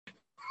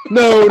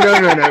No.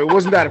 It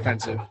wasn't that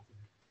offensive.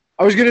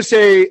 I was gonna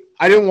say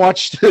I didn't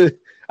watch the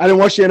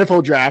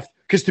NFL draft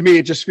because to me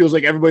it just feels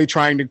like everybody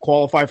trying to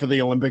qualify for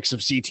the Olympics of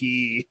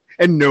CTE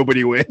and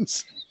nobody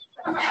wins.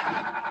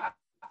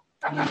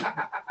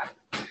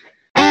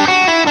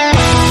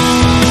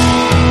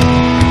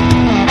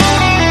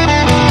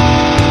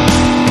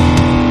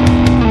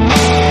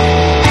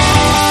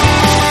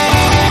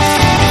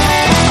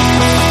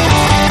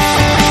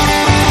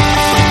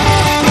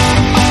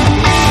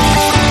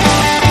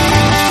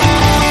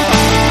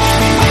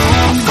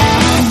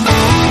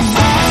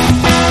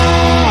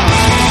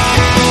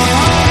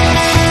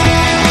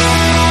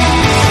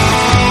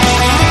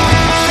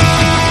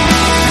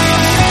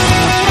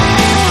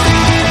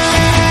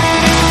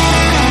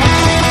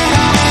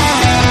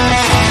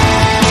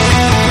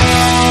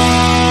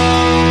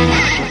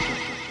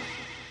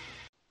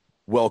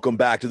 Welcome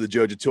back to the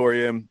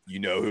Jojatorium. You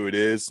know who it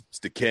is. It's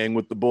the King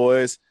with the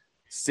boys.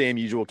 Same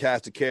usual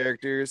cast of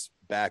characters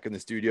back in the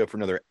studio for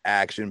another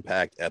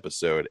action-packed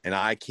episode. And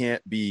I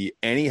can't be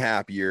any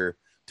happier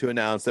to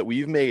announce that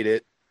we've made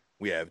it.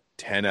 We have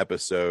 10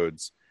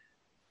 episodes.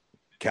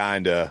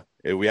 Kinda.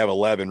 We have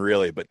 11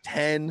 really, but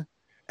 10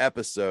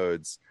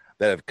 episodes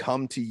that have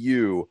come to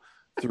you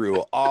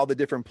through all the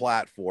different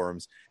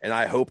platforms. And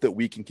I hope that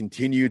we can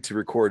continue to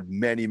record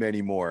many,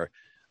 many more.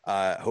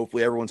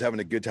 Hopefully everyone's having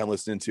a good time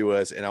listening to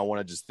us, and I want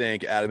to just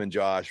thank Adam and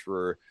Josh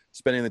for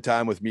spending the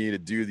time with me to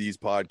do these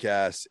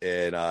podcasts,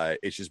 and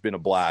it's just been a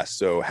blast.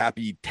 So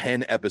happy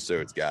 10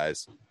 episodes,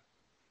 guys.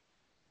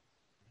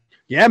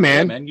 Yeah,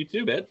 man. Yeah, man, you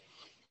too, man.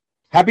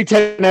 Happy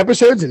 10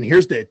 episodes, and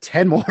here's the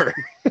 10 more.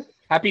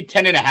 Happy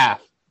 10 and a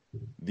half.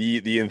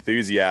 The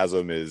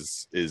enthusiasm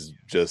is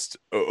just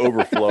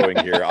overflowing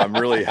here. I'm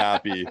really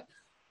happy.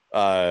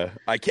 I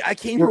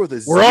came here with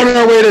a we're on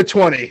our way to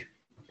 20.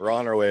 We're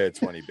on our way to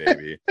 20,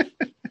 baby.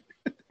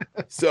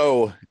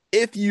 So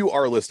if you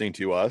are listening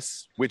to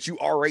us, which you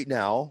are right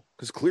now,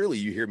 because clearly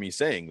you hear me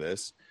saying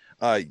this,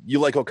 you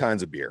like all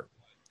kinds of beer.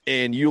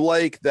 And you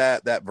like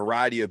that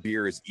variety of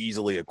beer is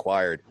easily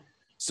acquired.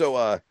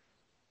 So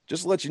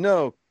just to let you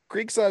know,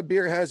 Creekside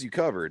Beer has you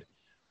covered.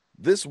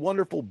 This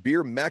wonderful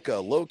beer mecca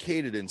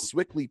located in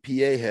Swickley,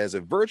 PA has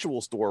a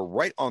virtual store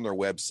right on their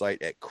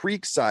website at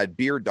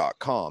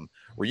creeksidebeer.com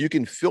where you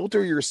can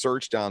filter your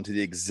search down to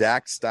the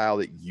exact style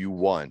that you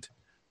want.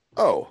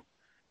 Oh,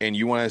 and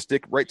you want to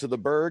stick right to the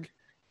Berg?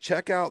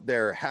 Check out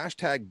their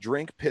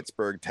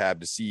 #DrinkPittsburgh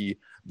tab to see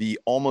the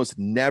almost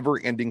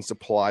never-ending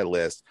supply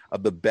list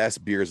of the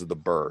best beers of the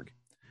Berg.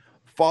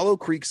 Follow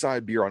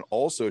Creekside Beer on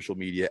all social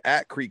media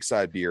at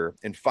Creekside Beer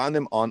and find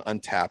them on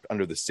Untappd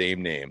under the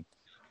same name.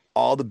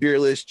 All the beer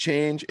lists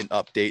change and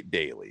update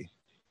daily.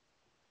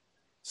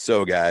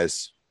 So,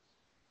 guys,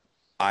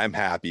 I'm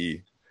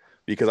happy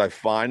because I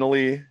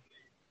finally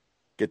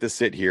get to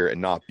sit here and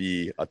not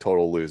be a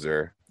total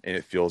loser, and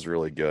it feels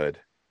really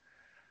good.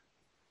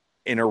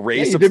 In a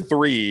race of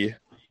 3,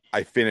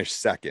 I finished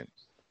second.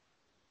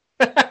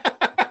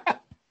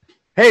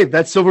 Hey,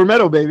 that's silver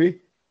medal,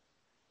 baby.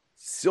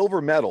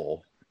 Silver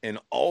medal, and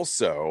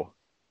also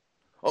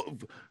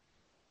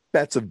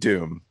Bets of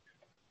Doom.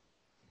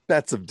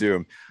 Bets of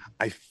Doom.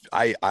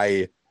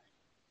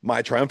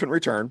 My triumphant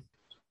return,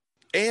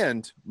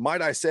 and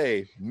might I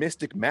say,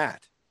 Mystic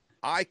Matt.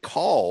 I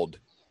called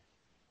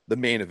the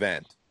main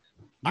event.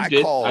 I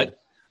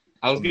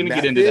was going to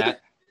get into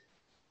that.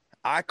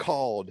 I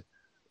called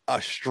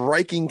a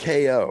striking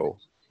KO,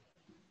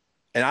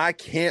 and I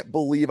can't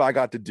believe I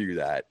got to do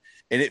that.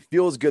 And it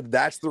feels good.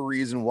 That's the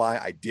reason why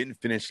I didn't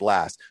finish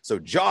last. So,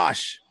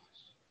 Josh,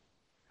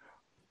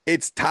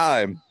 it's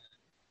time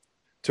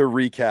to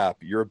recap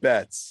your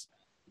bets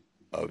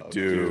of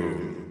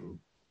doom.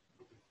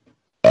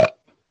 All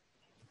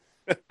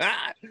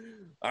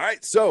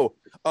right. So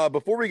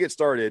before we get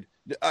started,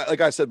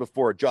 like I said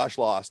before, Josh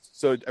lost.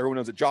 So everyone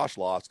knows that Josh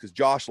lost because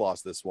Josh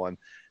lost this one.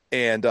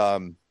 And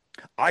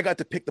I got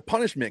to pick the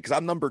punishment because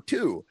I'm number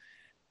 2.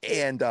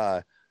 And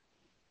I'm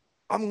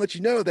going to let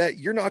you know that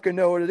you're not going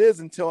to know what it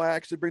is until I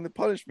actually bring the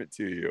punishment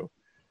to you.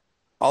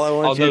 All I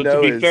want you to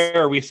know is... to be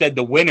fair, we said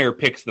the winner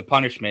picks the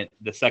punishment.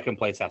 The second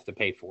place has to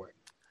pay for it.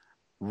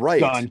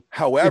 Right. Done.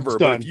 However,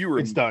 but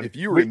if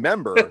you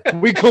remember,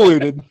 we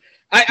colluded.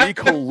 I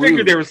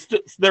figured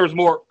there was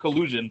more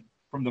collusion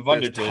from the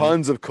Vunder team.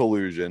 Tons of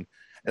collusion.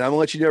 And I'm going to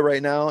let you know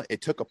right now,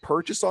 it took a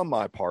purchase on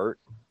my part,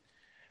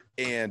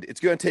 and it's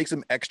going to take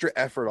some extra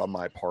effort on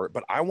my part,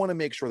 but I want to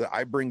make sure that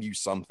I bring you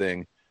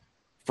something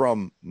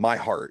from my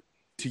heart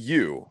to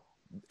you.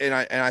 And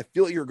I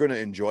feel you're going to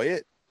enjoy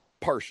it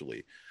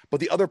partially,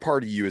 but the other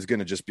part of you is going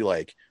to just be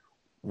like,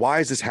 why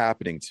is this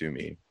happening to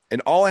me?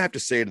 And all I have to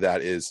say to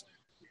that is,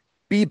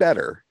 be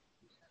better.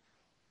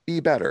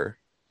 Be better,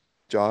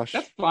 Josh.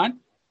 That's fine.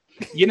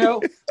 You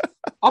know,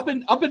 up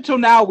until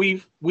now,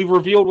 we've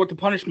revealed what the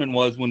punishment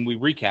was when we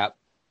recap,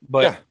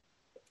 but yeah.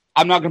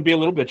 I'm not going to be a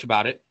little bitch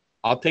about it.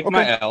 I'll take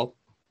my L.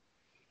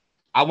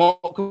 I won't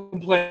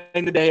complain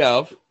the day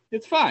of.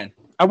 It's fine.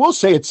 I will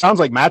say it sounds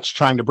like Matt's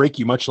trying to break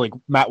you, much like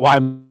Matt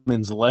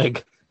Wyman's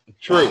leg.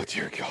 True. Oh,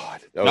 dear God.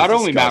 Not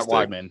only Matt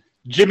Wyman,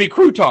 Jimmy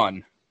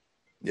Crouton.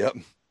 Yep.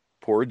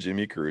 Poor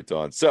Jimmy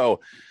Crouton.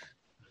 So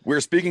we're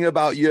speaking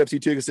about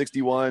UFC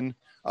 261,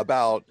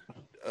 about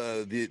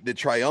the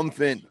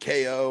triumphant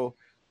KO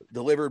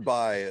delivered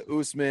by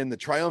Usman, the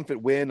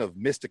triumphant win of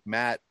Mystic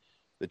Matt,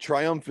 the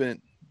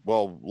triumphant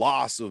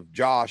loss of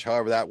Josh,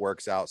 however that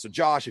works out. So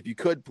Josh, if you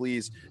could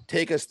please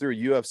take us through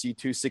UFC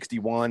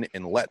 261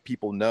 and let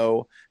people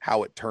know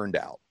how it turned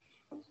out.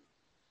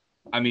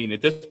 I mean,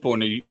 at this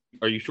point,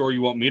 are you sure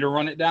you want me to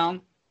run it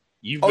down?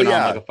 You've been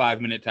on like a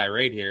 5-minute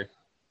tirade here.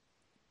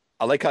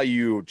 I like how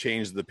you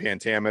changed the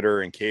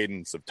pentameter and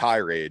cadence of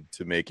tirade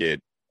to make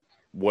it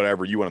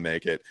whatever you want to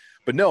make it.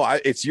 But no,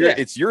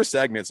 it's your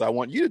segment, so I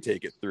want you to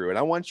take it through, and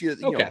I want you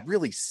to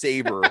really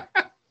savor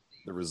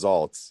the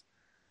results.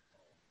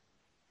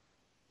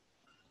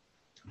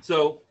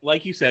 So,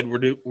 like you said,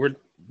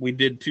 we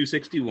did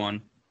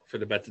 261 for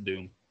the Bets of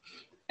Doom,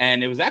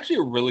 and it was actually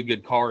a really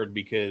good card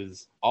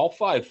because all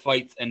 5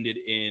 fights ended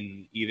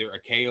in either a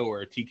KO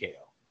or a TKO,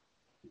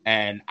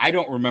 and I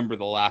don't remember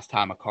the last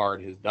time a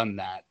card has done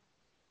that.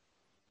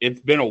 It's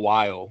been a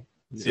while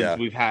since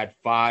we've had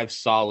 5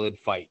 solid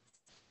fights.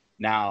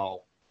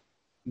 Now,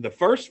 the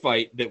first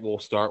fight that we'll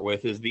start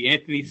with is the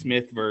Anthony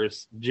Smith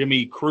versus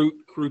Jimmy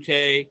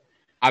Crute.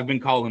 I've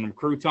been calling him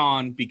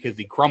Crouton because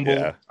he crumbled.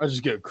 Yeah, I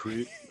just get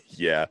Crute.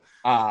 Yeah,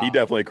 he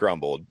definitely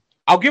crumbled.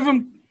 I'll give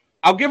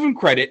him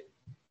credit.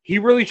 He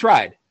really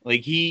tried.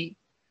 Like he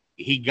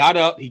got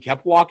up, he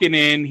kept walking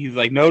in. He's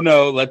like,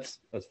 no, let's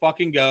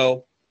fucking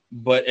go.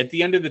 But at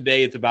the end of the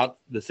day, it's about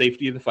the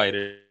safety of the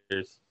fighters.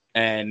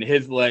 And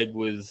his leg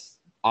was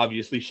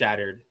obviously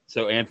shattered.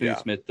 So Anthony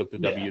Smith took the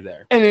W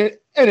there.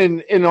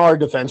 And in our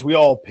defense, we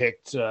all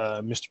picked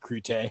Mr.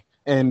 Crute.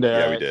 And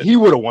he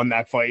would have won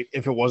that fight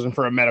if it wasn't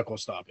for a medical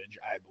stoppage,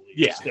 I believe.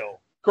 Yeah, still.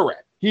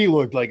 Correct. He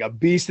looked like a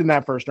beast in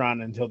that first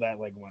round until that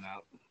leg went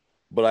out.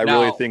 But I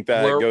really think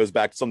that it goes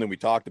back to something we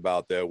talked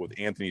about, though, with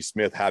Anthony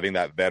Smith having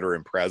that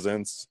veteran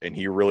presence, and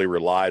he really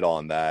relied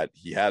on that.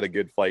 He had a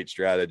good fight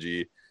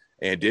strategy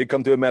and did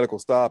come to a medical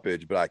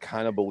stoppage, but I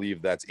kind of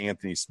believe that's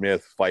Anthony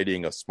Smith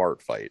fighting a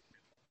smart fight.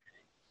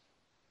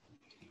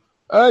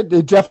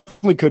 It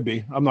definitely could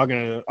be. I'm not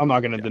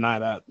gonna deny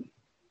that.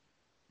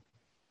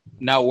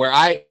 Now, where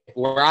I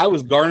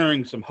was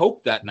garnering some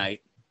hope that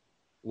night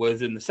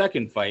was in the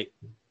second fight.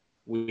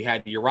 We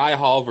had Uriah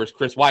Hall versus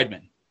Chris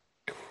Weidman.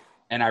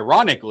 And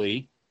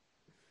ironically,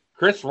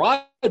 Chris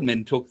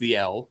Weidman took the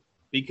L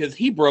because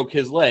he broke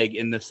his leg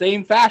in the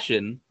same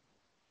fashion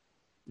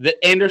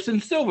that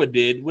Anderson Silva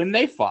did when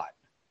they fought.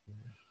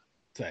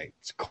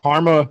 It's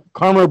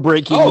karma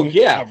breaking. Oh,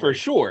 yeah, coverage. For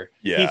sure.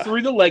 Yeah. He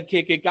threw the leg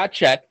kick, it got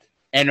checked,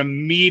 and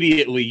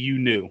immediately you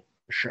knew.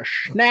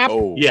 Snap.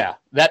 Oh. Yeah,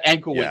 that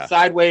ankle went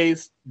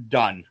sideways,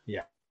 done.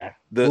 Yeah.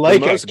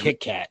 Like a Kit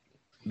Kat.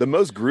 The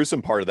most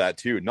gruesome part of that,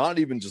 too, not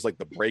even just like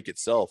the break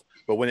itself,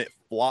 but when it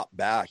flopped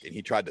back and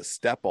he tried to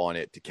step on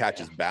it to catch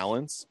his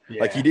balance,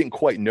 like he didn't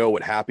quite know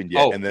what happened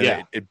yet. And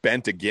then it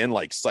bent again,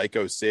 like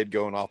Psycho Sid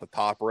going off the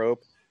top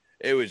rope.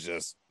 It was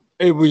just.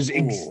 It was.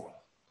 Great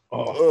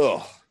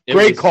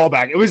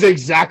callback. It was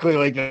exactly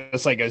like the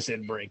Psycho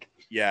Sid break.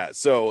 Yeah.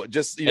 So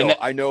just,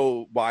 I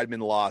know Weidman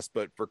lost,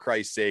 but for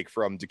Christ's sake,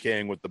 from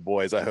Decaying with the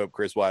Boys, I hope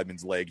Chris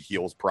Weidman's leg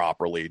heals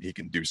properly. He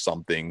can do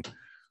something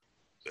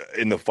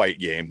in the fight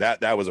game.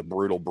 That was a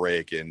brutal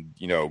break, and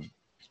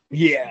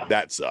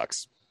that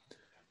sucks.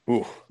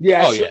 Ooh.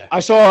 Yeah, I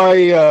saw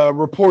a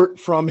report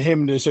from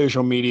him to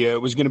social media.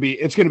 It's going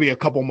to be a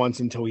couple months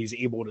until he's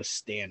able to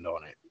stand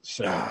on it.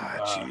 So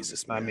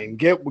Jesus, man. I mean,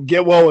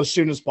 get well as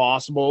soon as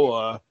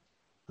possible.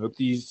 Hope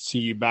to see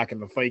you back in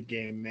the fight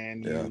game,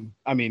 man. Yeah.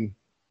 I mean,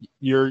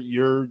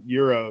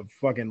 you're a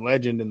fucking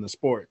legend in the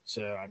sport.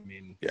 So I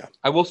mean,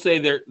 I will say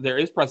there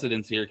is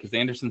precedence here because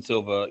Anderson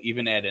Silva,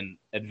 even at an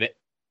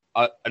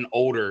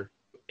older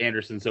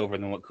Anderson Silva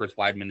than what Chris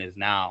Weidman is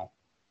now,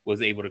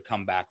 was able to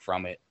come back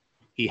from it.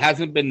 He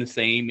hasn't been the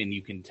same, and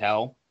you can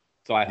tell.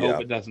 So I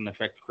hope it doesn't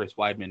affect Chris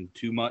Weidman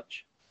too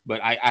much.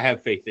 But I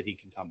have faith that he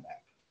can come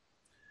back.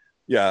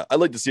 Yeah, I'd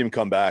like to see him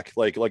come back.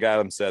 Like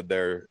Adam said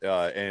there,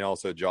 and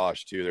also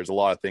Josh too. There's a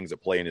lot of things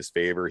that play in his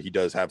favor. He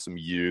does have some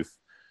youth.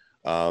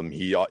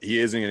 He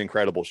is in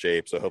incredible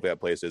shape, so hopefully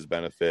that plays to his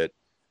benefit.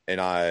 And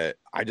I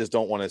just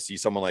don't want to see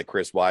someone like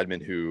Chris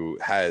Weidman, who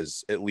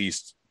has at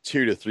least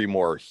 2 to 3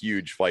 more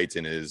huge fights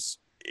in his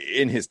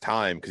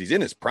time, because he's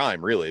in his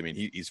prime, really. I mean,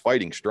 he's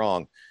fighting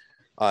strong,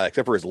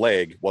 except for his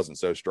leg wasn't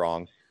so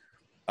strong.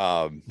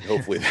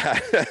 Hopefully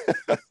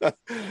that.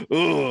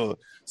 Ooh,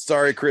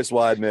 sorry, Chris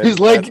Weidman. His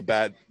leg.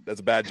 That's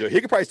a bad joke.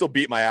 He could probably still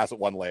beat my ass with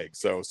one leg.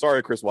 So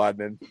sorry, Chris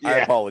Weidman. I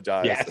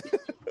apologize. Yeah.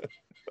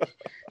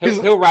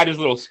 He'll ride his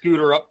little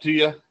scooter up to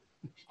you.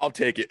 I'll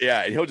take it.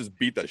 Yeah, and he'll just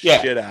beat the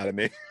shit out of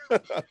me.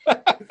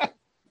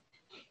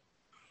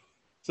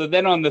 So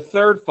then on the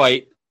third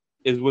fight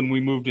is when we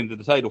moved into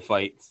the title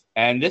fights.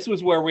 And this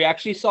was where we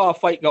actually saw a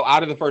fight go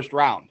out of the first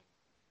round.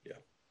 Yeah.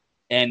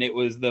 And it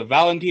was the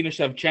Valentina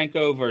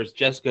Shevchenko versus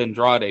Jessica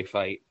Andrade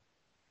fight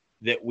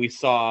that we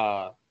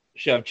saw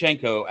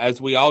Shevchenko, as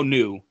we all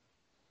knew,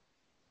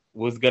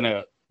 was going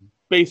to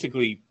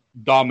basically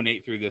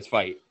dominate through this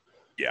fight.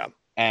 Yeah.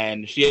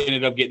 and she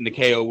ended up getting the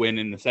KO win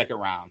in the second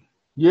round.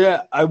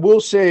 Yeah, I will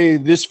say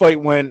this fight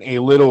went a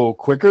little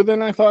quicker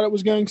than I thought it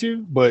was going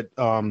to, but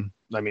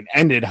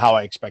ended how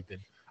I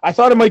expected. I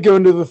thought it might go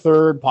into the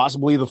third,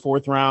 possibly the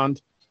fourth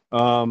round,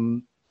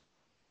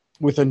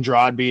 with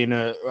Andrade being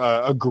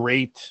a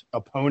great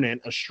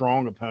opponent, a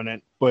strong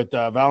opponent, but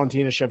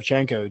Valentina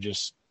Shevchenko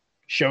just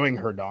showing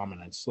her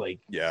dominance,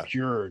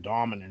 pure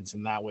dominance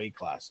in that weight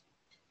class.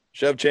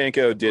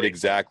 Shevchenko did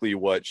exactly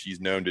what she's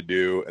known to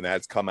do, and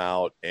that's come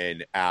out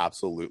and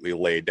absolutely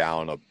laid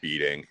down a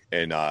beating.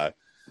 And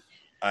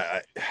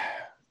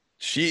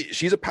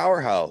she's a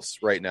powerhouse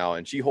right now,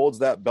 and she holds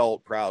that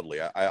belt proudly.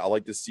 I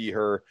like to see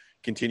her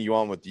continue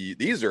on with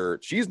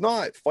she's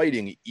not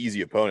fighting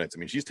easy opponents. I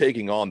mean, she's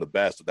taking on the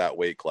best of that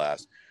weight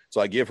class.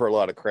 So I give her a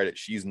lot of credit.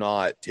 She's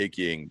not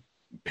taking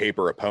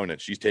paper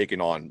opponents. She's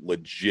taking on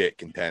legit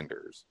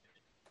contenders.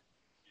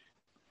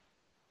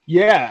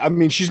 Yeah, I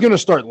mean, she's going to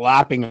start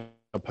lapping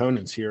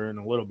opponents here in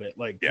a little bit.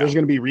 There's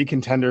going to be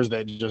re-contenders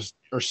that just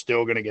are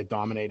still going to get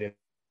dominated,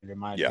 in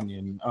my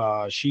opinion.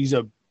 She's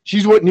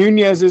what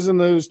Nunes is in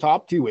those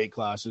top two weight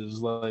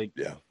classes.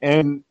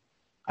 And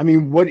I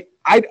mean,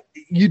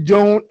 you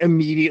don't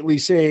immediately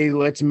say,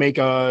 let's make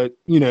a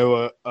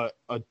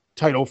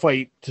title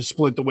fight to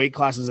split the weight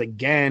classes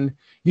again.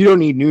 You don't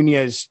need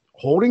Nunes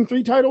holding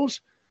 3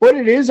 titles, but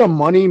it is a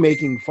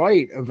money-making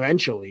fight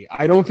eventually.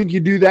 I don't think you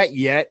do that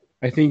yet.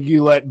 I think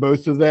you let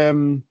both of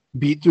them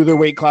beat through their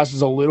weight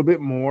classes a little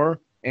bit more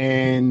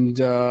and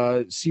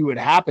see what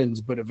happens.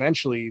 But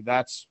eventually,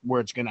 that's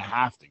where it's going to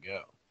have to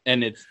go.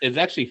 And it's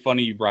actually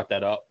funny you brought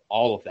that up,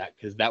 all of that,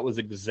 because that was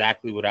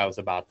exactly what I was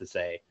about to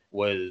say.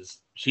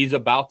 Was she's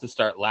about to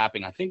start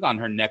lapping? I think on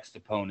her next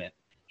opponent,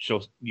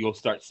 you'll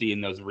start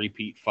seeing those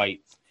repeat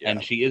fights,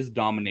 and she is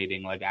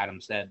dominating, like Adam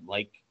said,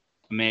 like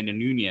Amanda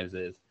Nunes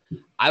is.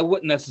 I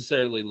wouldn't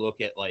necessarily look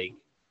at a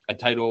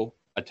title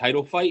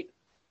fight,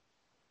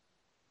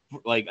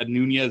 like a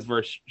Nunes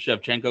versus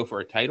Shevchenko for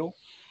a title.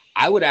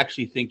 I would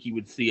actually think you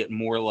would see it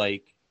more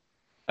like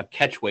a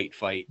catchweight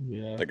fight.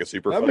 Yeah. Like a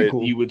super fight.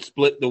 Cool. You would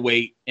split the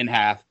weight in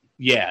half.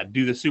 Yeah,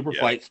 do the super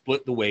fight,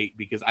 split the weight,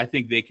 because I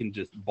think they can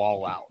just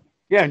ball out.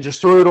 Yeah, and just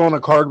throw it on a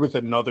card with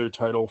another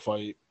title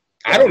fight.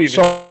 I don't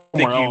even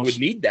think you would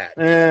need that.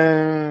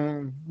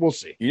 We'll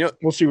see.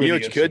 We'll see. What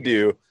you could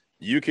do?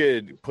 You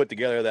could put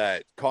together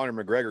that Conor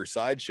McGregor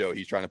sideshow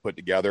he's trying to put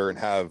together and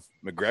have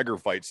McGregor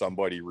fight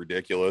somebody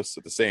ridiculous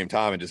at the same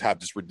time and just have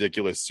just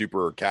ridiculous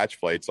super catch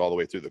fights all the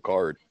way through the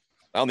card.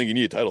 I don't think you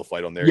need a title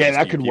fight on there. Yeah,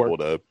 that could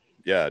work.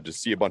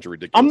 Just see a bunch of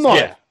ridiculous. I'm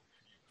not.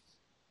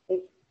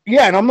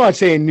 Yeah, and I'm not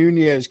saying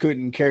Nunes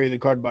couldn't carry the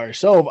card by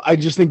herself. I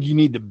just think you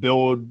need to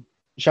build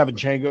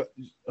Shevchenko.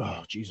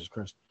 Oh, Jesus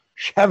Christ.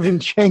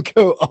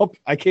 Shevchenko up.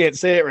 I can't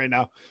say it right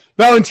now.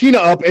 Valentina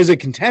up as a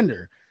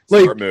contender.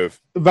 Smart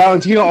move.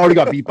 Valentina already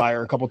got beat by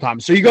her a couple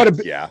times. So you gotta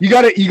build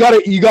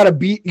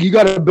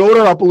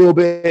her up a little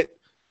bit,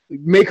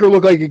 make her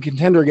look like a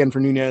contender again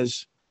for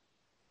Nunes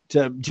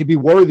to be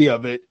worthy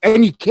of it.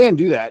 And you can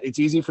do that. It's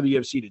easy for the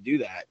UFC to do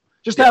that.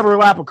 Just have her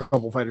lap a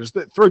couple fighters.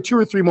 Throw 2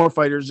 or 3 more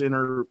fighters in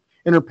her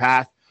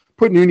path.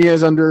 Put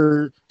Nunes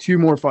under 2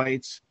 more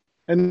fights,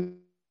 and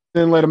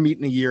then let them meet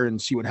in a year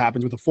and see what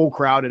happens with a full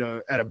crowd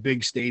at a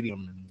big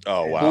stadium.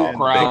 Oh wow, full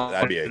crowd,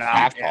 that'd be a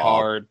packed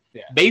hard.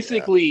 Yeah.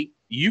 Basically,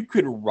 you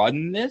could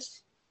run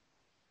this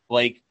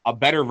like a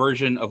better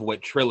version of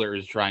what Triller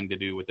is trying to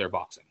do with their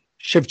boxing.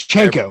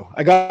 Shevchenko,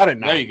 I got it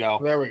now. There you go.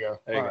 There we go.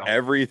 There you go.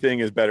 Everything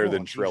is better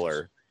than Triller.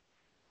 Jesus.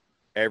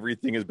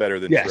 Everything is better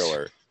than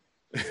Triller.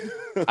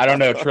 I don't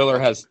know. Triller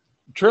has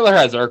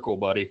Urkel,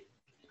 buddy.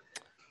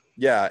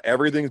 Yeah,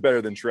 everything's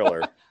better than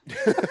Triller.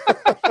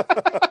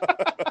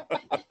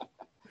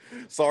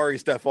 Sorry,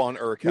 Stefan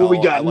Urkel. What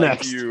we got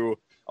next?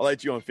 I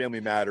liked you on Family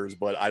Matters,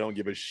 but I don't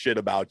give a shit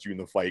about you in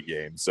the fight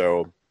game.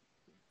 So,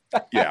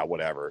 yeah,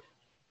 whatever.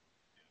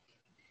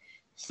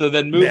 So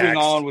then moving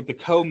on with the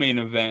co-main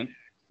event,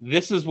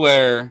 this is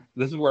where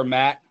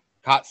Matt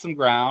caught some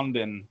ground,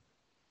 and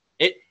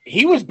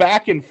he was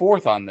back and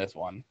forth on this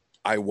one.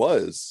 I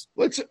was.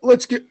 Let's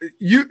get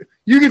you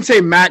can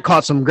say Matt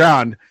caught some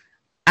ground.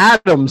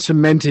 Adam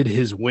cemented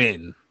his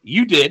win.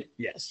 You did.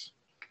 Yes.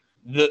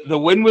 The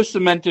win was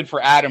cemented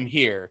for Adam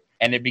here,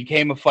 and it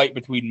became a fight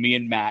between me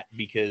and Matt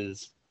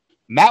because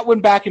Matt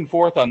went back and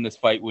forth on this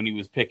fight when he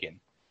was picking.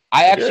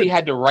 I actually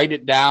had to write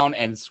it down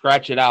and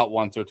scratch it out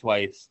once or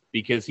twice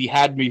because he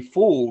had me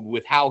fooled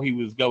with how he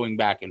was going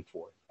back and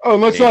forth. Oh,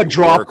 let's not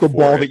drop the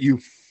ball that you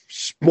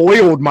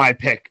spoiled my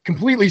pick,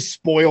 completely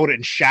spoiled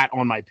and shat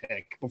on my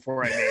pick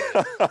before I made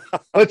it.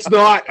 let's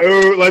not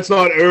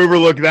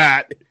overlook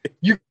that.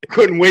 You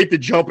couldn't wait to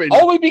jump in.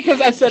 Only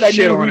because I said I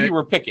knew who you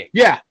were picking.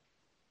 Yeah,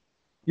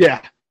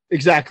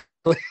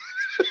 exactly.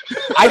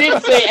 I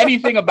didn't say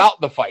anything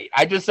about the fight.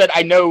 I just said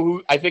I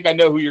think I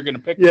know who you're going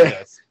to pick for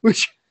this.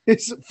 Which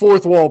is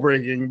fourth wall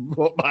breaking,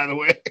 by the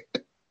way.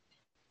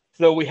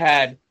 So we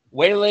had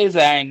Weili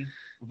Zhang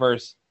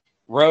versus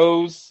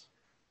Rose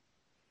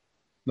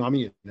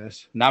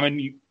Namajunas.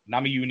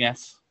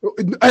 Namajunas.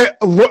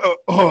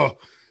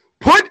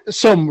 Put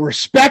some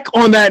respect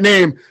on that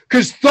name,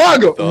 because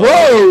Thug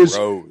Rose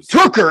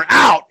took her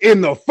out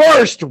in the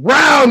first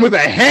round with a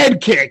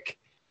head kick.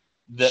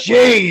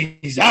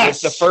 Jesus.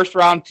 It's the first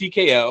round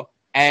TKO,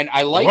 and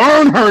I like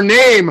learn her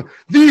name,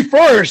 the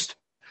first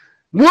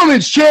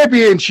women's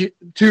champion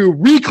to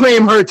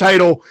reclaim her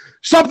title,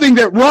 something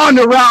that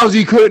Ronda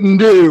Rousey couldn't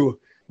do.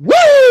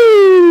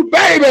 Woo,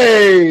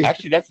 baby!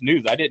 Actually, that's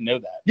news. I didn't know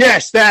that.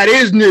 Yes, that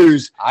is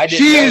news.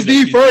 She is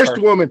the first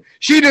woman.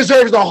 She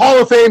deserves the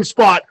Hall of Fame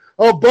spot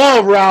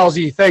above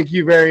Rousey. Thank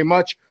you very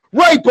much.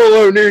 Right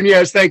below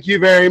Nunez. Thank you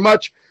very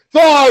much.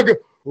 Thug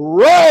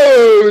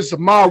Rose,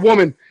 my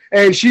woman.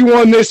 And she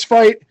won this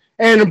fight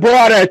and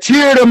brought a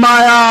tear to my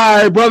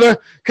eye, brother,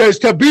 because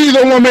to be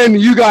the woman,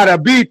 you got to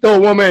beat the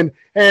woman.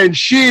 And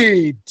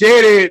she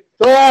did it.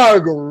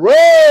 Thug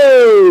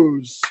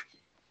Rose.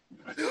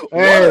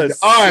 And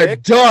I'm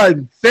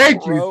done.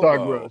 Thank you,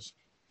 Thug Rose.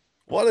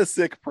 What a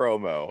sick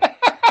promo.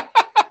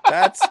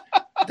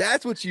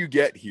 That's what you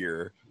get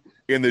here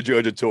in the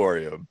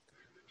Judgeatorium.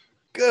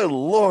 Good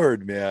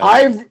Lord,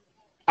 man.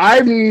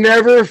 I've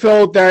never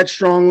felt that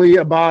strongly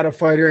about a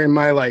fighter in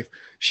my life.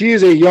 She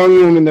is a young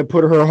woman that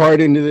put her heart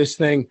into this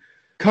thing,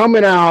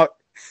 coming out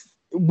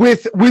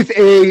with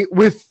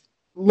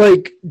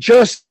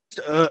just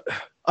a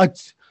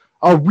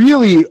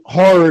really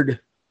hard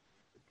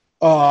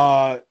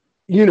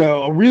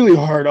a really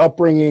hard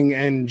upbringing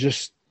and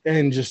just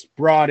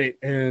brought it.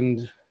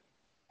 And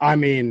I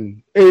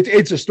mean,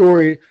 it's a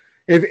story.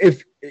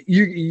 If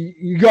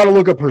you got to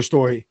look up her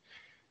story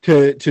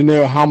to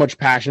know how much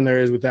passion there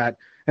is with that.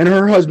 And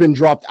her husband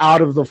dropped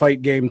out of the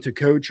fight game to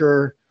coach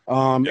her.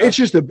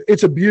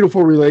 It's a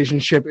beautiful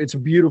relationship. It's a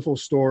beautiful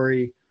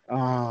story.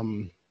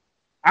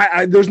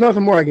 There's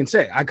nothing more I can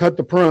say. I cut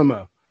the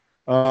promo.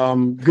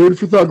 Good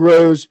for Thug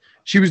Rose.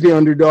 She was the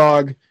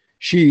underdog.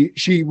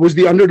 She was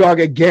the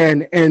underdog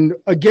again, and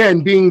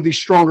again being the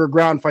stronger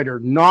ground fighter,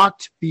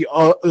 knocked the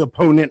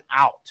opponent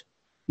out.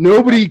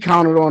 Nobody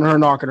counted on her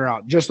knocking her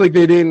out, just like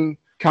they didn't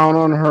count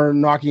on her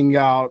knocking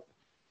out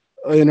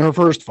in her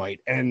first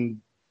fight,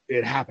 and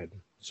it happened.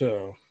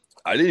 So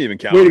I didn't even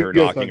count on her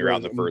knocking her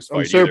out in the first fight.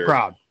 I'm so either.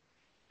 Proud.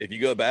 If you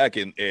go back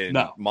and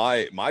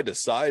my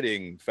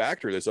deciding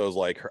factor, this I was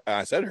like,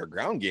 I said her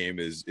ground game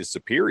is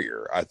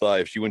superior. I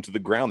thought if she went to the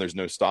ground, there's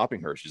no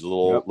stopping her. She's a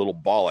little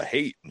ball of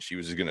hate, and she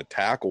was just going to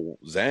tackle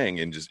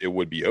Zhang and it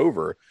would be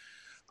over.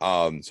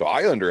 So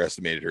I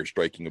underestimated her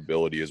striking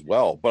ability as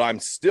well. But I'm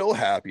still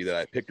happy that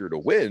I picked her to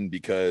win,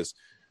 because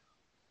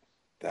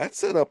that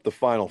set up the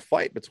final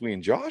fight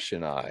between Josh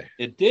and I.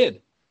 It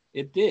did.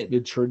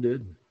 It sure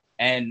did.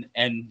 And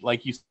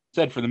like you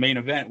said, for the main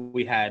event,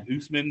 we had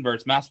Usman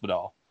versus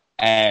Masvidal.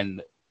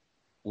 And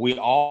we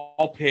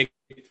all picked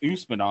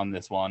Usman on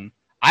this one.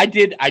 I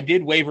did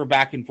waver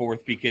back and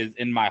forth, because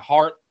in my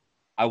heart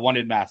I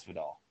wanted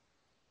Masvidal,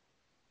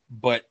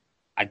 but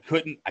I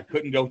couldn't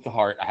go with the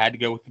heart. I had to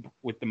go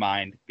with the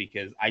mind,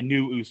 because I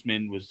knew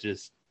Usman was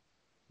just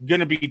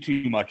gonna be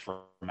too much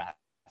for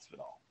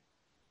Masvidal.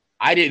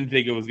 I didn't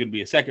think it was gonna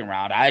be a second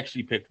round. I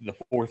actually picked the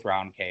 4th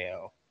round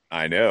KO.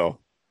 I know,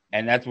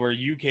 and that's where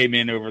you came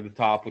in over the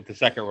top with the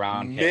second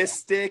round.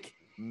 Mystic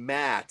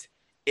Matt.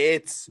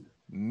 It's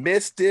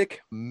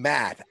Mystic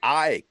Matt.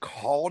 I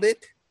called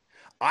it.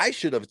 I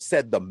should have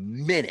said the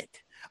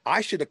minute.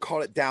 I should have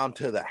called it down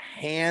to the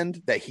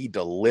hand that he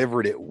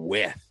delivered it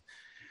with.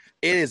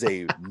 It is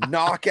a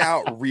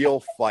knockout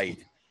real fight.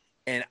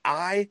 And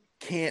I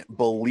can't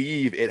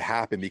believe it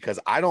happened, because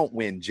I don't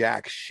win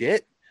jack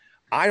shit.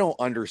 I don't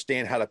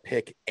understand how to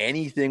pick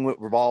anything that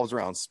revolves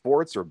around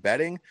sports or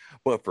betting.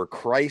 But for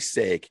Christ's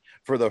sake,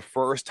 for the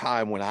first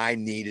time when I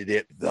needed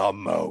it the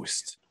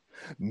most,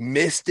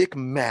 Mystic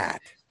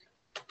Matt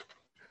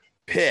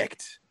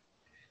picked,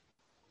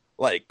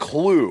 like,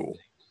 Clue,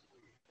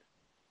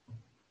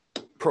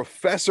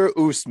 Professor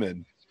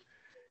Usman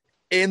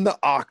in the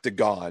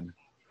octagon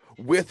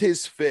with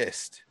his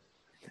fist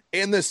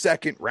in the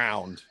second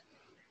round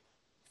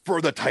for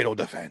the title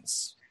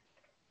defense.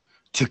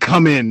 To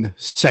come in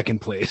second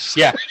place.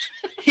 Yeah.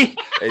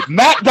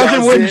 Matt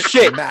doesn't win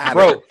shit, matter.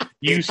 Bro.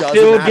 You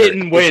still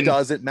didn't win. It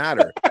doesn't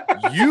matter.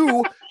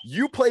 You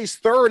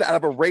placed third out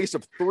of a race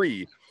of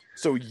 3,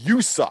 so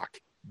you suck.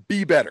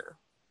 Be better.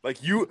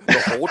 Like you the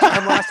whole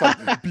time last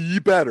time. Be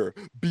better.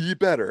 Be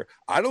better.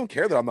 I don't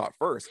care that I'm not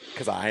first,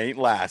 because I ain't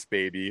last,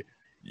 baby.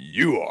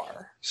 You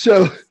are.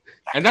 So,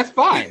 and that's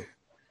fine.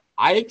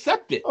 I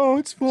accept it. Oh,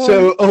 it's fine.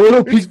 So a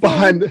little peek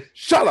behind.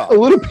 Shut up. A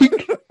little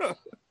peek.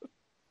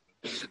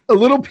 A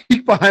little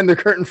peek behind the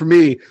curtain for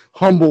me,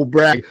 humble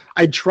brag.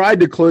 I tried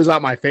to close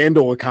out my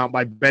FanDuel account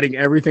by betting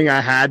everything I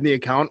had in the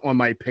account on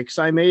my picks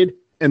I made,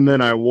 and then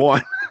I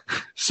won.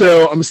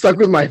 So I'm stuck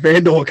with my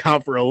FanDuel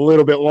account for a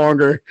little bit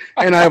longer,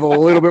 and I have a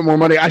little bit more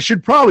money. I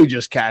should probably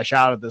just cash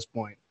out at this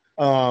point.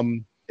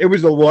 It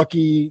was a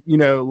lucky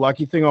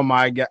thing on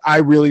my get. I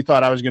really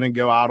thought I was going to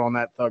go out on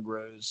that Thug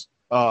Rose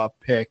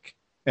pick,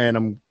 and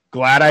I'm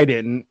glad I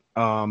didn't.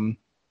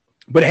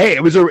 But hey,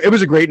 it was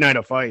a great night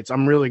of fights.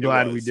 I'm really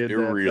glad we did. It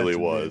really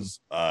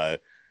was.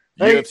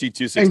 UFC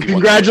 261. And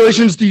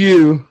congratulations to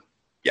you.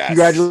 Yes.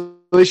 Congratulations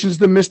Congratulations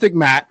to Mystic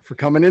Matt for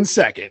coming in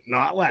second,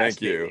 not last.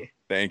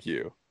 Thank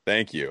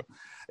you.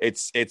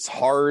 It's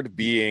hard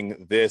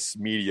being this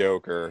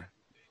mediocre,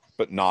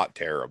 but not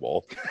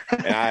terrible.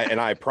 And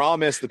I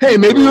promise the hey,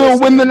 maybe we'll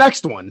win the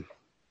next one.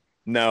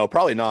 No,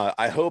 probably not.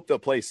 I hope they'll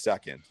play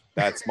second.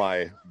 That's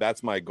my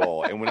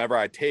goal. And whenever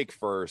I take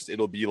first,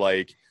 it'll be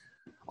like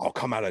I'll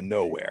come out of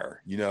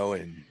nowhere,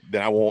 and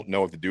then I won't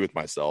know what to do with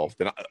myself.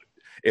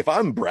 If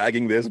I'm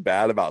bragging this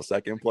bad about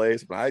second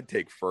place, when I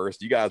take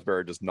first, you guys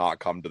better just not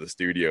come to the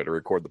studio to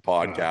record the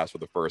podcast for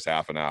the first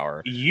half an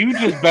hour. You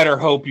just better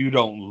hope you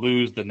don't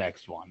lose the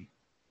next one.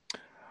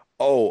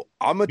 Oh,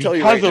 I'm going to tell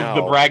you right now. Because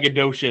of the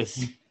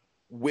braggadocious.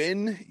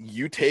 When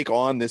you take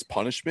on this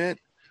punishment,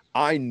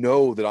 I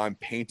know that I'm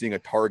painting a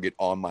target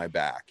on my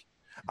back.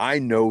 I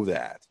know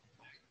that.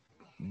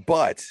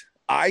 But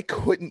I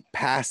couldn't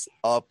pass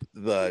up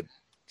the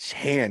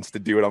chance to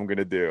do what I'm going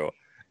to do.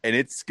 And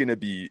it's gonna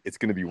be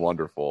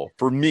wonderful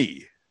for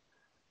me.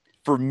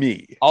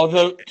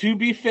 Although, to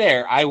be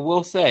fair, I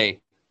will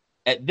say,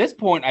 at this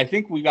point, I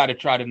think we got to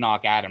try to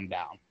knock Adam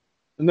down.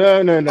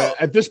 No.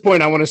 At this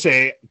point, I want to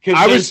say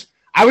because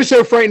I was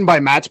so frightened by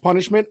Matt's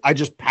punishment, I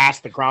just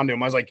passed the crown to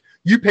him. I was like,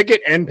 "You pick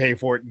it and pay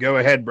for it. Go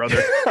ahead,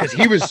 brother," because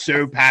he was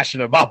so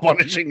passionate about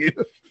punishing you.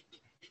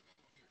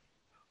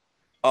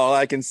 All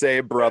I can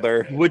say,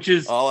 brother, which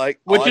is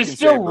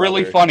still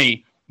really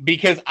funny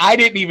because I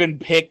didn't even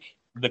pick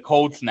the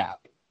cold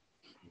snap.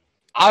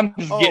 I'm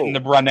just getting the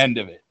brunt end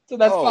of it, so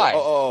that's fine.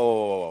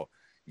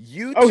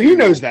 He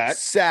knows that.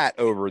 Sat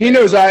over there. He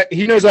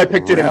knows I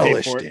picked it and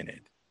paid for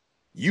it.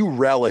 You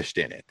relished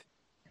in it.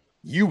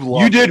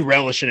 You did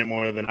relish in it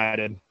more than I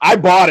did. I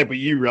bought it, but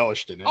you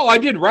relished in it. Oh, I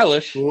did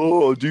relish.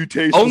 Oh, do you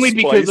taste only the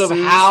because of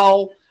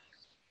how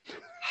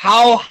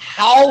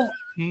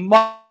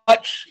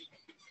much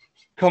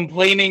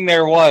complaining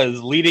there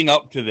was leading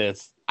up to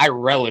this. I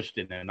relished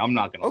in it. I'm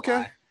not gonna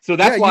lie. So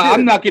that's why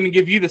I'm not going to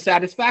give you the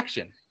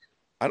satisfaction.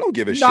 I don't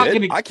give a shit.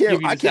 I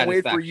can't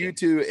wait for you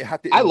to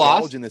have to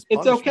indulge in this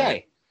punishment. It's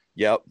okay.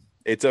 Yep.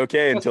 It's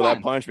okay until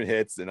that punishment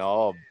hits. And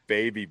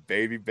baby.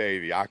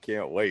 I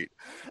can't wait.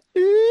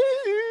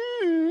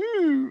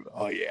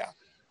 Oh, yeah.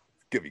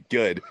 It's going to be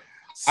good.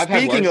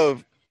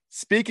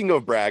 Speaking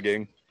of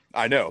bragging,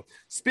 I know.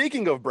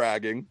 Speaking of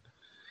bragging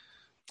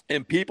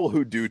and people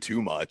who do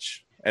too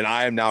much, and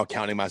I am now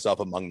counting myself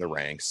among the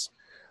ranks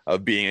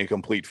of being a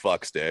complete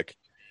fuckstick.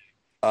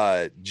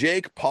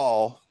 Jake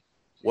Paul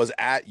was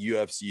at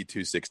UFC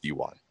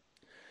 261.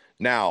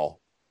 Now,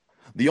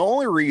 the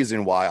only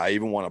reason why I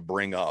even want to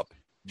bring up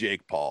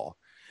Jake Paul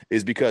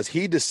is because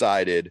he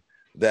decided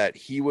that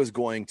he was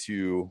going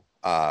to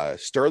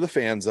stir the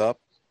fans up,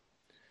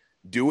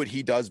 do what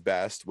he does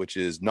best, which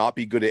is not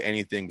be good at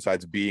anything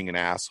besides being an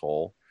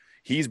asshole.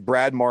 He's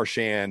Brad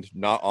Marchand,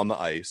 not on the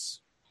ice.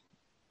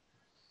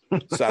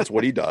 So that's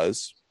what he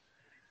does.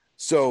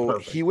 So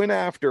Perfect. He went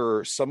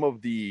after some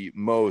of the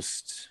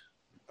most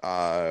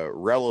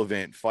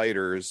relevant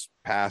fighters,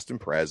 past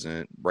and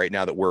present, right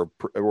now that we're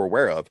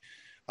aware of.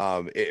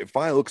 It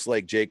finally looks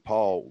like Jake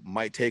Paul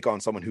might take on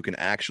someone who can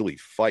actually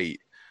fight.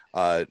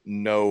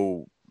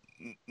 No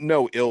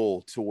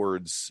ill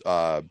towards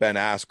Ben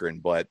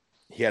Askren, but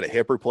he had a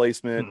hip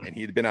replacement and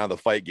he'd been out of the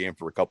fight game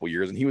for a couple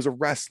years, and he was a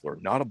wrestler,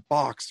 not a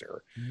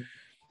boxer.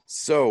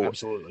 So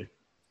absolutely.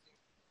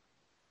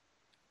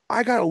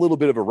 I got a little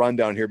bit of a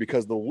rundown here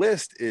because the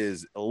list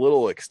is a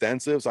little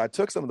extensive. So I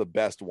took some of the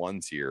best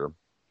ones here.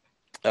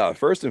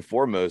 First and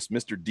foremost,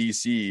 Mr.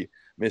 DC,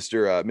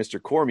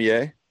 Mr.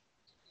 Cormier,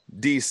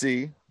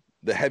 DC,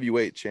 the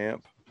heavyweight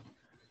champ.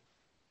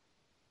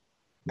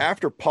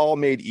 After Paul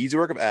made easy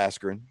work of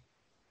Askren,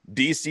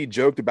 DC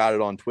joked about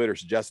it on Twitter,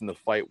 suggesting the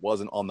fight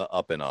wasn't on the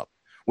up and up,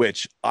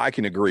 which I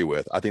can agree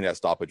with. I think that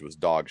stoppage was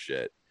dog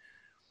shit.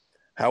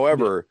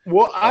 However,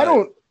 well, I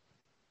don't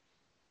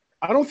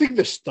think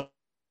the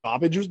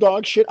stoppage was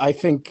dog shit. I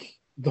think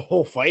the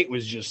whole fight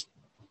was just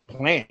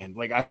planned.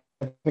 Like, I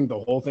think the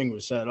whole thing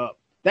was set up.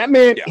 That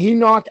man, he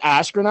knocked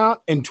Askren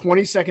out, and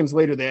 20 seconds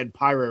later, they had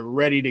Pyro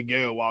ready to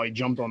go while he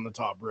jumped on the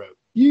top rope.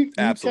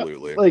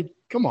 Absolutely.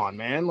 Come on,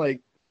 man.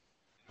 Like,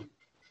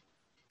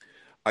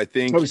 I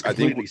think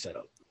set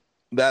up.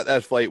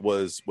 That fight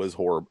was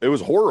horrible. It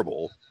was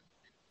horrible.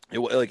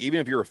 Like,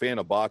 even if you're a fan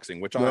of boxing,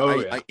 which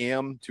I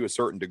am to a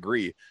certain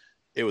degree,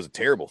 it was a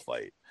terrible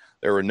fight.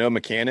 There were no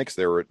mechanics.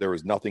 There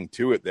was nothing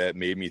to it that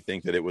made me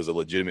think that it was a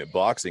legitimate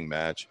boxing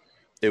match.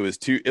 It was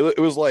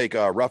like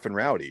Rough and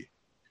Rowdy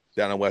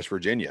down in West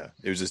Virginia.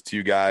 It was just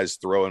two guys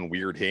throwing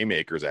weird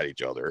haymakers at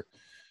each other.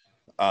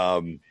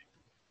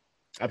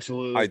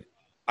 Absolutely.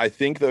 I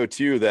think, though,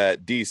 too,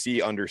 that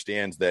DC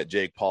understands that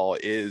Jake Paul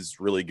is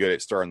really good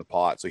at stirring the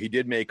pot. So he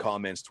did make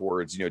comments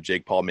towards,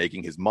 Jake Paul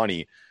making his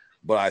money.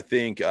 But I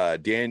think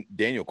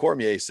Daniel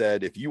Cormier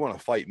said, if you want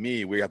to fight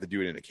me, we have to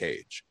do it in a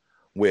cage,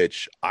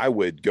 which I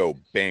would go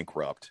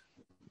bankrupt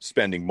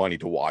spending money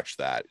to watch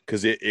that,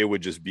 because it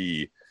would just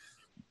be,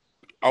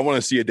 I want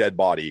to see a dead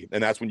body.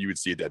 And that's when you would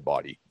see a dead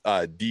body.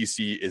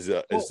 DC is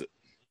an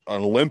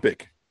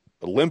Olympic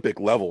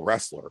level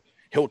wrestler.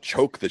 He'll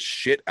choke the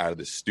shit out of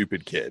this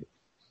stupid kid.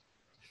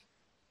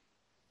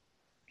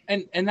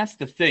 And that's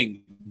the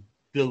thing.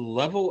 The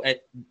level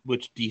at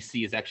which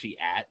DC is actually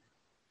at,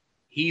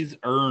 he's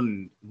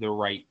earned the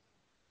right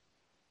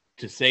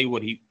to say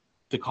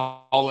to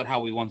call it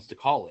how he wants to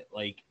call it.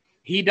 Like,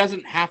 he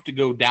doesn't have to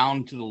go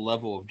down to the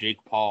level of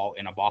Jake Paul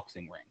in a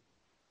boxing ring.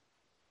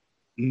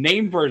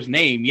 Name for his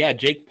name, yeah,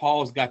 Jake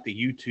Paul's got the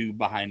YouTube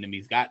behind him.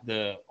 He's got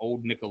the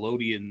old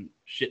Nickelodeon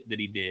shit that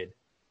he did.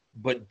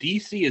 But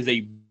DC is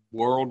a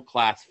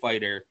world-class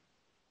fighter,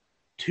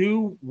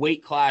 2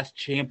 weight class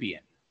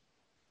champion.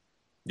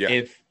 Yeah.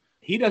 If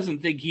he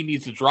doesn't think he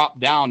needs to drop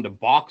down to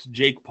box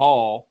Jake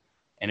Paul,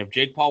 and if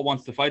Jake Paul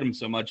wants to fight him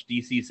so much,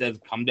 DC says,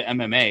 come to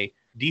MMA,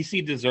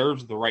 DC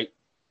deserves the right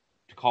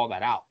to call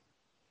that out.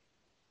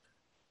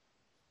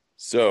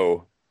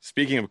 So,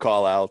 speaking of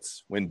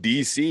call-outs, when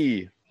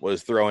DC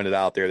was throwing it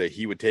out there that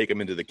he would take him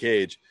into the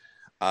cage,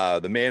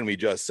 the man we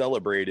just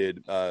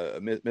celebrated,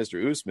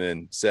 Mr.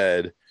 Usman,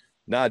 said,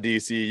 nah,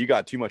 DC, you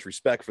got too much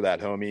respect for that,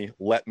 homie.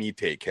 Let me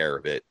take care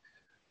of it.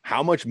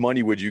 How much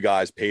money would you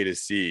guys pay to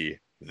see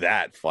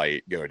that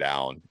fight go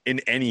down in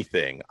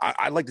anything?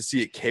 I'd like to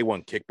see it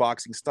K1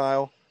 kickboxing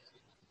style.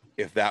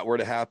 If that were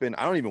to happen,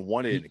 I don't even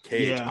want it in a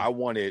cage. Yeah. I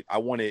want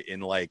it in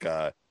like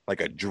a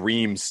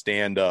dream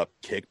stand-up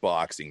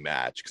kickboxing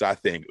match, because I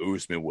think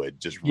Usman would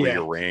just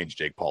rearrange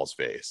Jake Paul's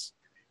face.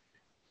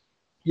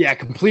 Yeah,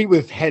 complete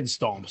with head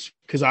stomps,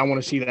 because I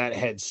want to see that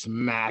head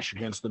smash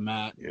against the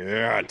mat.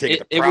 Yeah,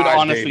 take it. It would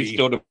honestly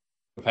still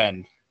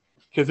depend,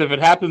 because if it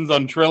happens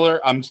on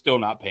Triller, I'm still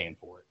not paying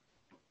for it.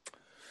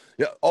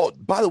 Yeah. Oh,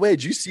 by the way,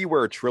 did you see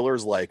where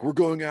Triller's like, we're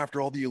going after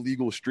all the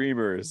illegal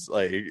streamers?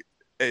 Like,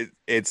 they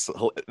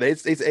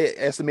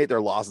estimate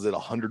their losses at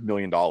 $100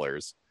 million.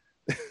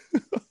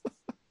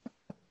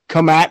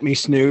 Come at me,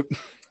 Snoop.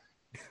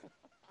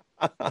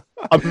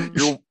 I'm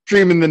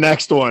streaming the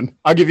next one.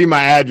 I'll give you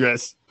my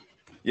address.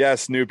 Yeah,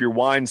 Snoop, your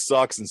wine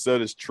sucks, and so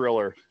does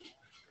Triller.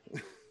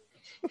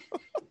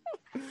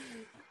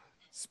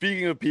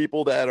 Speaking of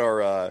people that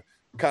are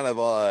kind of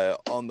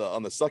on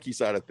the sucky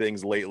side of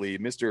things lately,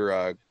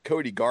 Mr.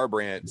 Cody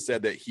Garbrandt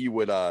said that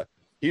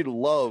he'd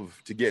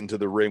love to get into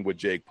the ring with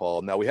Jake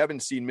Paul. Now, we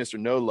haven't seen Mr.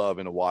 No Love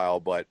in a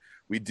while, but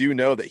we do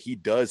know that he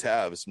does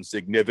have some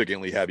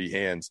significantly heavy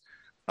hands.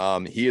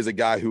 He is a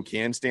guy who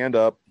can stand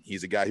up.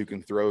 He's a guy who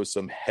can throw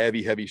some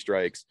heavy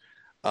strikes.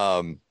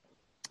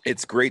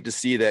 It's great to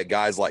see that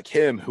guys like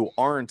him, who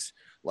aren't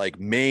like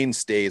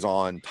mainstays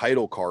on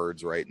title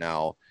cards right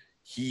now,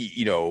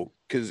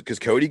 because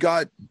Cody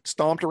got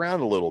stomped around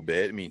a little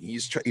bit. I mean,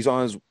 he's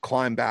on his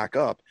climb back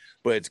up,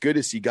 but it's good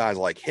to see guys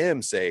like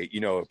him say,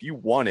 if you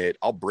want it,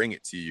 I'll bring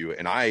it to you.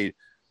 And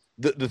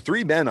the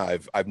 3 men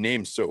I've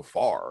named so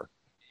far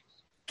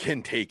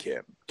can take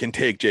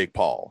Jake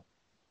Paul.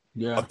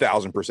 Yeah,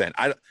 1,000%.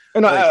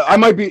 I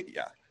might be.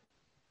 Yeah.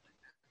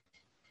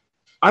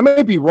 I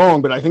might be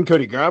wrong, but I think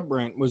Cody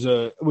Garbrandt was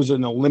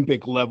an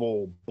Olympic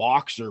level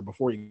boxer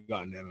before he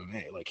got into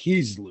MMA. Like,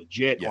 he's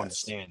legit on the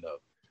stand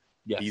up.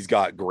 Yeah, he's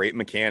got great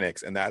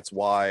mechanics, and that's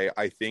why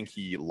I think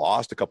he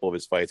lost a couple of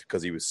his fights,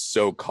 because he was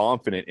so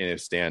confident in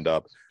his stand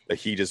up that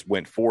he just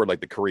went forward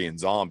like the Korean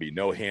Zombie,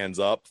 no hands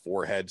up,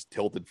 foreheads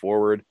tilted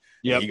forward.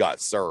 Yeah, he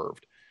got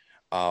served.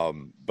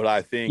 But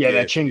I think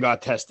that chin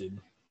got tested.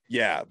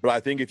 Yeah, but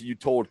I think if you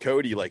told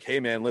Cody, like, hey,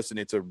 man, listen,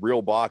 it's a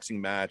real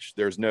boxing match.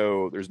 There's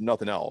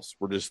nothing else.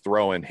 We're just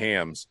throwing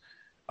hams.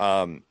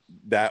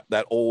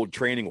 That old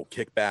training will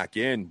kick back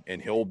in, and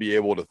he'll be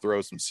able to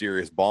throw some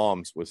serious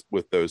bombs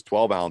with those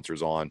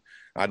 12-ouncers on.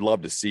 I'd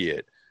love to see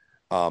it.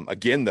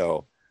 Again,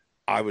 though,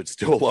 I would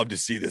still love to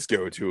see this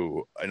go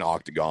to an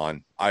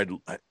octagon.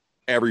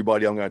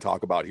 Everybody I'm going to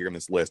talk about here in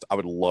this list, I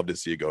would love to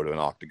see it go to an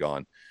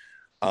octagon.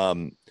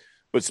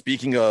 But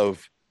speaking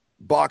of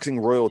boxing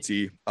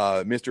royalty,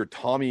 Mr.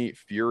 Tommy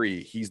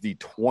Fury, he's the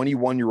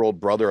 21-year-old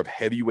brother of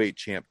heavyweight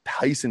champ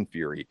Tyson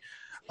Fury.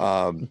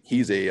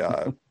 He's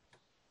 5-0.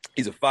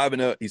 He's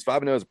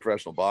 5-0 as a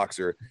professional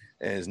boxer,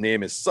 and his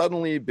name has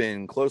suddenly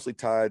been closely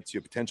tied to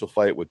a potential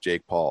fight with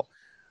Jake Paul.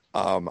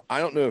 I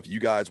don't know if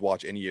you guys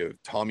watch any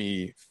of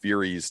Tommy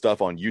Fury's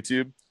stuff on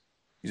YouTube.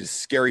 He's a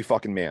scary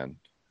fucking man.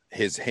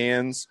 His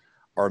hands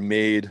are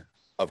made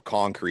of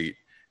concrete,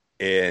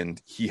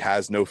 and he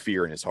has no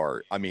fear in his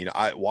heart. I mean,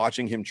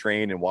 watching him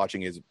train and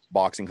watching his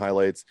boxing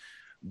highlights,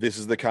 this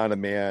is the kind of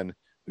man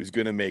who's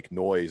going to make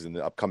noise in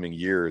the upcoming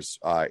years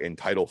in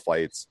title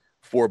fights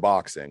for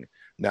boxing.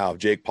 Now, if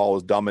Jake Paul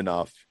is dumb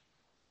enough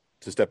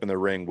to step in the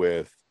ring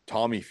with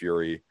Tommy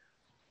Fury,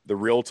 the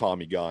real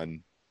Tommy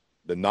Gunn,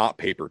 the not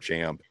paper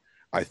champ,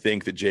 I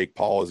think that Jake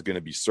Paul is going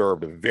to be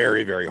served a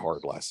very, very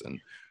hard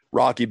lesson.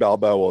 Rocky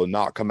Balboa will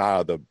not come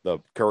out of the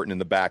curtain in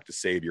the back to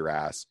save your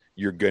ass.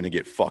 You're going to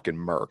get fucking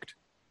murked.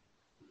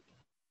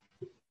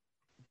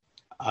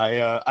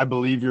 I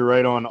believe you're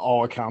right on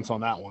all accounts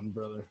on that one,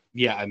 brother.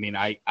 Yeah, I mean,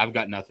 I've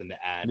got nothing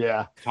to add.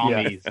 Yeah.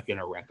 Tommy's going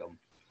to wreck him.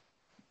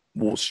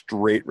 We'll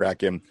straight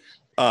wreck him.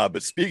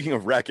 But speaking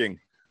of wrecking,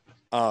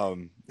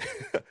 Le'Veon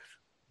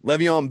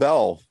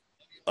Bell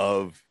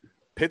of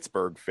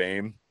Pittsburgh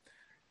fame,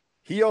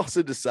 he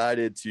also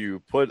decided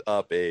to put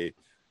up a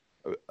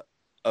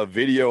a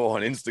video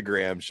on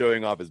Instagram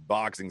showing off his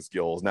boxing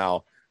skills.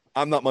 Now,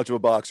 I'm not much of a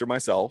boxer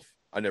myself.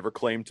 I never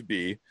claimed to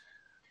be,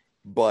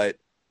 but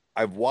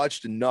I've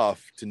watched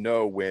enough to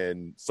know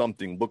when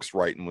something looks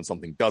right and when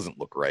something doesn't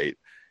look right.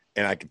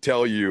 And I can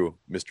tell you,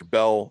 Mr.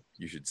 Bell,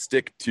 you should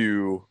stick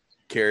to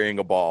carrying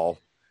a ball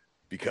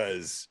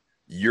because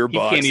you're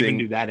boxing. He can't even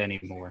do that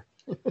anymore.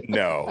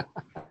 No.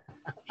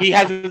 He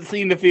hasn't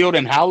seen the field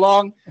in how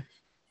long?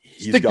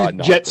 Stick to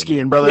jet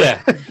skiing, brother.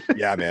 Yeah,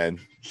 yeah, man.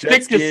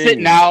 Stick to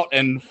sitting out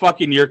and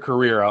fucking your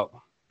career up.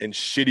 And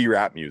shitty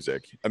rap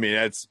music. I mean,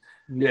 that's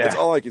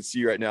all I can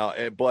see right now.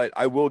 But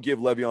I will give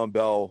Le'Veon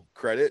Bell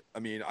credit. I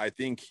mean, I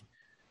think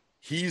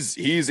he's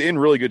in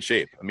really good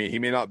shape. I mean, he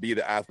may not be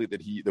the athlete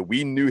that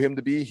we knew him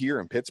to be here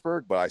in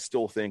Pittsburgh, but I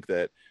still think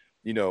that,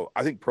 you know,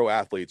 I think pro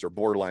athletes are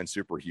borderline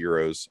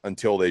superheroes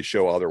until they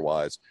show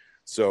otherwise.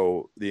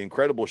 So the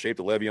incredible shape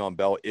that Le'Veon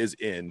Bell is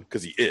in,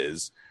 because he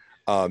is,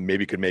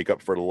 maybe could make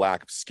up for the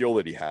lack of skill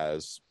that he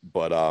has.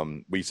 But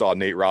we saw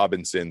Nate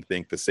Robinson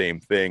think the same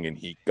thing, and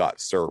he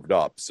got served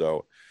up.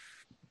 So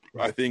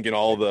I think in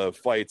all the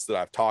fights that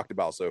I've talked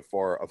about so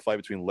far, a fight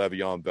between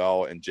Le'Veon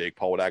Bell and Jake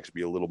Paul would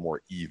actually be a little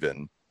more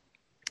even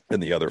than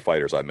the other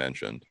fighters I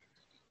mentioned.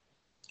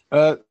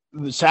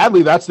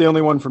 Sadly, that's the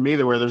only one for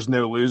me where there's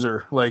no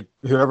loser. Like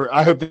whoever,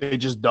 I hope they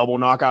just double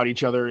knock out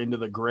each other into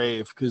the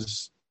grave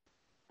because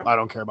I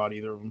don't care about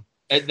either of them.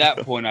 At that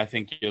point, I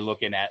think you're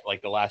looking at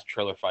like the last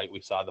Triller fight we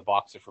saw, the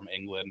boxer from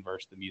England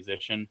versus the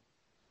musician.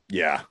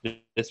 Yeah.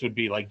 This would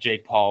be like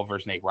Jake Paul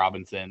versus Nate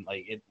Robinson.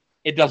 Like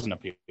it doesn't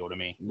appeal to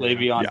me. Yeah.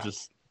 Le'Veon,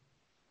 just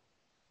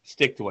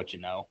stick to what you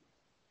know.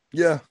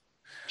 Yeah.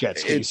 Jet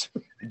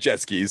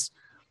skis.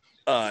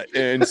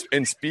 And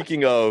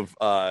speaking of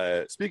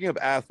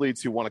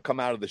athletes who want to come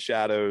out of the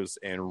shadows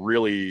and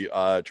really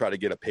try to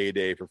get a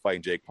payday for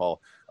fighting Jake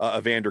Paul,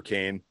 Evander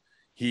Kane.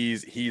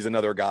 He's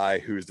another guy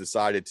who's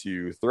decided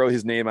to throw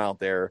his name out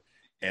there,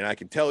 and I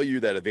can tell you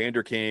that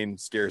Evander Kane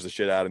scares the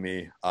shit out of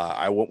me.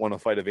 I won't want to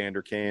fight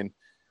Evander Kane.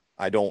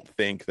 I don't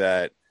think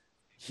that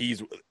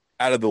he's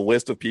out of the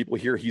list of people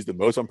here. He's the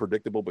most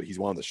unpredictable, but he's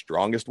one of the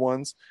strongest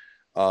ones.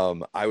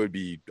 I'd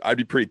be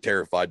pretty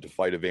terrified to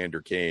fight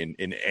Evander Kane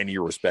in any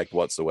respect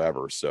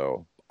whatsoever.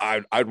 So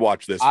I'd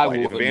watch this fight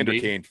if Evander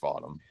Kane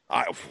fought him.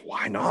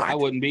 Why not? I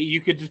wouldn't be.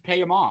 You could just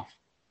pay him off.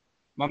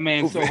 My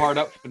man's so hard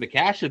up for the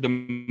cash at the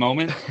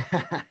moment.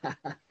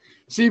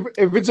 See,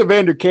 if it's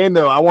Evander Kane,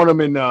 though, I want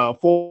him in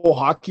full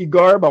hockey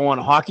garb. I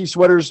want hockey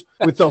sweaters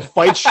with the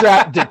fight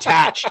strap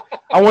detached.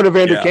 I want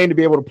Evander Kane to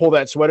be able to pull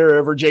that sweater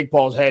over Jake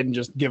Paul's head and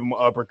just give him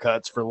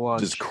uppercuts for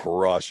lunch. Just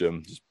crush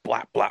him. Just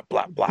blap, blap,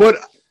 blap, blap. But,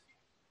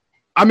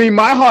 I mean,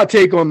 my hot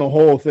take on the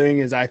whole thing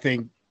is I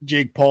think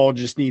Jake Paul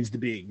just needs to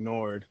be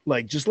ignored.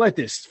 Like, just let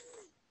this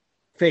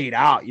fade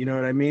out. You know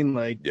what I mean?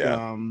 Like,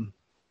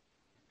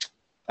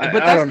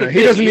 I don't know.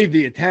 He doesn't need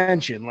the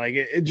attention. Like,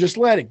 just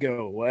let it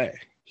go away.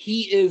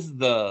 He is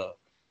the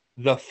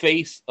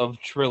face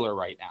of Triller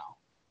right now.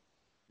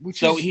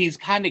 He's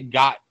kind of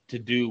got to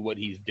do what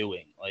he's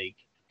doing. Like,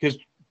 because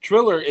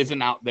Triller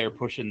isn't out there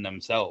pushing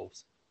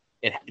themselves.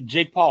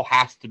 Jake Paul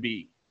has to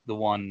be the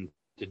one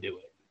to do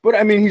it. But,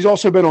 I mean, he's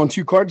also been on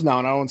 2 cards now,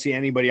 and I don't see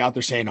anybody out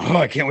there saying, oh,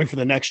 I can't wait for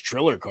the next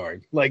Triller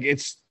card. Like,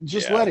 it's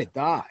just let it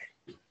die.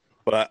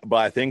 But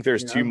I think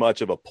there's too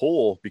much of a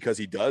pull because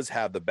he does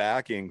have the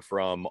backing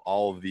from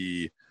all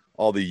the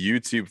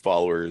YouTube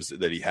followers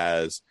that he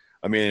has.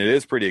 I mean, it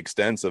is pretty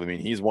extensive. I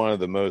mean, he's one of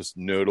the most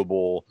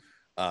notable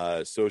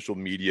social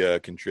media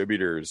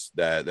contributors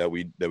that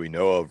we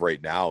know of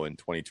right now in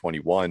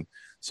 2021.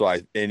 So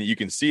and you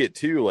can see it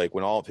too, like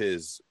when all of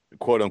his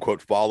quote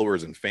unquote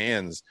followers and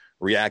fans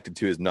reacted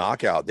to his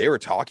knockout, they were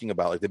talking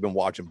about like they've been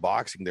watching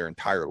boxing their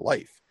entire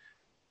life.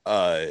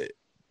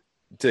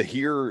 To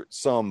hear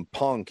some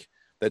punk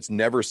that's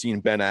never seen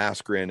Ben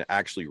Askren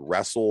actually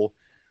wrestle,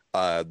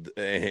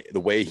 the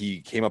way he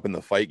came up in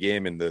the fight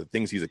game and the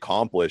things he's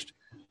accomplished,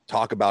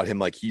 talk about him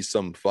like he's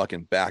some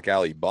fucking back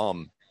alley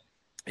bum.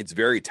 It's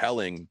very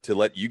telling to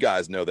let you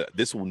guys know that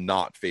this will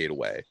not fade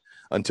away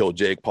until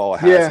Jake Paul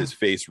has his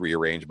face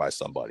rearranged by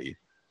somebody.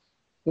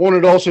 Well,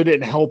 it also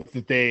didn't help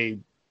that they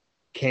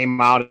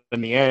came out in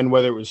the end,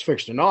 whether it was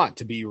fixed or not,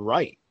 to be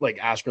right. Like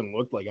Askren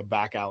looked like a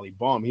back alley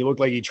bum. He looked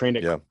like he trained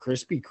at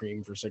Krispy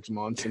Kreme for 6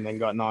 months and then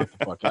got knocked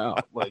the fuck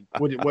out. Like,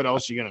 what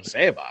else are you gonna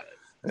say about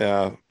it?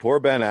 Yeah,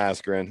 poor Ben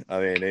Askren. I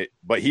mean,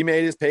 but he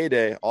made his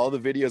payday. All the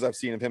videos I've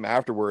seen of him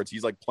afterwards,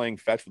 he's like playing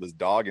fetch with his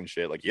dog and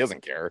shit. Like he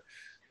doesn't care.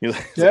 He's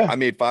like, I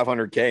made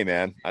 $500K,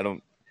 man.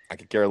 I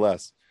could care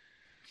less.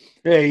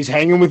 Yeah, he's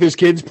hanging with his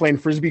kids, playing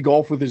frisbee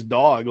golf with his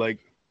dog. Like,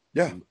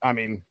 I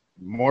mean,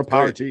 more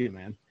power to you,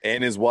 man.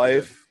 And his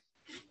wife,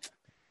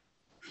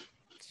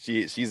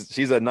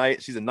 she's a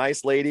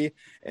nice lady,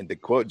 and to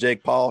quote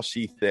Jake Paul,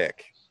 she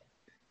thick.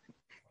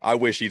 I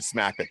wish he'd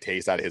smack the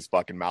taste out of his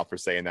fucking mouth for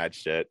saying that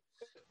shit,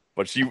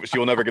 but she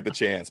will never get the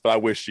chance. But I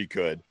wish she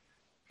could,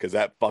 because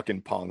that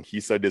fucking punk,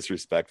 he's so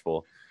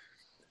disrespectful.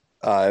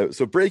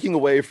 So breaking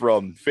away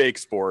from fake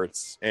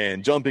sports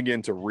and jumping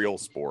into real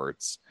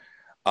sports,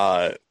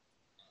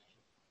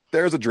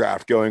 there's a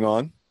draft going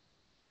on.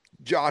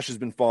 Josh has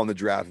been following the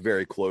draft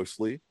very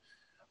closely.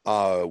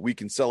 We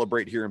can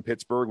celebrate here in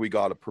Pittsburgh. We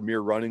got a premier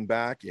running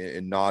back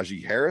in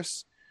Najee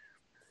Harris.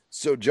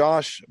 So,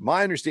 Josh,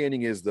 my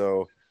understanding is,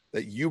 though,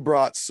 that you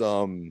brought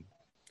some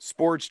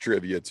sports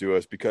trivia to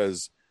us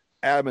because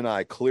Adam and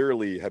I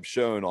clearly have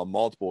shown on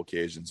multiple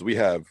occasions we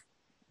have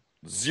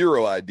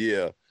zero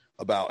idea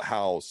about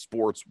how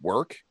sports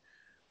work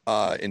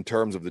in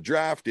terms of the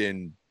draft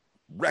and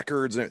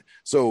records.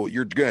 So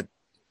you're going to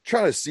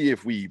try to see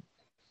if we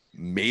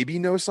maybe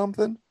know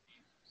something.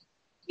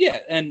 Yeah,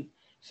 and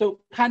so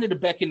kind of to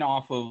beckon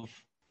off of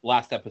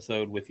last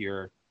episode with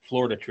your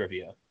Florida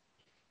trivia.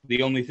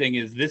 The only thing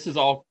is this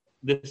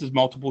is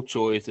multiple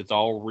choice. It's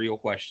all real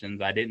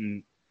questions. I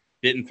didn't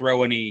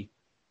throw any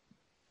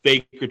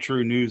fake or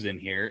true news in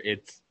here.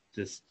 It's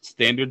just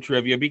standard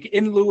trivia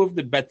in lieu of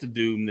the bets of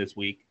doom this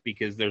week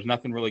because there's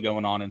nothing really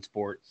going on in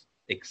sports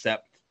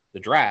except the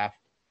draft.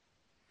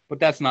 But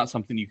that's not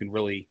something you can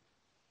really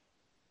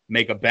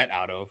make a bet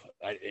out of.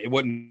 It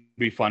wouldn't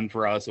be fun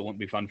for us. It wouldn't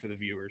be fun for the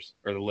viewers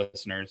or the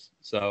listeners.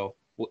 So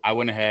I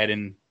went ahead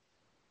and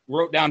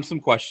wrote down some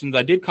questions.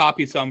 I did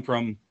copy some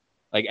from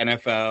like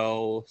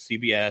NFL,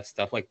 CBS,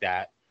 stuff like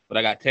that. But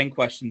I got 10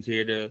 questions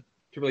here to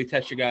really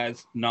test you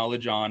guys'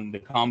 knowledge on the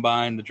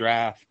combine, the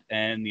draft,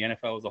 and the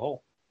NFL as a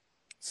whole.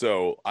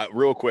 So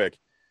real quick,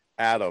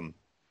 Adam,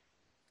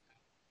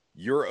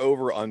 you're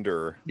over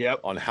under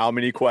on how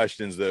many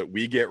questions that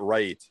we get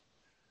right.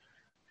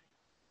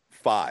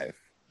 5.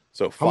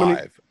 So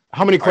 5.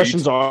 How many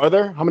questions are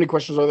there? How many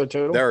questions are there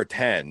total? There are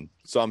 10.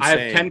 So I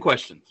have 10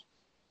 questions.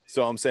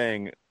 So I'm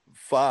saying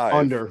 5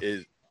 under.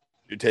 Is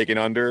you're taking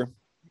under?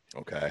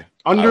 Okay.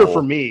 Under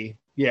for me.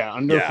 Yeah,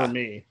 under for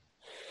me.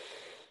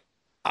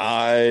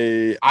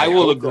 I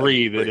will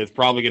agree that it's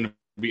probably going to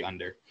be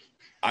under.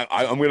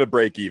 I'm going to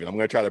break even. I'm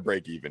going to try to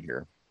break even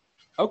here.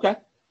 Okay.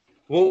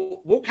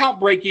 We'll count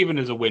break even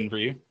as a win for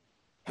you.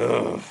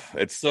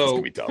 It's going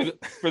to be tough.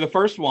 For the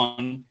first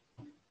one,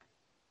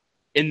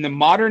 in the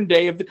modern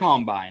day of the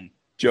combine,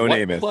 Joe what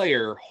Namath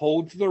player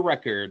holds the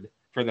record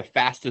for the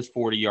fastest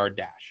 40-yard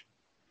dash?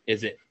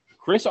 Is it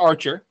Chris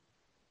Archer,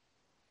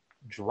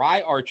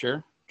 Dree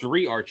Archer,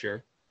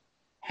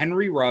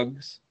 Henry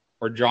Ruggs,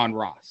 or John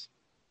Ross?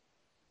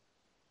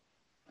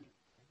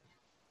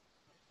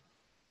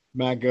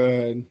 Matt, go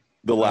ahead.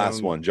 The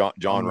last one,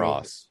 John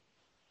Ross.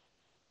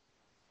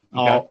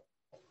 Okay.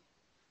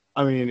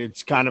 I mean,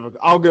 it's kind of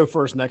I'll go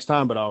first next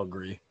time, but I'll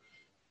agree.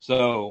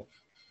 So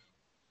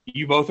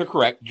you both are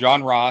correct.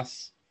 John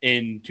Ross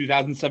in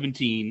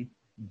 2017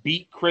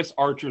 beat Chris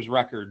Archer's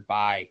record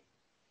by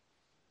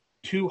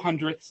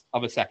 0.02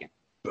 of a second.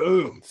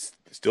 Boom.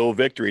 Still a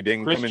victory.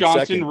 Didn't Chris come in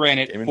Johnson second. ran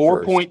at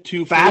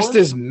 4.24. Fast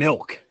as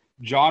milk.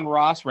 John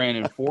Ross ran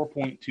in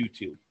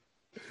 4.22.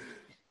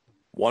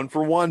 1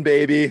 for 1,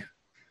 baby.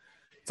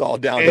 It's all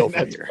downhill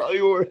from here.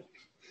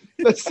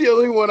 That's the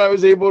only one I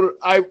was able to.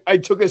 I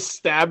took a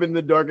stab in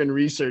the dark and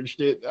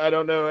researched it. I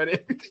don't know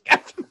anything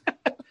after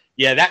that.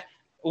 Yeah, that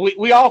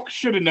we all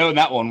should have known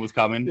that one was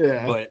coming.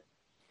 Yeah. But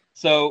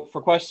so for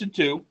question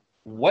 2,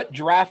 what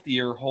draft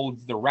year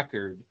holds the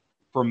record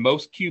for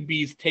most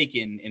QBs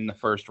taken in the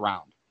first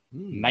round?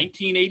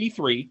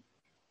 1983,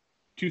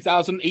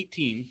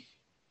 2018,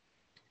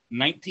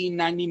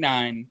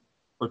 1999,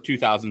 or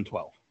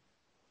 2012?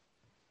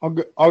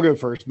 I'll go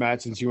first,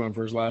 Matt, since you went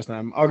first last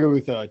time. I'll go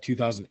with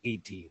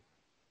 2018.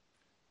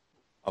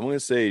 I'm going to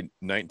say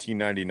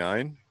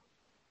 1999.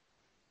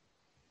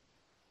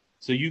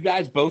 So you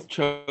guys both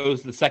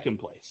chose the second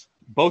place.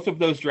 Both of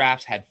those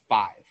drafts had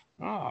 5.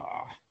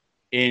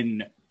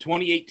 In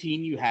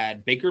 2018, you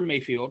had Baker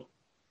Mayfield,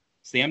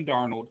 Sam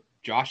Darnold,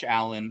 Josh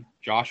Allen,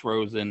 Josh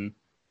Rosen,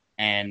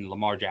 and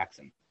Lamar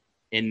Jackson.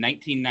 In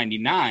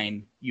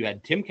 1999, you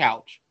had Tim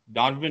Couch,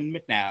 Donovan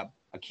McNabb,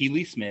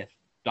 Akili Smith,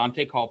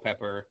 Dante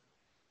Culpepper,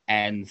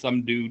 and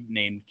some dude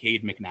named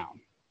Cade McNown.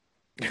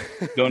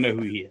 Don't know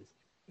who he is.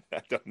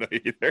 I don't know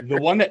either.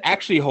 The one that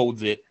actually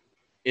holds it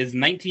is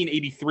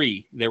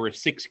 1983. There were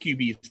 6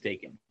 QBs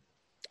taken.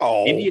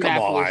 Oh,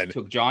 Indianapolis come on.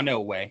 took John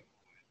Elway.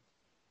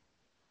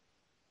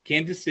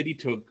 Kansas City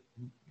took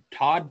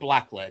Todd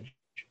Blackledge.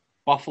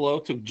 Buffalo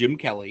took Jim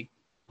Kelly.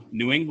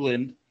 New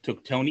England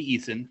took Tony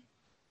Eason.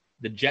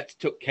 The Jets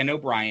took Ken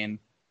O'Brien.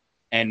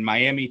 And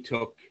Miami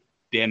took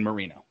Dan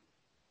Marino.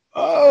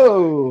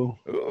 Oh,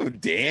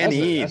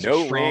 Danny. That's a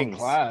no strong rings.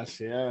 class,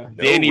 yeah.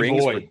 No Danny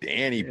rings boy. for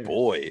Danny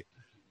boy.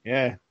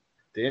 Yeah.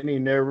 Danny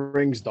no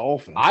rings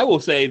Dolphin. I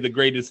will say the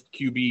greatest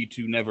QB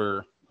to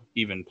never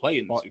even play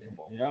in the Super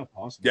Bowl. Yeah,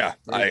 possibly. Yeah,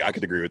 I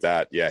could agree with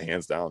that. Yeah,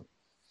 hands down.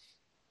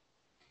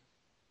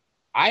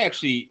 I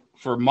actually,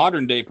 for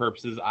modern day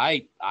purposes,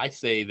 I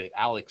say that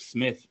Alex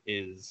Smith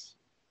is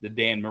the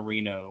Dan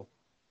Marino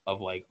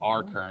of like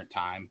our current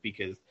time,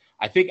 because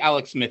I think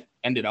Alex Smith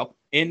ended up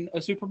in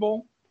a Super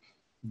Bowl,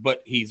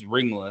 but he's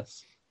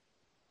ringless.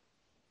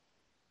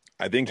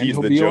 I think And he's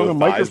he'll the be Joe on a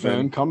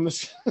microphone. Theismann. Come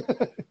this.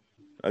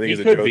 I think He he's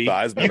a could Joe be.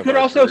 Theismann. You of could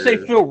our also say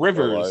career, Phil our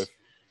Rivers.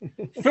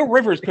 life. Phil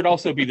Rivers could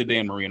also be the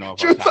Dan Marino of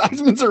Joe our time.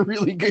 Theismann's a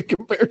really good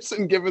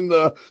comparison given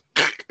the.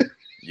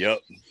 Yep.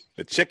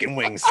 The chicken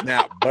wing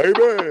snap,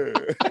 baby.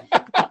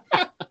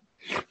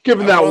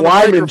 Giving that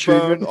Wyman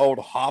treatment. Old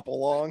hop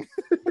along.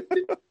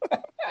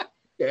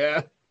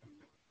 Yeah.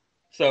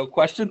 So,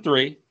 question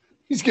 3.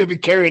 He's going to be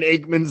carrying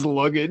Aikman's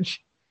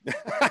luggage.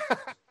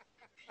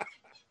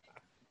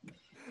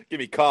 Give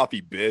me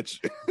coffee, bitch.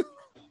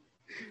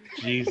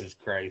 Jesus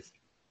Christ.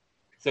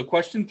 So,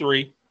 question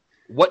 3.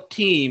 What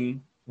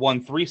team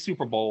won 3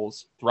 Super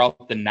Bowls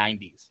throughout the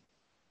 90s?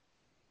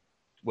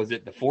 Was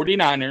it the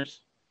 49ers,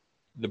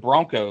 the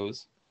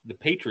Broncos, the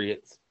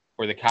Patriots,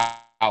 or the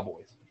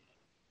Cowboys?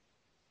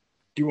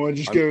 Do you want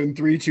to just go in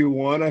 3, 2,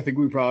 1? I think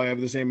we probably have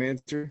the same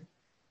answer.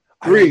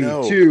 I don't 3,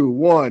 know. 2,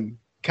 1.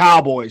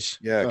 Cowboys.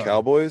 Yeah,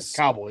 Cowboys.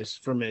 Cowboys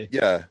for me.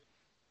 Yeah,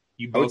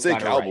 You I would both say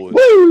got it right. Cowboys.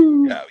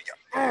 Woo!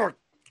 Yeah.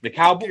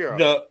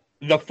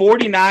 The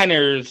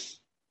 49ers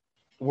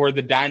were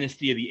the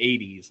dynasty of the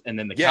 80s, and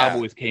then the Yeah.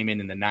 Cowboys came in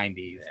the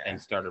 90s and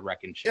started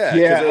wrecking shit. Yeah.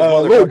 Yeah, 'cause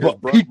those a little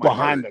motherfuckers broke peek my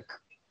behind heart.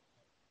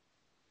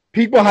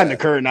 peek behind Yeah.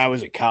 the curtain. I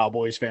was a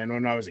Cowboys fan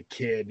when I was a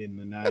kid in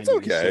the 90s. That's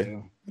okay.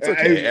 So. It's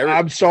okay.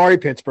 I'm sorry,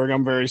 Pittsburgh.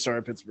 I'm very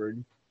sorry,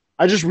 Pittsburgh.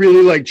 I just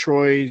really like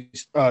Troy.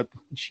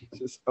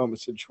 Jesus, I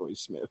almost said Troy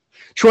Smith.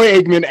 Troy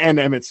Aikman and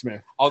Emmitt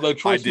Smith. Although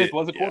Troy I Smith did,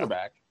 was a yeah.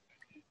 quarterback.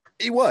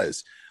 He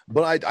was,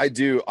 but I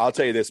do. I'll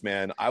tell you this,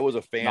 man. I was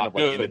a fan Not of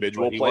like good,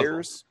 individual but he was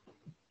players.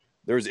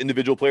 There was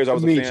individual players I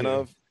was Me a fan too.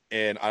 of,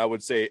 and I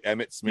would say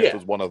Emmitt Smith Yeah.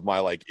 was one of my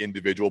like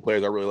individual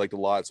players I really liked a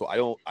lot. So I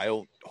don't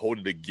hold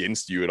it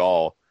against you at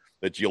all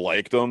that you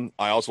liked him.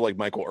 I also like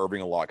Michael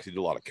Irving a lot because he did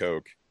a lot of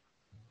coke.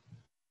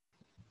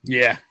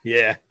 Yeah.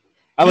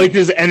 I like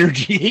his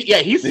energy.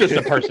 He's just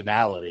a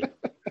personality.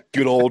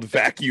 Good old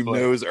vacuum But-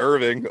 nose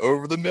Irving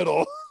over the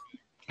middle.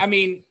 I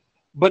mean,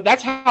 but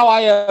that's how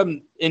I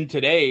am in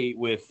today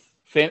with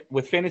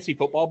fantasy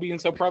football being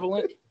so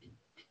prevalent.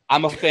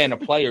 I'm a fan of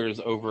players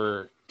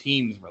over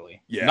teams,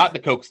 really. Yeah. Not the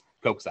coke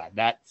side.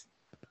 That's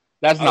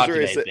was not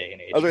ready to today's say- day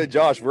and age. I was like,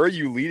 Josh, where are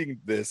you leading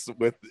this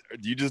with?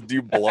 Do you just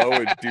do blow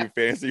and do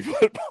fantasy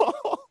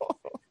football?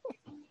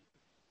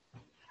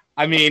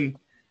 I mean,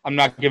 I'm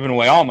not giving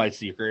away all my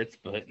secrets,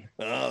 but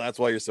Oh, that's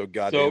why you're so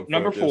goddamn. so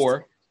number focused.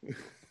 4.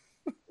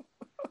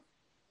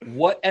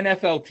 What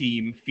NFL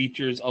team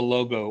features a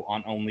logo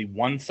on only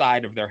one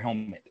side of their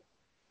helmet?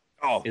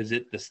 Oh, Is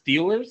it the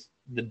Steelers,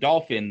 the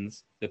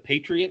Dolphins, the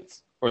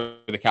Patriots, or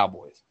the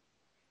Cowboys?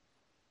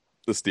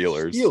 the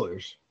Steelers.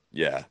 Steelers.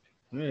 Yeah,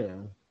 Yeah.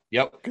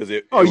 Yep. because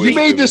it. Oh, it you was-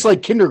 made it this was-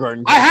 like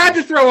kindergarten. I had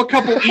to throw a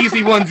couple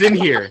easy ones in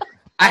here.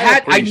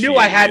 I knew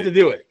I had to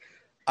do it.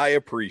 I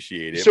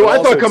appreciate it. So but I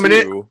thought also, coming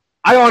in- too,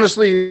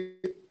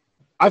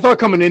 I thought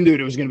coming into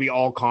it was going to be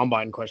all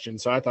combine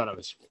questions, so I thought it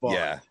was fun.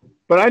 Yeah,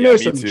 But I know me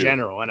some too.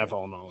 general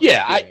NFL knowledge.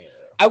 Yeah,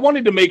 I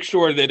wanted to make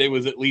sure that it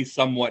was at least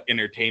somewhat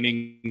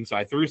entertaining, so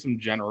I threw some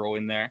general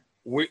in there.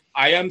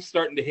 I am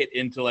starting to hit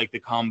into like the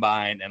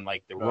combine and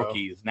like the Oh.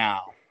 rookies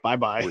now,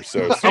 Bye-bye. we're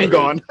so. I'm screwed.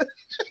 gone.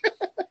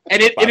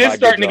 and it Bye-bye, is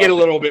starting to good get a job.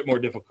 little bit more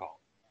difficult.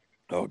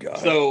 Oh god.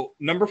 So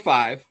number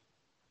 5,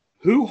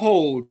 who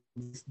holds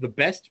the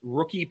best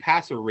rookie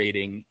passer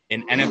rating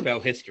in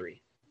NFL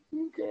history?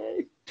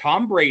 Okay.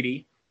 Tom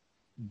Brady,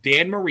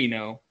 Dan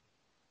Marino,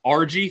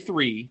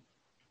 RG3,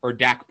 or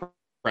Dak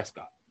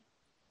Prescott?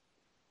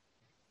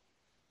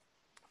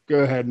 Go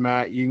ahead,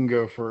 Matt. You can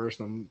go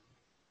first.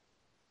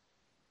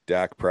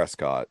 Dak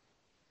Prescott.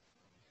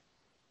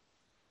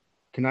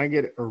 Can I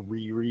get a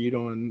reread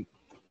on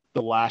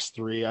the last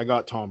 3? I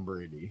got Tom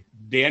Brady.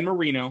 Dan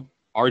Marino,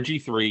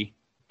 RG3,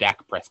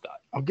 Dak Prescott.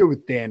 I'll go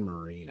with Dan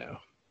Marino.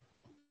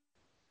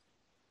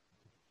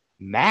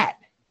 Matt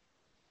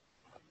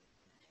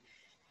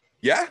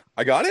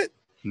I got it.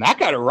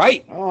 got it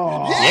right.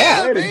 Oh,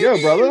 Yeah, way to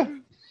go,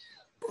 brother.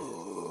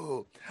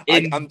 Ooh.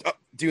 In- I'm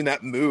doing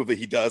that move that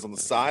he does on the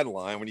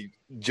sideline when he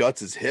juts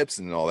his hips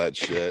and all that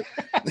shit.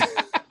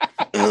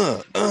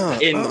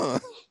 In-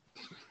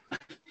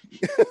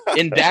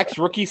 In Dak's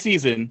rookie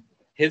season,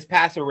 his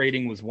passer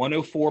rating was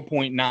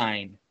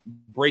 104.9,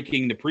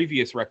 breaking the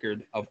previous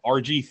record of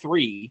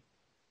RG3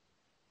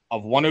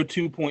 of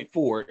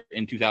 102.4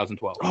 in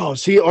 2012. Oh,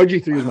 see,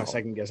 RG3 was my Wow.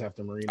 second guess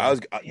after Marino. I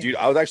was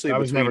actually I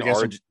was between never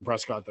guessing RG.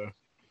 Prescott, though.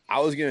 I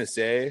was gonna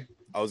say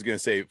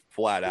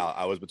flat out.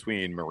 I was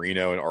between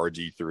Marino and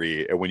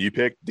RG3, and when you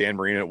picked Dan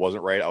Marino, it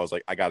wasn't right. I was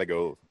like, I gotta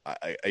go.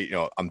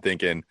 I'm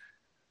thinking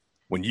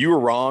when you were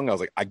wrong, I was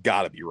like, I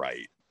gotta be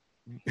right.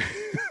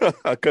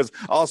 Because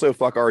also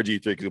fuck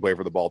RG3 because he played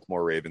for the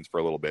Baltimore Ravens for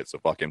a little bit, so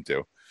fuck him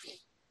too.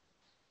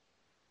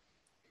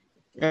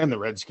 And the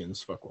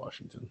Redskins. Fuck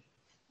Washington.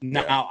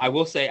 Now, I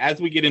will say, as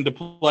we get into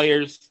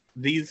players,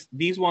 these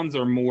ones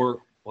are more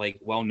like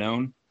well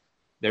known.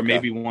 There may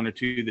Okay. be one or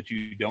two that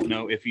you don't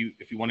know. If you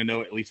want to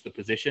know at least the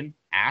position,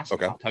 ask.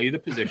 Okay. I'll tell you the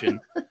position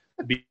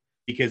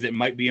because it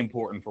might be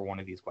important for one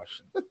of these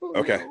questions.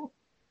 Okay.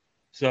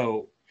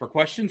 So for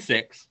question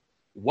 6,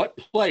 what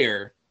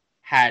player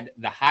had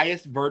the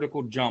highest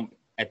vertical jump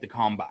at the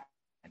combine?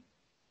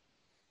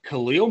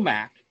 Khalil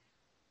Mack,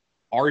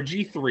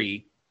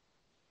 RG3,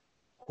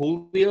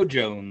 Julio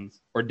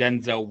Jones, or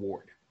Denzel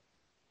Ward?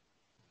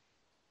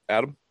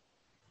 Adam,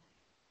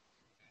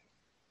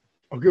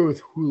 I'll go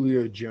with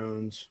Julio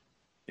Jones.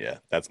 Yeah,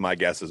 that's my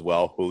guess as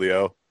well.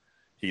 Julio.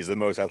 He's the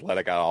most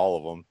athletic out of all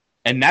of them.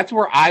 And that's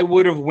where I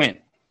would have went.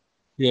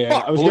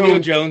 Yeah, Julio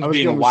Jones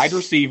being a wide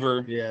receiver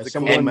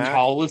and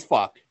tall as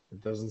fuck.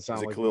 It doesn't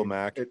sound like Khalil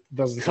Mack. It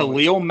doesn't.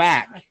 Khalil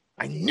Mack.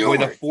 I knew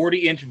with it. a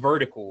 40-inch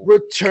vertical.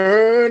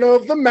 Return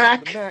of the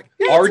Mac.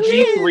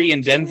 RG3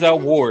 and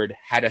Denzel Ward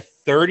had a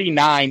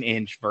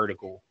 39-inch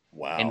vertical.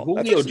 Wow. And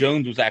Julio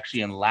Jones was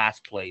actually in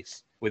last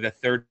place with a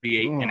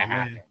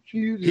 38.5 inch.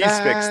 He's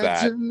fixed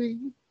that.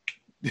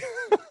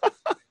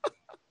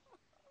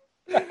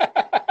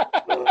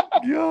 Oh,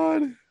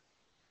 God.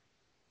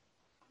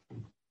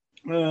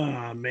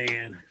 Oh,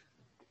 man.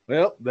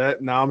 Well,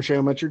 now I'm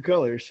showing my true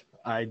colors.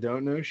 I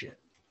don't know shit.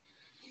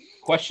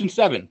 Question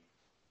 7.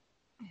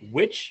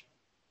 Which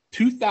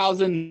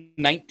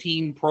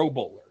 2019 Pro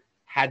Bowler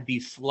had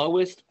the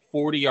slowest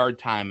 40-yard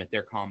time at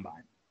their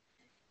combine?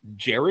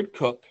 Jared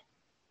Cook,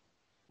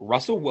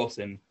 Russell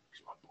Wilson,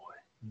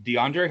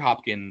 DeAndre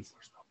Hopkins,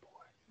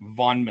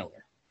 Von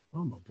Miller.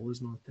 Oh, my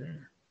boy's not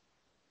there.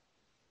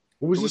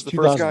 What was this the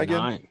first guy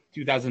again?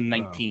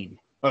 2019.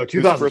 Oh,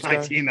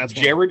 2019. That's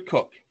Jared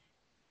Cook,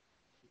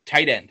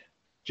 tight end.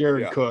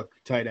 Jared Cook,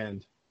 tight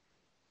end.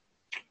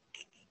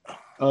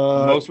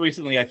 Most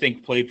recently, I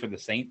think, played for the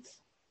Saints.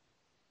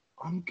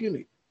 I'm gonna.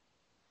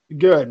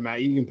 Good,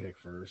 Matt. You can pick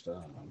first. I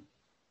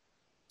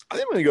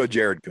think I'm gonna go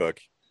Jared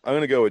Cook. I'm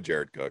gonna go with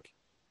Jared Cook.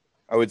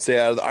 I would say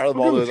out of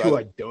all those, who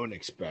I don't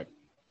expect.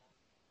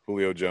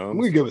 Julio Jones. I'm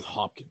gonna go with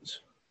Hopkins.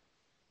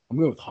 I'm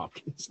going with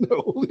Hopkins.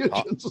 No, Julio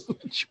Jones was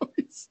the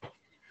choice.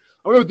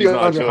 I'm going with the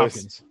DeAndre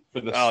Hopkins for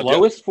the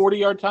slowest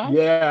 40-yard time.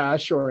 Yeah, I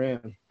sure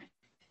am.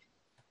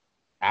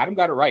 Adam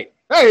got it right.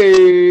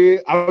 Hey,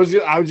 I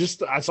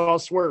saw a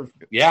swerve.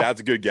 Yeah,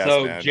 that's a good guess.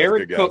 So man.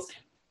 Jared Cook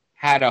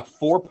had a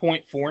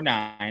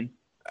 4.49.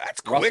 That's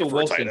quick. Russell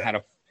Wilson had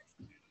a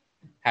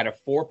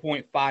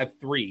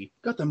 4.53.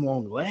 Got them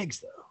long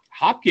legs though.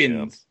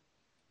 Hopkins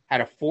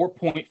had a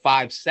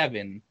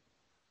 4.57,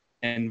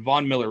 and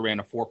Von Miller ran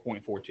a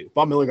 4.42.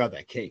 Von Miller got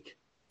that cake.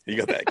 He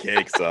got that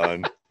cake,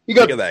 son. He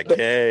got that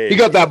cake. He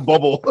got that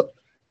bubble.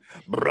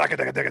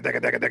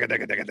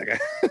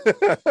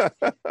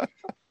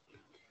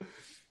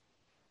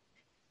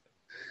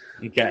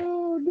 Okay.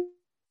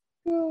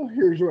 Oh,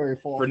 here's where I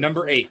fall. For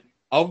number 8,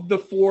 of the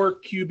 4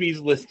 QBs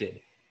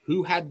listed,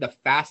 who had the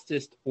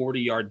fastest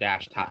 40-yard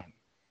dash time?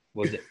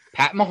 Was it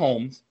Pat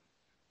Mahomes,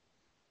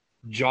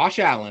 Josh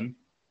Allen,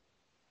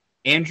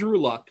 Andrew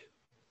Luck,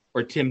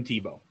 or Tim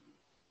Tebow?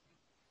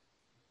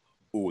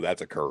 Ooh,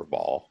 that's a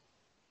curveball.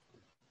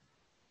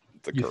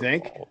 You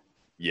think?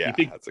 Yeah,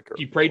 that's a curveball.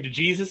 You prayed to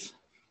Jesus?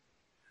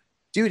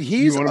 Dude,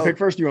 you want to pick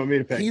first? Or you want me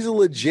to pick? He's a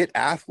legit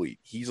athlete.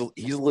 He's a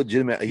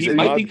legitimate. He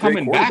might be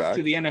coming back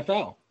to the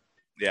NFL.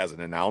 Yeah, as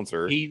an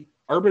announcer.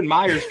 Urban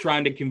Meyer's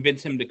trying to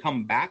convince him to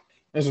come back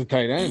as a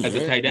tight end.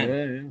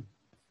 Yeah.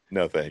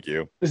 No, thank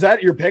you. Is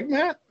that your pick,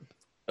 Matt?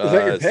 Is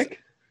that your pick?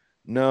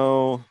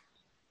 No.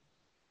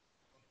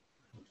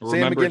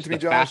 Remember, it's the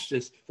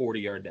fastest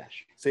 40-yard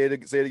dash. Say it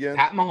again.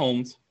 Pat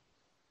Mahomes.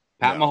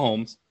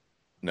 Mahomes.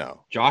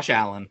 No. Josh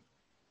Allen.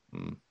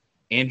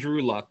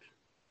 Andrew Luck.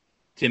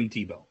 Tim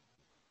Tebow.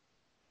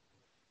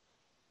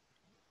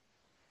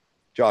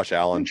 Josh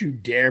Allen. Don't you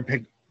dare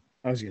pick.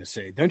 I was going to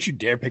say, don't you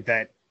dare pick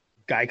that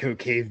Geico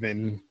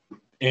caveman,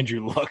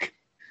 Andrew Luck.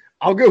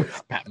 I'll go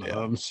with Pat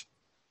Mahomes.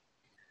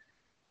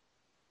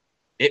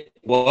 It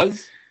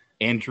was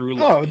Andrew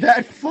Luck. Oh,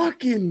 that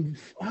fucking.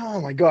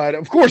 Oh, my God.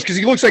 Of course, because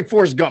he looks like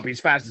Forrest Gump. He's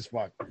fast as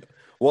fuck.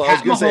 Well,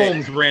 Pat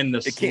Mahomes ran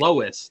the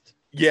slowest.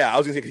 Yeah, I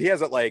was going to say, because he has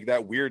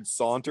that weird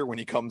saunter when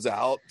he comes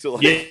out to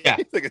like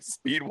a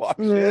speed walk.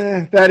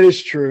 Yeah, that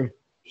is true.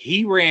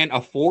 He ran a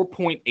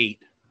 4.8.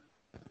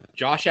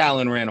 Josh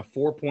Allen ran a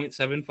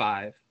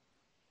 4.75,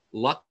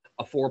 Luck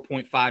a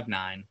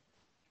 4.59,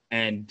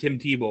 and Tim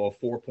Tebow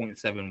a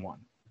 4.71.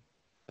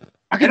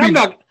 I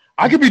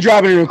could be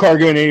driving in a car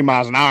going 80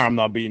 miles an hour. I'm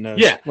not beating that.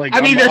 Yeah,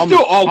 they're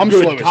still all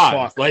good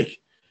times. Like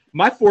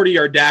my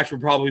 40-yard dash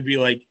would probably be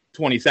like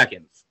 20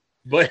 seconds.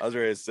 But I was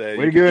ready to say,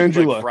 way to go,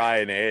 Andrew Luck. Fry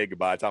an egg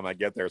by the time I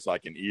get there so I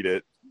can eat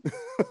it.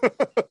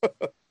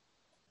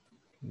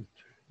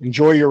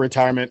 Enjoy your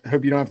retirement.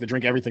 Hope you don't have to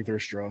drink everything through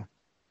a straw.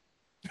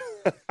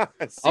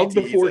 Of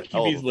the 4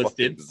 QBs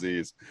listed,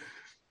 disease.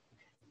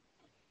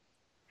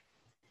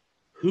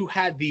 Who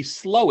had the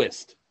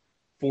slowest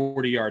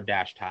 40-yard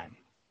dash time?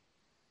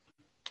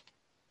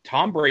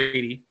 Tom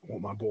Brady. Oh,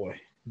 my boy.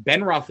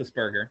 Ben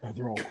Roethlisberger. Oh,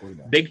 they're all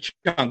quarterbacks. Big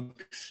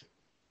Chunks.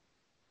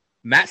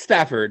 Matt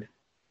Stafford.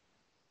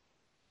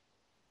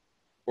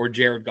 Or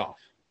Jared Goff.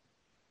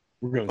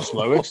 We're going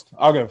slowest.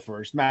 I'll go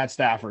first. Matt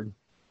Stafford.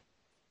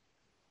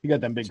 He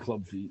got them big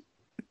club feet.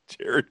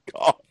 Jared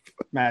Goff.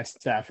 Matt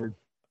Stafford.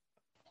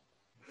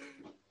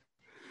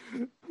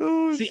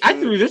 Oh, see, I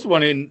threw this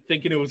one in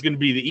thinking it was going to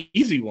be the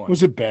easy one.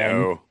 Was it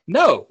Ben?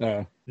 No.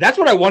 That's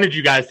what I wanted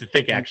you guys to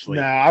think, actually.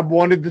 Nah, I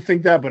wanted to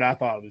think that, but I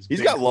thought it was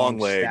He's got long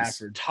legs.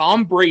 Stafford.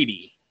 Tom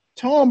Brady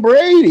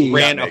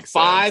ran a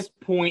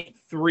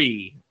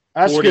 5.3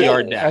 That's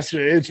 40-yard dash.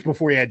 It's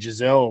before he had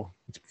Giselle.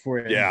 It's before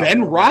he had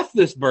Ben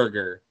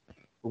Roethlisberger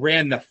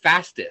ran the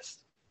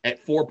fastest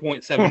at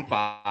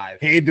 4.75.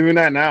 He ain't doing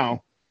that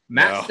now.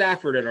 Matt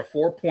Stafford at a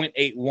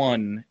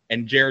 4.81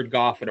 and Jared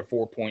Goff at a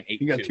 4.82.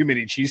 You got too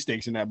many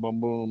cheesesteaks in that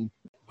boom boom.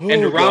 And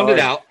to round it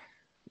out,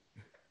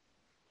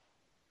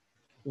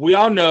 we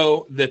all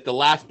know that the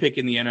last pick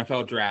in the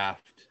NFL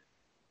draft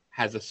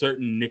has a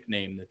certain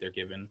nickname that they're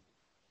given.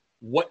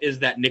 What is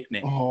that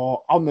nickname?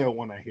 Oh, I'll know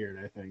when I hear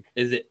it, I think.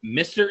 Is it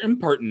Mr.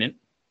 Impertinent,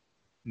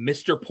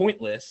 Mr.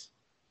 Pointless,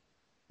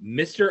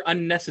 Mr.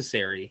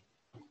 Unnecessary,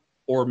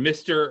 or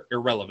Mr.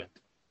 Irrelevant?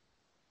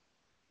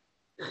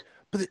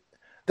 But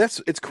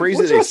it's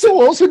crazy. What's Russell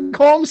Wilson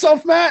call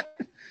himself, Matt?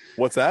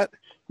 What's that?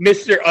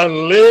 Mr.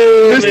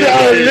 Unlimited.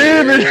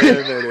 Mr.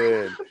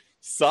 Unlimited.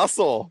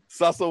 Sussel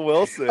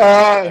Wilson.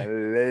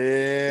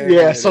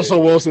 Yeah,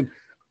 Sussel Wilson.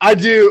 I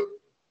do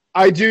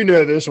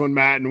know this one,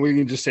 Matt, and we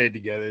can just say it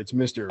together. It's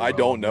Mr. Irrelevant. I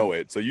don't know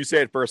it, so you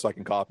say it first so I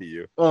can copy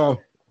you. Oh,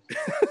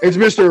 it's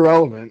Mr.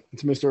 Irrelevant.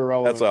 It's Mr.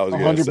 Irrelevant. That's what I was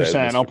going to say.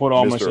 100%. I'll put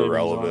all my Mr. savings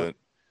Irrelevant. on it.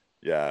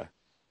 Yeah.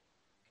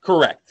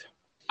 Correct.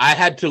 I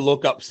had to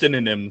look up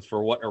synonyms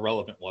for what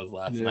irrelevant was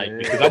last night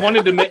because I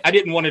wanted to. I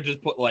didn't want to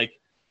just put like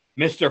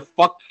Mr.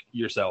 Fuck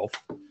yourself.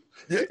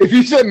 If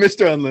you said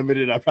Mr.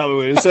 Unlimited, I probably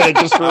would have said it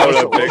just for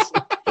Russell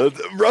Wilson.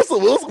 Russell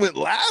Wilson went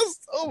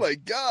last? Oh, my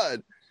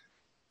God.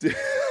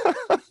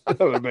 That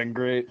would have been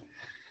great.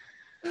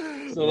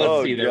 So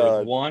let's see. There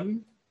was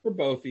one for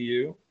both of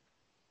you.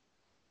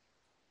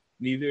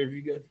 Neither of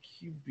you got the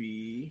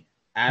QB.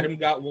 Adam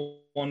got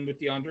one with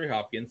DeAndre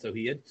Hopkins, so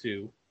he had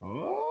two.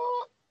 Oh.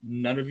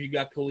 None of you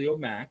got Khalil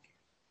Mack.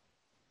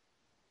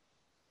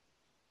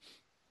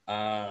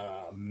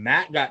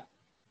 Matt got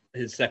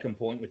his second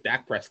point with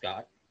Dak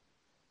Prescott.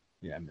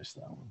 Yeah, I missed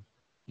that one.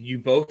 You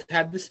both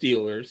had the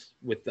Steelers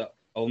with the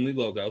only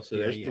logo, so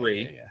there's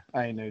three. Yeah.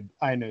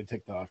 I know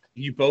TikTok.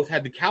 You both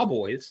had the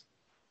Cowboys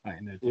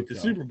with the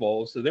Super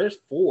Bowl, so there's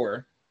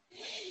four.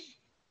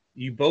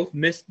 You both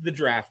missed the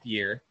draft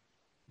year.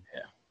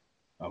 Yeah,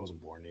 I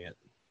wasn't born yet.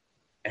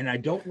 And I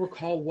don't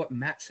recall what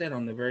Matt said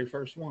on the very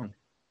first one.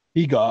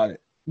 He got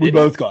it. We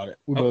both got it.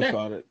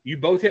 You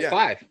both hit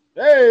 5.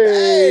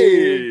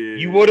 Hey!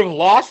 You would have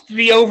lost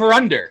the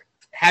over-under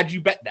had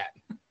you bet that.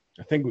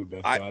 I think we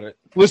both got it.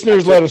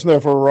 Listeners, let us know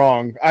if we're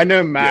wrong. I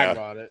know Matt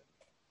got it.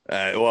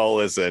 Well,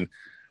 listen,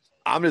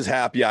 I'm just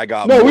happy I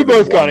got. No, we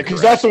both got it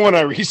because that's the one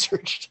I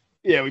researched.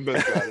 Yeah, we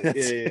both got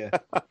it.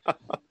 Yeah.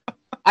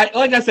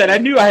 Like I said, I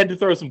knew I had to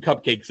throw some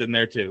cupcakes in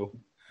there too.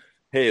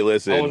 Hey,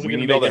 listen, we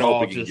need all the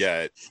help we can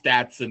get.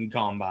 Stats and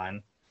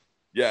combine.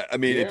 Yeah, I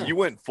mean, if you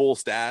went full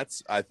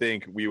stats, I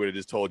think we would have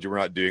just told you we're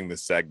not doing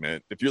this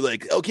segment. If you're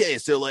like, okay,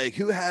 so like,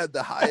 who had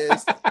the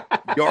highest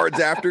yards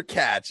after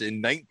catch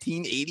in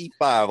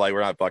 1985? Like,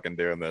 we're not fucking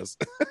doing this.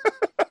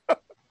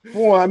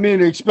 Well, I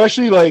mean,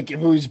 especially like if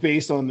it was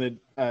based on the,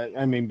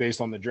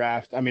 based on the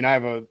draft. I mean, I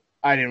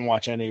didn't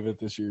watch any of it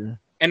this year.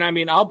 And I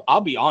mean,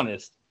 I'll be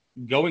honest.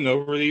 Going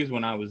over these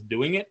when I was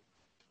doing it,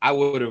 I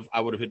would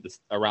have hit this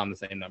around the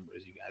same number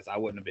as you guys. I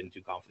wouldn't have been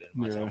too confident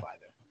in myself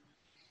either.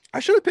 I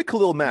should have picked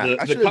Khalil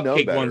Mack. I should have known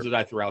better. The cupcake ones that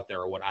I threw out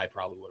there are what I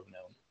probably would have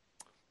known.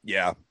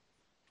 Yeah.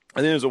 I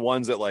think there's the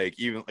ones that like,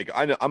 even like,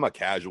 I'm a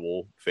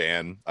casual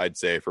fan, I'd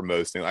say, for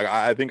most things.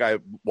 I think I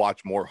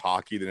watch more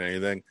hockey than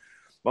anything.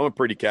 I'm a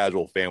pretty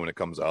casual fan when it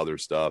comes to other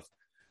stuff.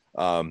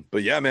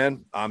 But yeah,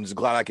 man, I'm just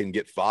glad I can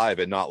get 5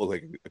 and not look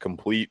like a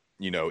complete,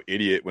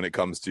 idiot when it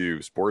comes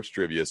to sports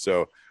trivia.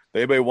 So if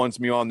anybody wants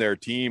me on their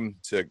team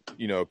to,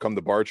 come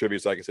to bar trivia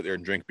so I can sit there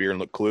and drink beer and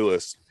look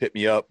clueless, hit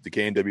me up,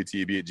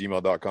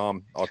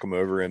 decaynwtb@gmail.com. I'll come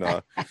over and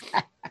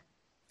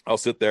I'll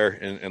sit there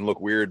and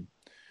look weird.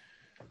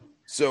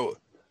 So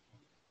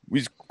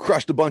we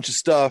crushed a bunch of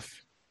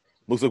stuff.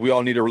 Looks like we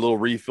all need a little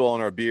refill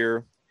on our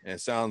beer. And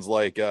it sounds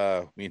like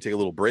we can take a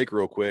little break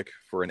real quick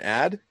for an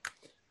ad.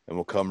 And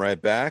we'll come right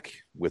back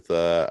with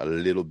a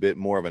little bit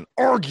more of an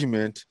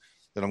argument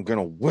that I'm going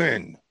to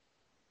win.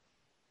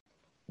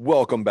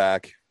 Welcome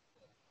back.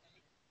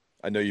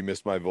 I know you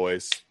missed my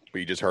voice, but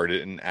you just heard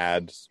it in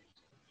ads.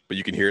 But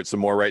you can hear it some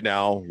more right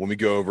now when we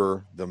go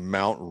over the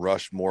Mount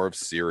Rushmore of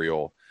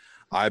cereal.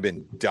 I've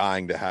been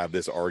dying to have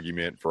this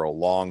argument for a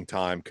long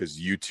time because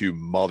you two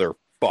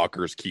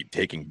motherfuckers keep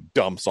taking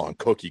dumps on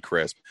Cookie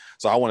Crisp.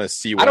 So I want to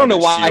see what I don't know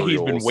why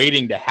he's been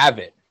waiting to have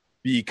it.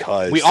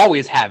 Because we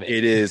always have it.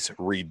 It is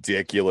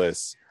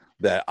ridiculous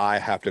that I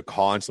have to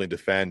constantly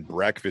defend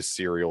breakfast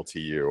cereal to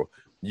you.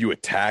 You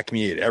attack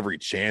me at every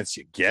chance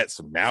you get.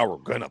 So now we're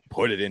going to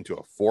put it into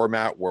a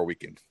format where we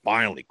can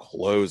finally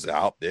close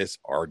out this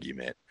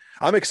argument.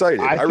 I'm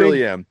excited. I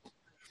really am.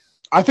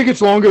 I think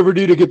it's long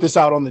overdue to get this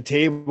out on the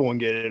table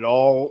and get it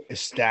all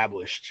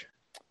established.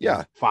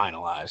 Yeah.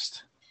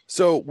 Finalized.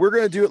 So we're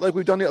going to do it like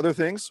we've done the other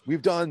things.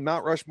 We've done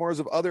Mount Rushmores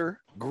of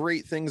other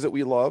great things that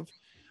we love.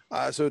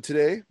 So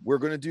today we're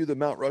going to do the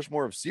Mount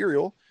Rushmore of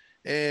cereal,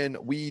 and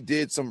we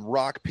did some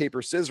rock,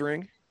 paper,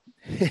 scissoring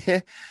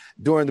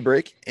during the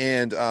break.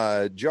 And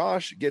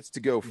Josh gets to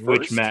go first.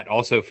 Which Matt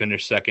also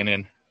finished second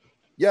in.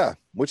 Yeah,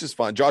 which is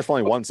fun. Josh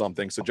finally won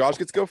something. So Josh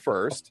gets to go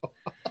first.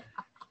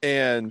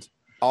 And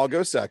I'll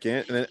go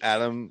second, and then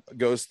Adam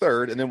goes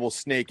third, and then we'll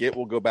snake it.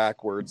 We'll go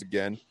backwards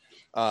again,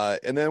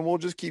 and then we'll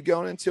just keep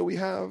going until we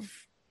have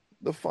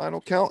the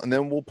final count, and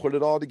then we'll put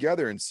it all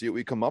together and see what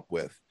we come up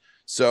with.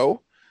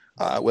 So,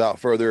 without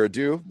further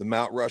ado, the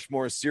Mount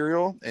Rushmore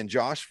cereal, and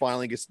Josh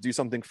finally gets to do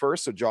something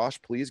first. So,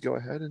 Josh, please go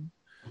ahead and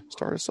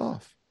start us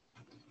off.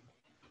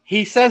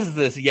 He says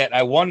this, yet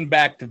I won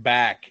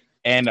back-to-back,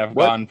 and I've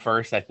gone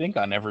first, I think,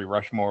 on every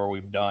Rushmore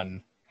we've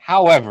done.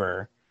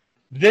 However,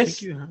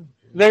 there's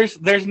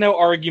no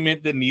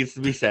argument that needs to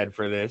be said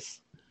for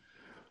this.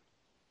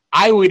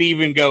 I would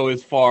even go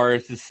as far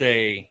as to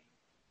say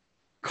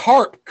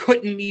Carp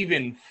couldn't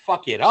even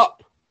fuck it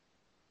up.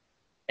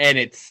 And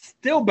it's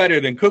still better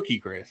than Cookie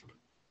Crisp.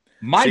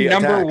 My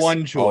number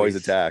one choice. Always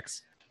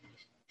attacks.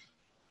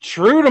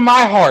 True to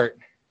my heart.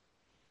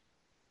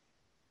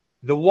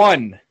 The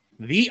one,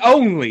 the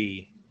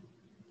only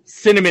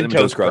Cinnamon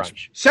Toast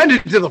Crunch. Send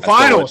it to the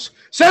finals.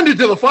 Send it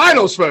to the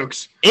finals,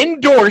 folks.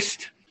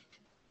 Endorsed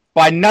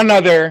by none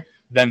other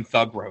than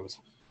Thug Rose.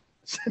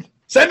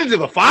 Send it to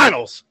the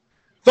finals.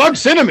 Thug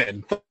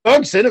Cinnamon.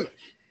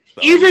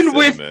 Even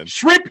with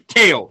shrimp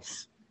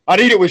tails. I'd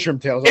eat it with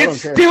shrimp tails.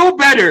 It's still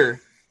better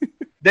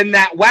than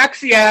that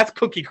waxy ass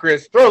Cookie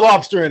Crisp. Throw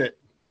lobster in it.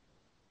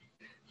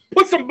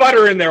 Put some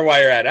butter in there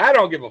while you're at it. I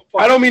don't give a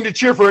fuck. I don't mean to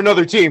cheer for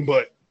another team,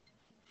 but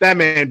that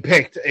man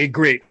picked a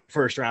great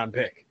first round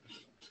pick.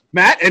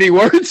 Matt, any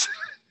words?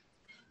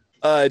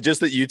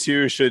 Just that you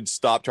two should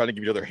stop trying to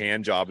give each other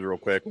hand jobs real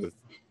quick with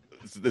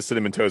the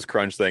Cinnamon Toast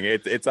Crunch thing.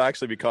 It's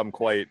actually become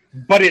quite.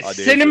 But it's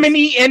audacious.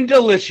 Cinnamony and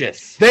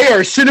delicious. They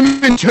are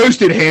cinnamon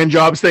toasted hand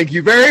jobs. Thank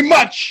you very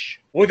much.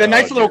 With a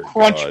nice little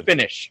crunch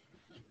finish.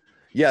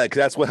 Yeah,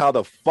 because that's how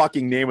the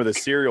fucking name of the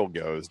cereal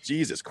goes.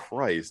 Jesus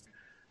Christ.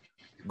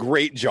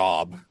 Great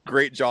job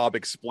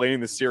explaining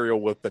the cereal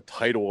with the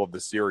title of the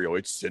cereal.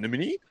 It's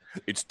cinnamony,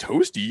 it's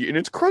toasty, and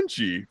it's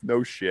crunchy.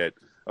 No shit.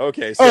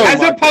 Okay, so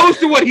as opposed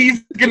to what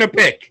he's gonna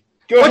pick.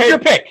 What's your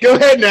pick? Go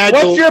ahead, Nat.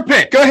 What's your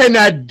pick? Go ahead,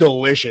 Nat.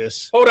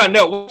 Delicious. Hold on,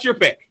 no. What's your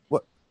pick?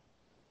 What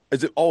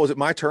is it? Oh, is it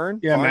my turn?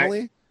 Yeah,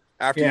 finally.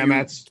 Matt.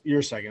 Matt's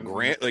your second.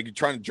 Grant, like you're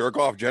trying to jerk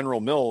off General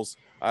Mills.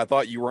 I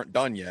thought you weren't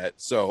done yet.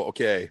 So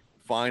okay,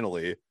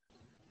 finally.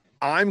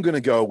 I'm going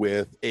to go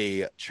with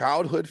a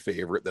childhood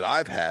favorite that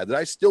I've had that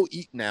I still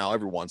eat now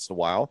every once in a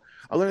while.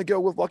 I'm going to go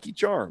with Lucky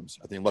Charms.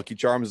 I think Lucky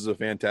Charms is a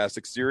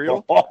fantastic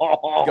cereal.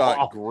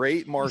 Got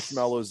great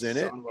marshmallows in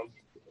it.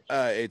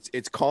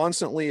 It's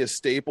constantly a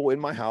staple in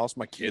my house.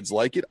 My kids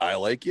like it. I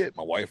like it.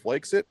 My wife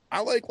likes it.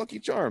 I like Lucky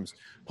Charms.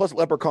 Plus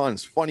Leprechaun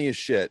is funny as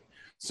shit.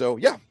 So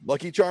yeah,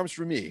 Lucky Charms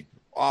for me.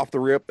 Off the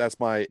rip, that's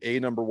my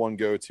number one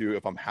go-to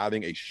if I'm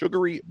having a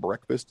sugary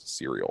breakfast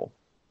cereal.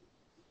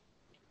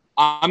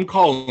 I'm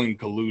calling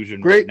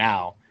collusion right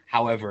now.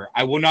 However,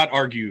 I will not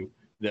argue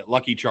that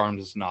Lucky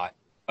Charms is not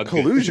a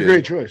collusion. That's a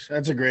great choice.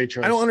 That's a great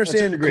choice. I don't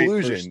understand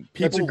collusion.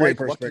 People like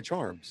Lucky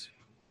Charms.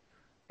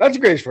 That's a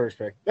great first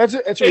pick. That's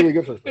a really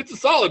good first pick. It's a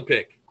solid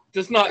pick.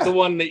 Just not the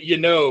one that you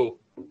know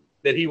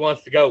that he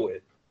wants to go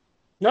with.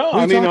 No,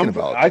 I mean,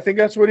 I think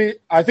that's what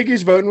I think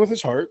he's voting with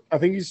his heart. I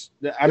think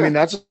mean,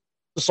 that's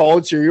a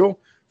solid cereal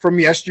from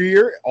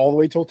yesteryear all the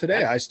way till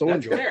today. I still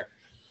enjoy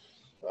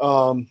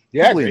it.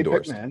 Yeah, great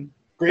pick, man.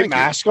 Great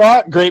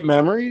mascot, great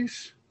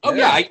memories. Oh,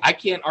 yeah. I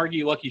can't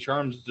argue Lucky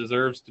Charms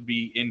deserves to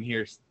be in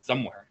here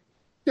somewhere.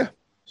 Yeah.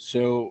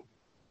 So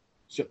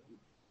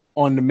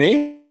on to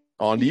me.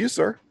 On to you,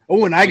 sir.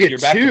 Oh, and I get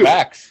two.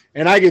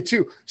 And I get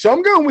two. So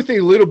I'm going with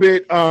a little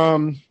bit.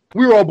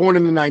 We were all born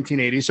in the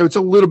 1980s, so it's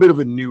a little bit of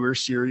a newer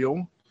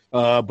cereal,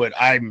 but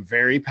I'm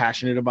very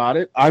passionate about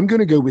it. I'm going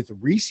to go with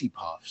Reese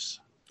Puffs.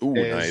 Ooh,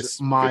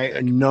 nice. My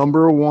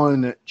number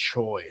one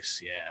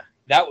choice. Yeah.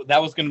 That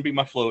was going to be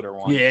my floater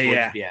one.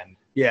 Yeah. The end.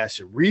 Yeah,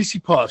 so Reese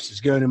Puffs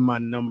is going in my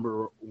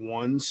number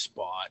one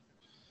spot.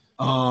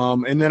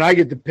 And then I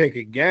get to pick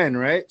again,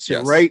 right?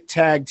 So right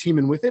tag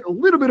teaming with it. A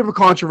little bit of a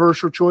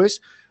controversial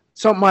choice.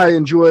 Something I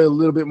enjoy a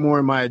little bit more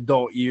in my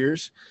adult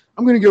years.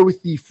 I'm going to go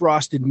with the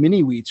Frosted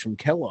Mini Wheats from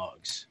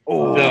Kellogg's.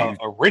 Oh, the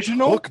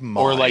original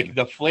or like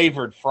the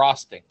flavored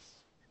frosting?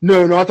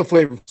 No, not the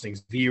flavored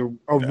things. The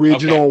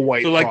original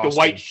white. So like frosting. The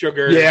white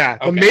sugar. Yeah,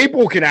 the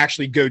maple can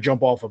actually go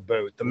jump off a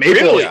boat. The maple,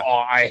 really?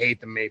 I hate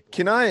the maple.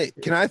 Can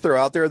I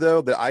throw out there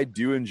though that I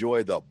do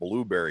enjoy the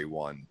blueberry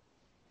one.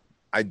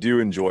 I do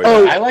enjoy.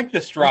 Oh, that. I like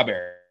the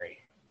strawberry.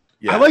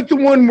 Yeah. I like the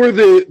one where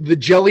the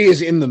jelly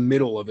is in the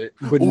middle of it,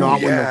 but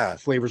not when the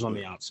flavor's on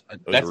the outside.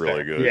 That's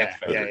really good. Yeah,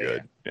 those are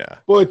good. Yeah.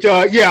 But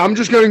I'm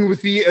just going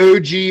with the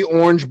OG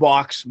orange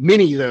box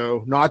mini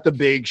though, not the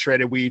big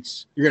shredded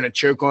wheats. You're gonna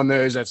choke on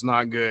those. That's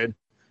not good.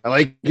 I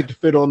like it to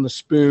fit on the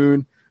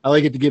spoon. I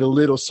like it to get a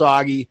little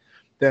soggy.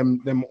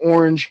 Them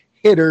orange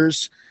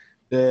hitters,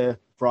 the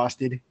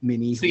Frosted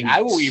Mini. See, wheats.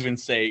 I will even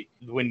say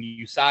when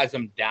you size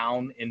them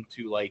down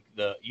into like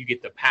you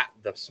get the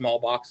small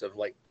box of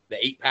like the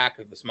 8-pack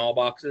of the small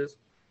boxes,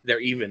 they're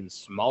even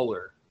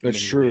smaller.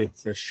 That's true.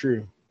 That's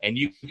true. And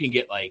you can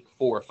get like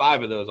 4 or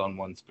 5 of those on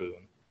one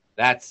spoon.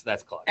 That's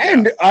clever.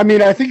 And I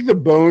mean, I think the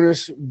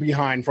bonus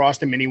behind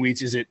Frosted Mini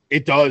Wheats is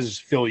it does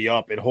fill you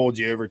up. It holds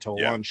you over till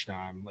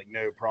lunchtime, like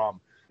no problem.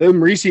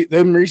 them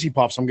Reese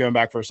Puffs, I'm going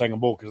back for a second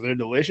bowl because they're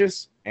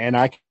delicious, and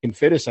I can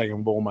fit a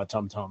second bowl in my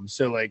tum tum.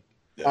 So like,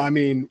 I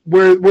mean,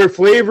 where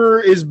flavor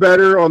is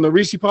better on the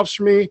Reese Puffs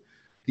for me,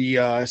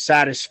 the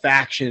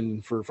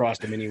satisfaction for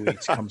Frosted Mini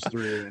Wheats comes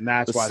through, and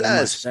that's why the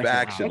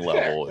satisfaction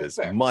level is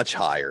much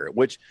higher.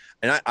 Which,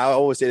 and I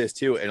always say this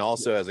too, and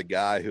also as a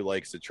guy who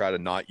likes to try to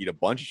not eat a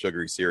bunch of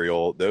sugary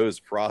cereal, those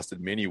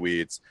Frosted Mini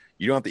Wheats,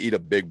 you don't have to eat a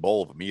big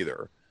bowl of them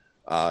either.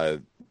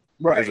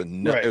 There's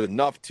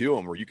enough to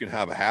them where you can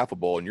have a half a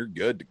bowl and you're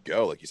good to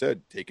go. Like you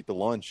said, take it to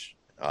lunch.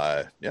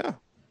 Yeah,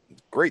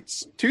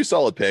 great, 2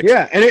 solid picks.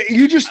 Yeah, and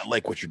I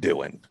like what you're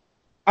doing.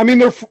 I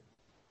mean,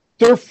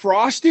 they're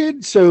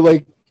frosted, so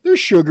like they're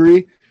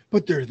sugary,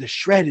 but they're the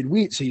shredded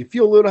wheat, so you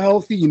feel a little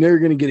healthy. You know you're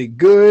gonna get a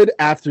good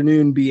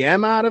afternoon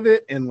BM out of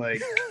it, and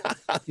like,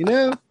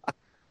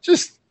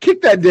 just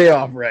kick that day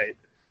off right.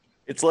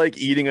 It's like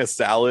eating a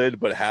salad,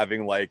 but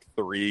having like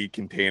 3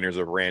 containers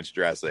of ranch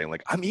dressing.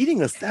 Like, I'm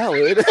eating a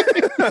salad.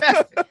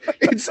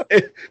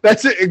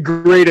 That's a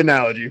great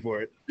analogy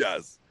for it.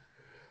 Yes.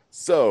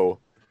 So,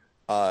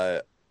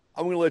 I'm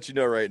going to let you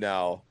know right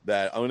now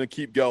that I'm going to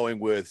keep going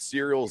with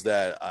cereals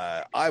that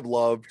I've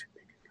loved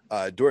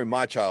during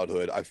my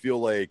childhood. I feel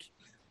like,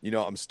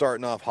 I'm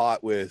starting off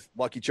hot with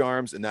Lucky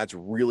Charms, and that's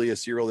really a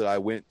cereal that I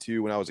went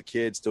to when I was a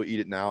kid, still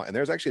eat it now. And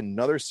there's actually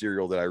another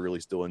cereal that I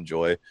really still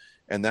enjoy,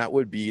 and that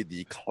would be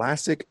the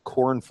classic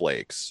Corn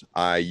Flakes.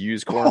 I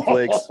use Corn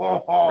Flakes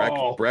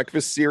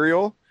breakfast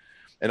cereal,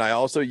 and I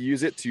also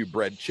use it to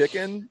bread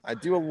chicken. I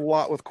do a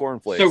lot with Corn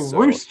Flakes. So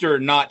Rooster,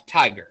 not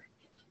Tiger.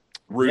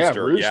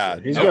 Rooster, yeah.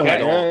 He's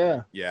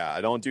okay.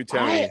 I don't do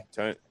Tony.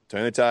 Tony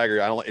the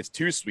Tiger. I don't. It's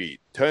too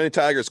sweet. Tony the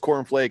Tiger's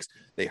Corn Flakes,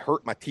 they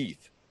hurt my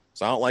teeth,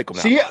 so I don't like them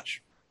that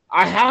much.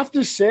 I have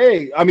to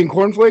say, I mean,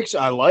 Corn Flakes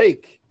I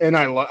like, and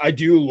I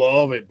do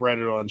love it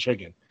breaded on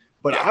chicken.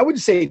 But I would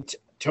say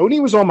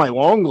Tony was on my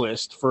long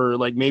list for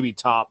like maybe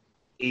top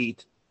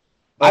 8.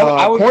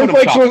 I would Corn put him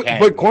Flakes top 10.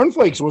 but Corn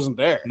Flakes wasn't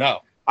there. No,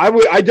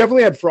 I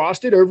definitely had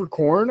Frosted over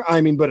corn. I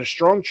mean, but a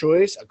strong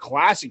choice, a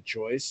classic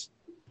choice.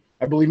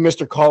 I believe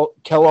Mr.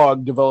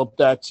 Kellogg developed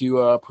that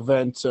to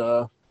prevent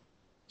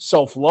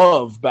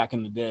self-love back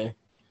in the day.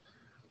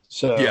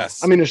 So,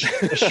 yes, I mean, a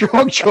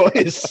strong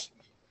choice.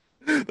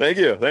 Thank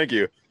you.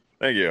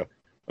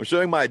 I'm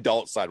showing my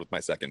adult side with my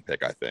second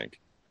pick, I think.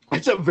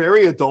 It's a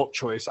very adult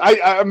choice.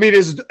 I mean,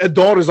 as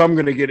adult as I'm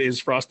going to get is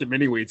Frosted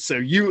Mini Wheats. So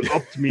you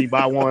upped me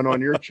by one on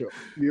your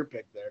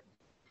pick there.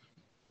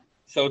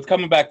 So it's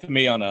coming back to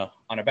me on a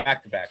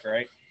back-to-back,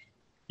 right?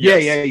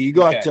 Yes. Yeah. You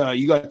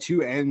got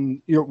 2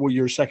 and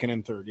your second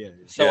and third. Yeah.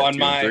 So on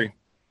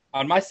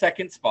my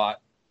second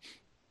spot,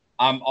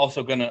 I'm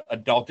also going to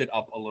adult it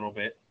up a little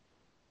bit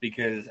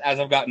because as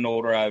I've gotten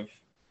older,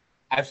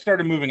 I've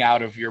started moving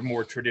out of your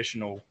more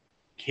traditional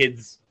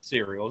kids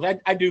cereals.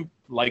 I do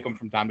like them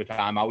from time to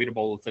time. I'll eat a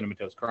bowl of Cinnamon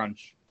Toast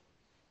Crunch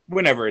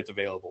whenever it's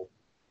available.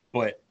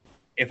 But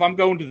if I'm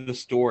going to the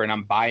store and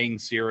I'm buying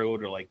cereal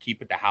to like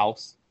keep at the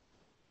house,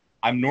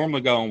 I'm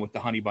normally going with the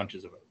Honey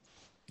Bunches of Oats.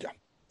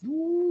 Yeah.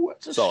 Ooh,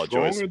 that's a solid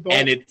choice. Adult.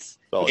 And it's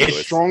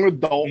strong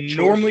adult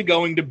normally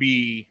going to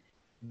be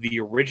the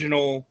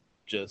original,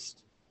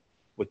 just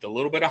with a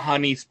little bit of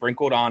honey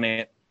sprinkled on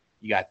it.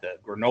 You got the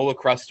granola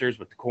crusters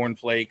with the corn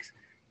flakes.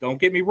 Don't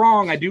get me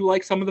wrong, I do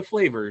like some of the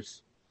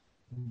flavors,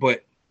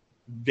 but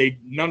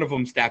none of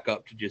them stack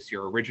up to just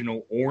your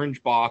original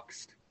orange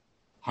boxed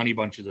Honey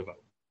Bunches of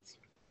Oats.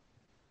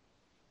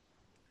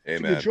 Hey,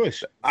 man. Good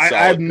choice. I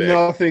have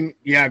nothing.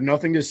 Yeah, I have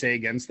nothing to say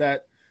against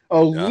that.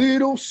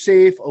 Little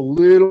safe, a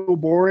little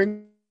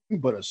boring,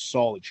 but a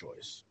solid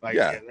choice.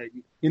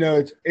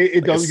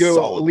 It does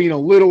lean a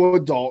little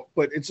adult,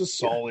 but it's a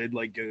solid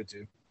go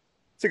to.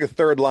 It's like a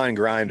third line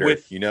grinder.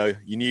 You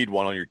need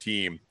one on your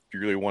team if you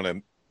really want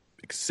to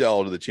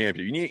excel to the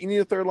champion. You need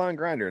a third line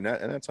grinder, and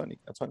that's honey.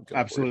 That's honey.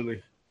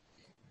 Absolutely.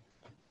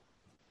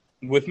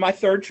 With my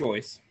third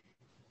choice,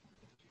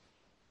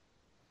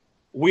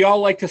 we all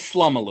like to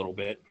slum a little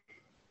bit.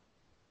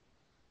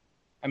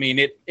 I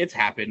mean, it's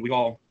happened. We've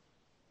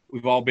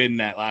all been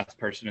that last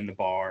person in the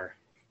bar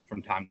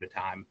from time to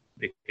time,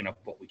 picking up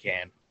what we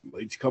can.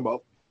 Let's come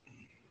up.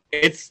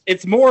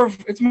 It's more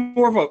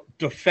of a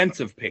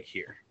defensive pick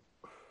here.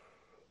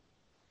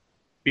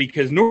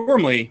 Because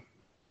normally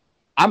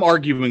I'm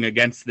arguing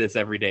against this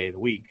every day of the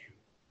week.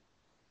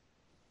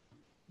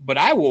 But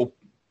I will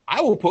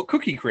put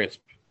Cookie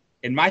Crisp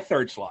in my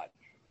third slot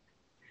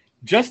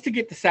just to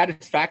get the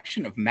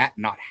satisfaction of Matt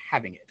not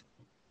having it.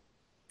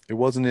 It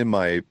wasn't in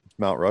my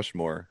Mount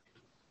Rushmore.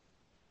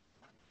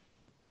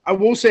 I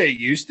will say it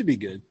used to be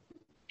good.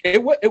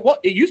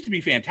 It used to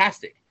be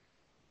fantastic.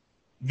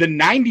 The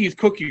 90s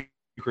Cookie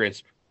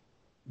Crisp,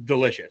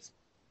 delicious.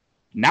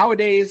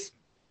 Nowadays,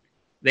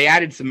 they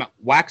added some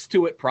wax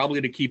to it, probably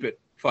to keep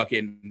it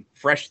fucking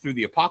fresh through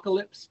the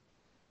apocalypse.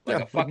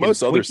 Like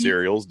most other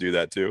cereals do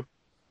that too.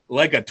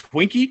 Like a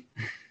Twinkie.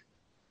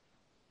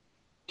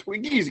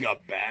 Twinkies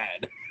got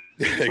bad.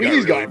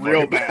 Twinkies got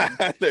real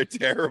bad. They're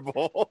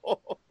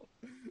terrible.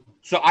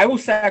 So I will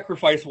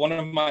sacrifice one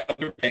of my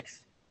other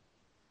picks,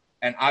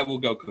 and I will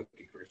go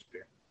Cookie Crisp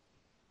here.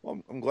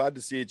 Well, I'm glad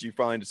to see that you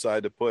finally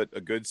decided to put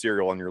a good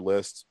cereal on your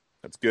list.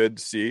 That's good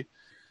to see.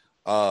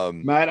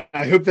 Matt,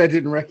 I hope that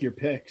didn't wreck your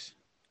picks.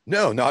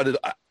 No, not at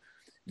all.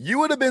 You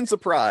would have been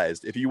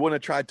surprised if you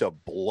wouldn't have tried to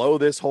blow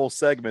this whole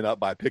segment up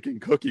by picking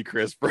Cookie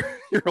Crisp for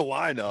your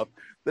lineup,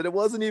 that it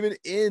wasn't even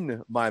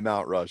in my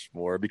Mount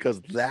Rushmore,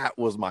 because that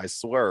was my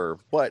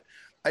swerve. But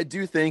I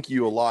do thank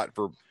you a lot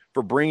for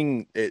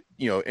bringing it,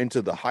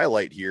 into the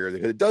highlight here.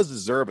 It does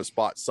deserve a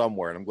spot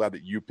somewhere, and I'm glad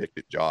that you picked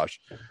it,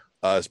 Josh,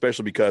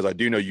 especially because I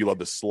do know you love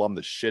to slum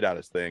the shit out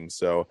of things.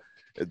 So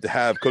to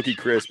have Cookie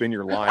Crisp in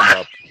your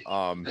lineup,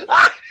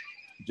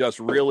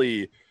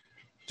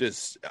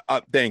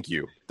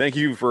 thank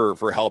you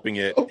for helping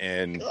it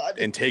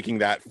and taking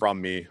that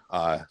from me.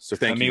 So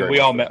thank you. We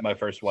all met my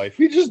first wife.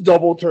 We just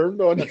double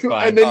turned on That's you,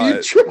 fine. and then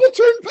you triple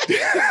turned back.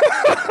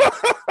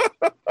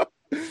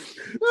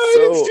 I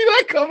didn't see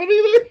that coming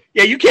either.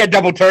 Yeah, you can't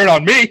double turn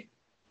on me.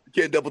 You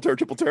can't double turn,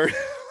 triple turn.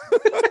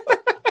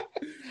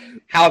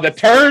 How the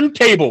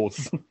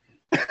turntables.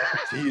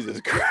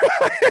 Jesus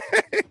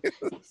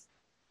Christ.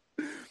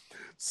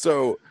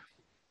 So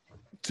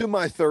to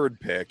my third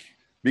pick,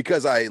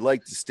 because I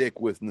like to stick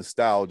with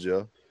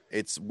nostalgia,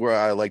 it's where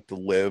I like to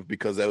live,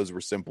 because those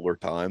were simpler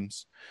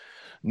times.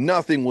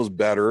 Nothing was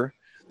better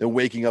than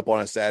waking up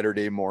on a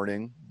Saturday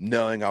morning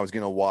knowing I was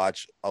going to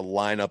watch a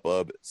lineup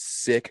of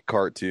sick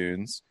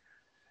cartoons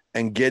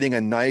and getting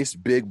a nice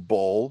big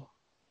bowl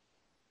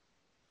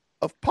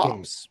of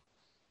Pops.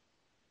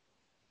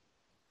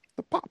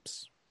 The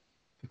Pops.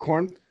 The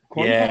corn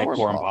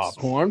Pops.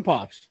 Corn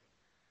Pops.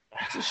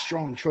 That's a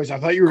strong choice. I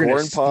thought you were going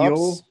to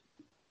steal.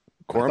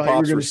 Corn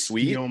Pops were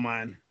sweet.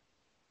 Mine.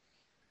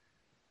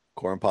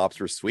 Corn Pops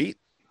were sweet.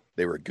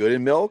 They were good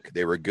in milk.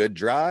 They were good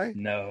dry.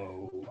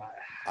 No.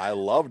 I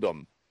loved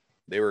them.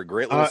 They were a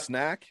great little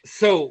snack.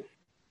 So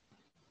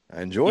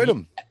I enjoyed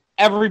them.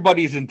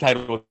 Everybody's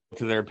entitled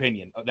to their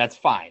opinion. That's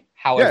fine.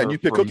 However, and you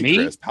pick Cookie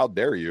Crisp. How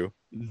dare you?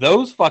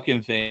 Those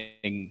fucking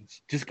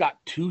things just got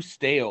too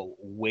stale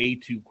way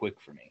too quick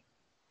for me.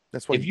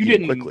 That's why if you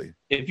didn't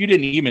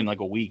eat them in like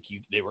a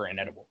week, they were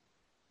inedible.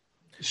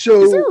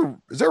 So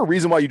is there a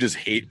reason why you just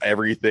hate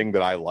everything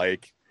that I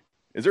like?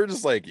 Is there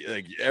just like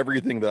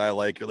everything that I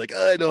like, you're like,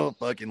 I don't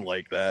fucking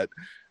like that?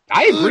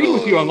 I agree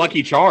with you on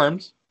Lucky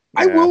Charms.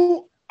 Yeah.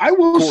 I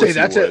will say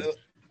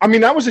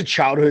that was a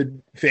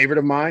childhood favorite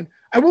of mine.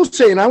 I will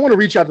say, and I want to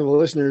reach out to the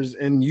listeners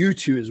and you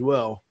two as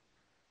well.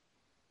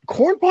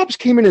 Corn Pops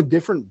came in a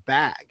different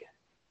bag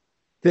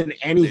than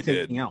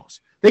anything else.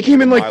 They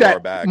came in like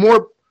that bag.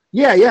 More.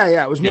 Yeah.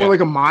 It was more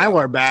like a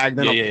Mylar bag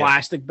than a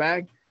plastic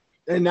bag.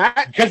 And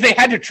that, because they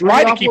had to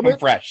try to keep them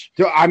fresh.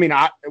 So, I mean,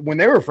 when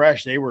they were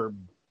fresh, they were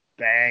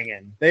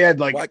banging. They had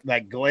like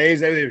that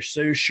glaze. They were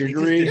so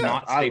sugary. Did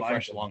not stay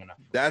fresh long enough.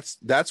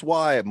 That's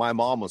why my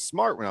mom was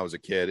smart when I was a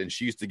kid, and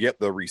she used to get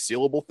the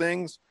resealable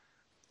things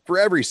for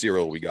every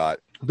cereal we got.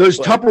 Those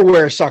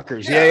Tupperware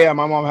suckers. Yeah.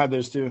 My mom had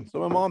those too. So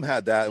my mom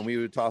had that, and we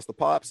would toss the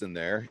Pops in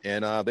there,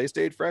 and they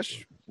stayed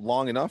fresh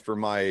long enough for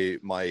my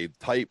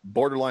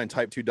borderline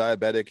type 2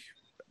 diabetic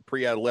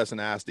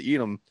pre-adolescent ass to eat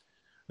them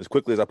as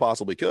quickly as I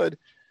possibly could.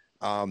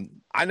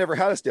 I never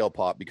had a stale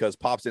Pop because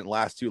Pops didn't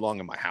last too long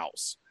in my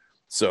house.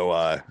 So,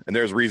 and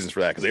there's reasons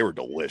for that, because they were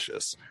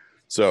delicious.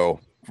 So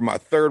for my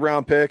third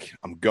round pick,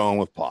 I'm going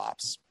with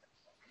Pops.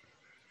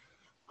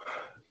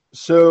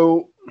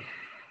 So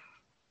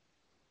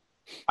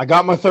I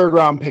got my third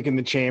round pick in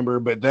the chamber,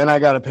 but then I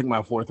got to pick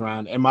my fourth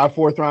round, and my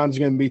fourth round is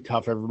going to be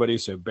tough, everybody.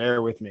 So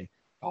bear with me.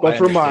 But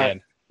for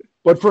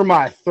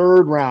my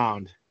third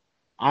round,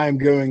 I'm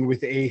going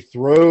with a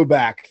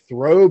throwback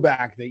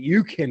that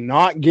you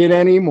cannot get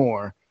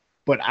anymore.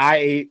 But I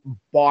ate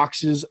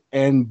boxes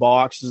and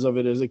boxes of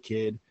it as a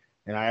kid,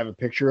 and I have a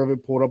picture of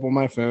it pulled up on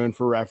my phone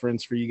for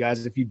reference for you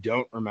guys if you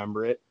don't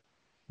remember it.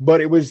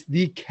 But it was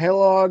the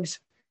Kellogg's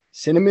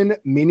Cinnamon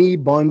Mini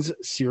Buns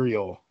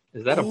cereal.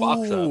 Is that a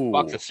box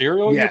of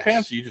cereal in your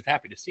pants? Or are you just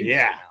happy to see it?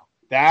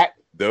 Yeah,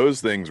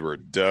 those things were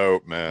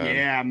dope, man.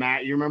 Yeah,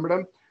 Matt, you remember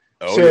them?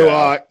 Oh, so,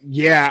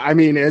 I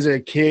mean, as a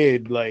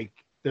kid, like,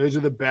 those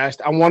are the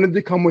best. I wanted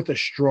to come with a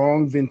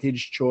strong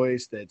vintage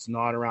choice that's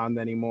not around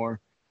anymore.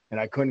 And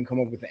I couldn't come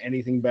up with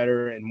anything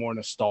better and more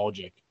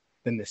nostalgic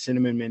than the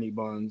Cinnamon Mini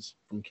Buns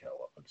from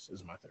Kellogg's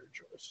is my third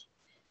choice.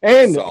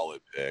 And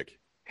solid pick.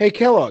 Hey,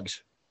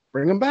 Kellogg's,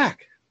 bring them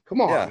back. Come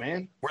on,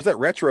 man. Where's that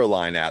retro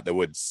line at that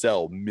would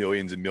sell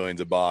millions and millions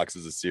of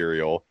boxes of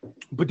cereal?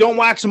 But don't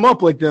wax them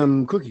up like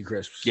them Cookie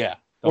Crisps. Yeah.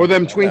 Or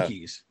them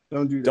Twinkies. Yeah.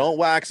 Don't do that. Don't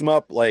wax them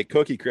up like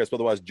Cookie Crisp.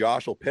 Otherwise,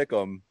 Josh will pick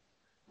them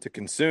to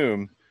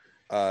consume,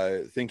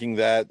 thinking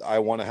that I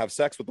want to have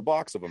sex with the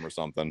box of them or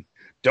something.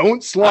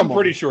 Don't slum I'm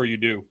pretty sure you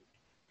do.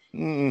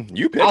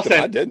 You picked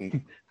them. I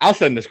didn't. I'll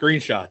send the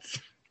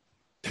screenshots.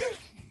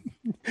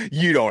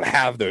 You don't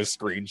have those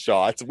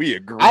screenshots. We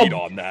agreed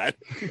on that.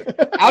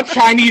 I'll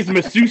Chinese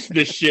masseuse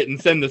this shit and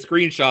send the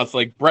screenshots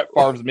like Brett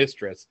Favre's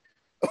mistress.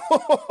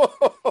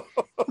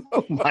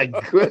 Oh my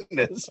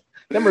goodness.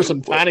 Them are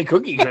some tiny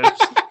Cookie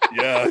Crisps.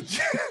 Yeah.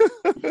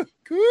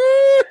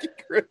 Cookie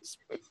Crisp.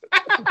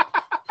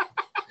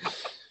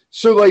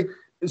 So, like,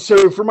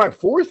 So for my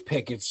fourth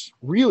pick, it's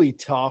really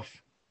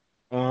tough.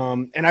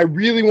 And I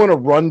really want to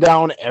run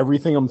down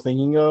everything I'm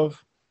thinking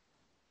of.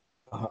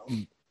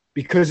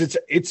 Because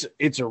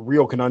it's a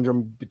real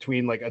conundrum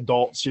between like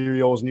adult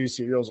cereals, new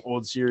cereals,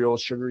 old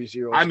cereals, sugary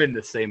cereals. I'm in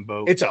the same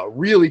boat. It's a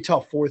really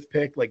tough fourth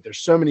pick. Like there's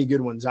so many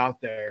good ones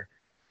out there,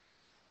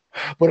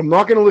 but I'm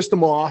not going to list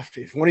them off.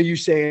 If one of you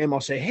say them,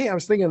 I'll say, hey, I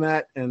was thinking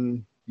that,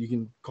 and you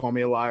can call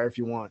me a liar if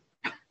you want.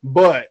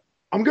 But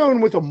I'm going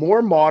with a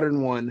more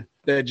modern one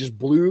that just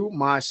blew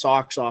my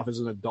socks off as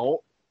an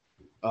adult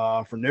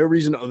for no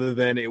reason other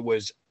than it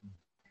was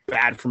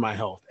bad for my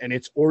health, and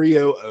it's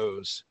Oreo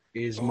O's.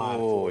 Is my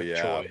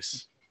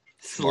choice.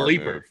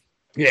 Sleeper.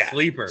 Yeah.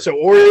 Sleeper. So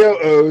Oreo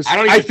O's. I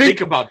don't even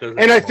think about those. And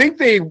anymore. I think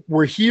they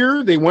were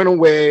here, they went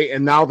away,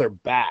 and now they're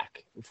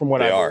back, from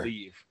what I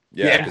believe.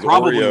 Yeah, because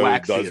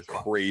Oreo does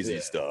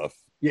crazy stuff.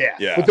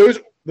 Yeah. But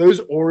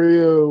those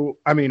Oreo,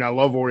 I mean, I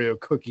love Oreo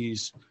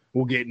cookies.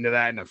 We'll get into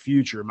that in a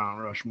future Mount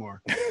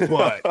Rushmore.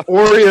 But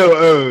Oreo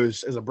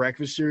O's as a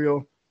breakfast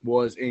cereal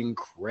was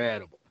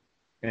incredible.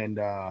 And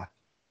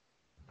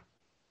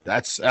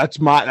that's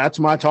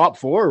my top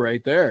four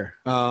right there.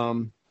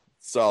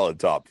 Solid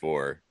top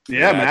four.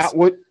 Yeah, Matt.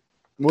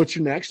 What's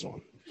your next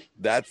one?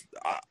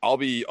 I'll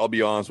be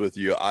honest with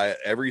you.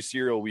 Every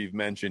cereal we've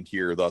mentioned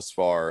here thus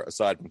far,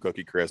 aside from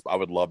Cookie Crisp, I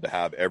would love to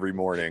have every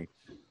morning.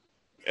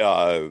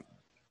 Knowing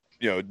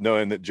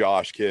that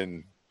Josh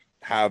can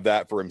have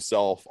that for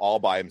himself, all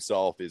by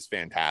himself, is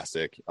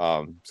fantastic.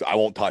 So I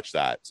won't touch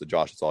that. So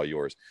Josh, it's all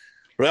yours.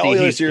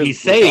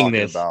 He's saying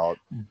this,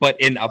 but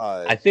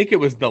I think it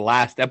was the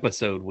last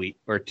episode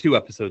or 2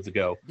 episodes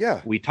ago.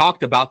 Yeah, we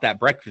talked about that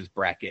breakfast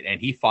bracket,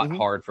 and he fought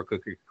hard for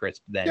Cookie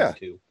Crisp then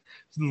too.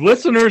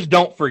 Listeners,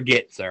 don't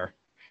forget, sir.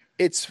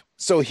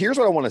 So here's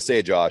what I want to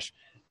say, Josh.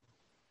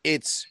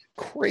 It's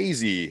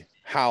crazy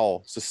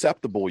how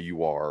susceptible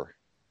you are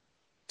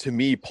to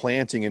me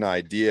planting an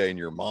idea in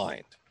your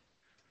mind.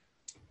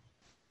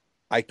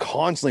 I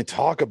constantly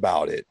talk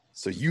about it.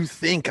 So you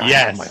think I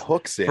have my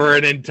hooks in for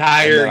an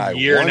entire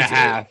year and a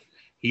half.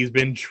 He's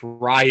been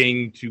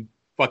trying to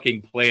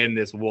fucking plan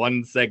this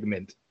one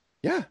segment.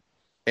 Yeah.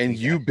 And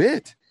you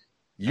bit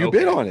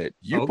on it.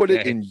 You put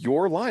it in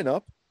your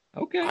lineup.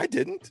 Okay. I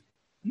didn't.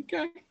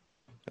 Okay.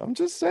 I'm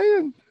just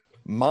saying.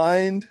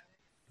 Mind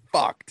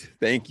fucked.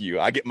 Thank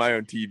you. I get my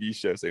own TV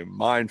show saying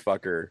mind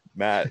fucker,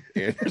 Matt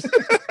Anderson.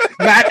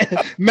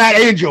 Matt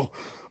Angel.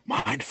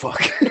 Mind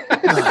fuck.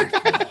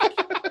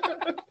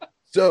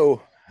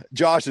 So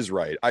Josh is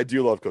right. I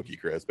do love Cookie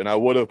Crisp, and I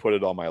would have put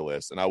it on my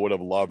list, and I would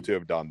have loved to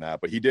have done that,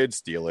 but he did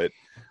steal it.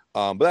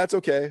 But that's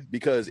okay,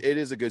 because it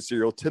is a good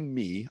cereal to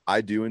me.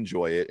 I do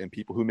enjoy it, and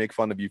people who make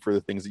fun of you for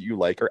the things that you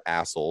like are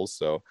assholes.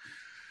 So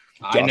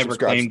I never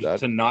claimed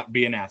to not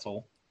be an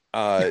asshole.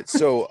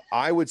 So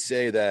I would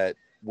say that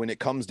when it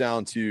comes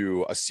down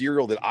to a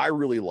cereal that I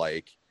really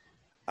like,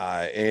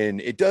 and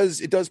it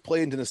does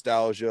play into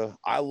nostalgia.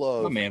 I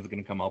love. My man's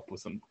gonna come up with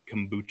some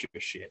kombucha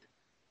shit.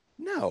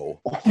 No,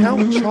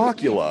 Count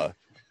Chocula.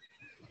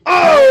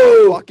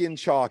 Oh, fucking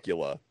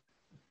Chocula.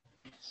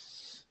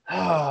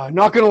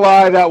 Not gonna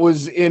lie, that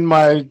was on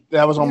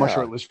my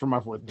short list for my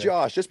fourth pick.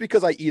 Josh, just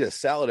because I eat a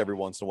salad every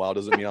once in a while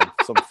doesn't mean I'm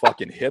some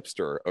fucking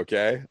hipster,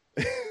 okay?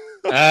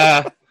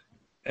 I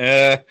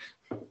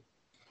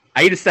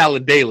eat a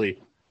salad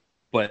daily,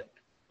 but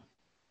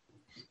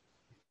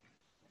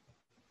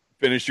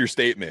finish your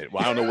statement.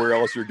 Well, I don't know where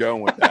else you're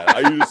going with that.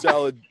 I eat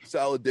a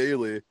salad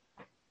daily.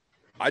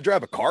 I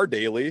drive a car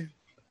daily.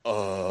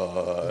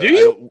 Do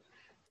you?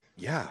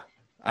 Yeah.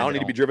 I don't need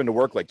to be driven to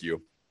work like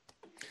you.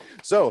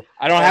 So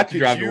I don't have to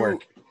drive to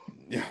work.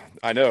 Yeah,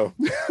 I know.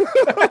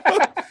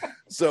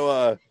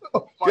 So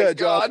God.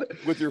 Josh,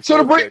 with your so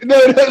to bring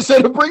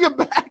it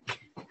back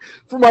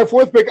for my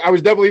fourth pick, I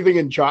was definitely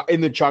thinking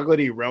in the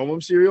chocolatey realm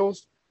of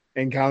cereals,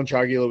 and Count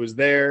Chocula was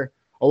there,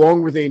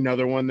 along with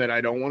another one that I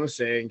don't want to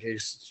say in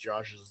case it's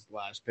Josh's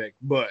last pick.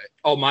 But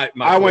my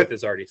fourth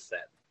is already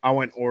set. I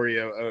went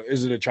Oreo.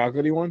 Is it a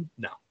chocolatey one?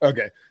 No.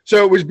 Okay.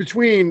 So it was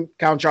between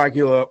Count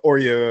Chocula,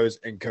 Oreos,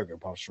 and Cocoa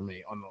Puffs for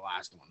me on the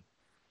last one.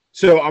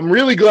 So I'm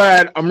really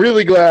glad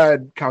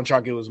Count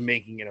Chocula is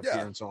making an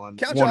appearance on.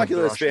 Count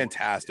Chocula is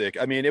fantastic.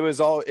 I mean, it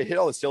hit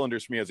all the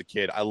cylinders for me as a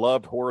kid. I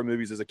loved horror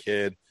movies as a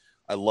kid.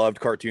 I loved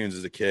cartoons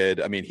as a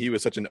kid. I mean, he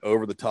was such an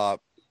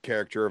over-the-top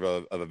character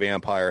of a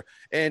vampire.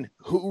 And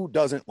who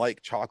doesn't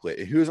like chocolate?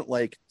 Who doesn't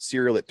like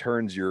cereal that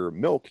turns your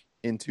milk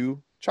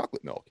into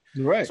chocolate milk?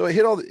 Right. So it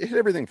hit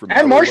everything for me.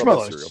 And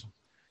marshmallows.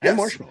 And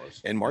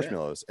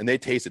marshmallows. And they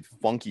tasted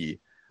funky.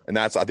 And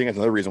I think that's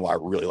another reason why I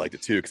really liked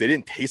it too, because they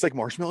didn't taste like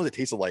marshmallows. It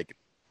tasted like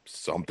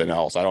something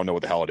else. I don't know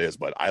what the hell it is,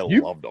 but I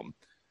loved them.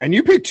 And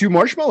you picked 2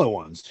 marshmallow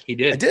ones. He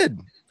did. I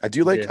did. I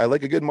do like. I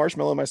like a good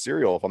marshmallow in my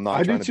cereal if I'm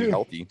not trying to be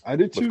healthy. I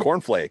did too. With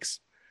cornflakes.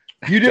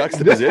 You did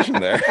juxtaposition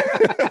there.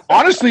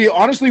 honestly,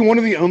 one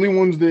of the only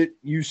ones that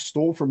you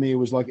stole from me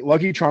was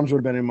Lucky Charms would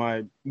have been in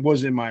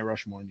my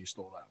Rushmore, and you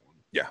stole that one.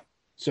 Yeah.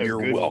 So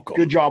you're welcome.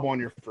 Good job on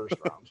your first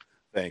round.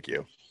 Thank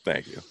you.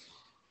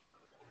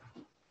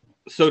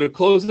 So to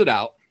close it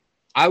out,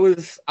 I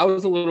was a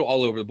little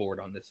all over the board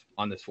on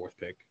this fourth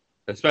pick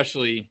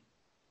especially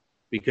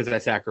because I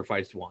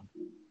sacrificed one.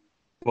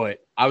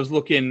 But I was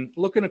looking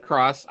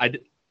across.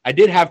 I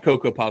did have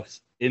Cocoa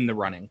Puffs in the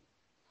running.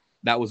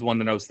 That was one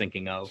that I was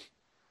thinking of.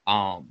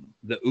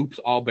 The Oops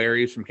All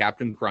Berries from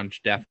Captain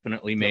Crunch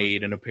definitely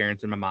made an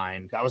appearance in my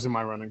mind. That was in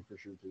my running for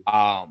sure too.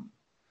 I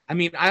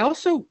mean, I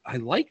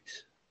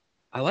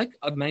like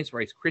a nice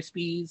Rice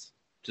Krispies,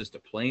 just a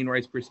plain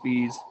Rice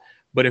Krispies.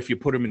 But if you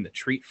put them in the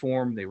treat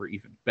form, they were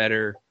even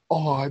better.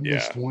 Oh, I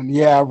missed one.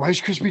 Yeah,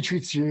 Rice Krispie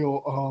treat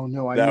cereal. Oh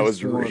no, that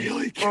was one.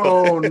 really good.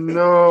 Oh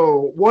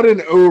no, what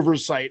an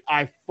oversight!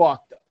 I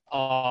fucked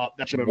up.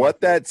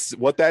 What that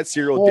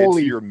cereal did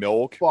to your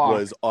milk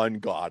was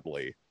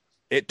ungodly.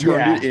 It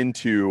turned it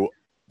into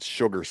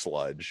sugar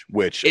sludge,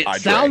 which it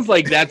sounds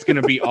like that's going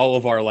to be all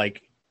of our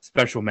like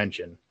special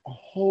mention.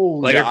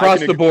 Holy,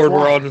 across the board,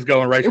 we're all just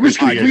going Rice Krispies. It was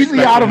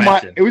completely out of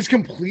my. It was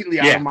completely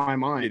out of my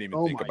mind. Didn't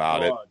even think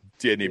about it.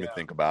 Didn't even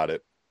think about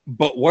it.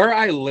 But where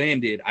I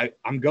landed,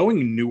 I'm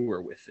going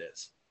newer with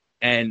this.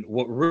 And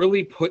what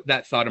really put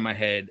that thought in my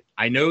head,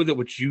 I know that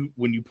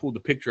when you pull the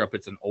picture up,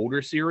 it's an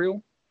older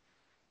cereal,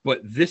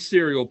 but this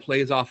cereal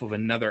plays off of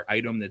another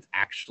item that's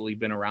actually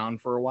been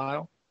around for a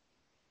while.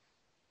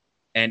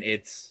 And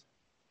it's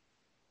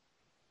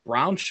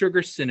brown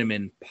sugar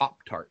cinnamon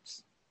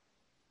Pop-Tarts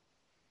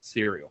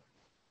cereal.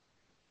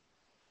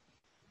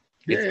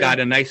 Yeah. It's got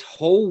a nice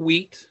whole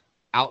wheat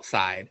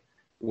outside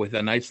with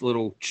a nice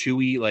little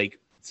chewy, like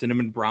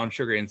cinnamon brown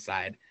sugar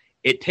inside.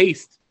 It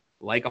tastes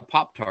like a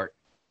Pop-Tart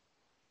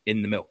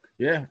in the milk.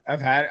 Yeah, I've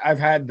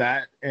had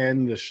that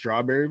and the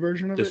strawberry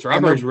version of it. The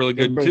strawberry is really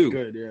good too.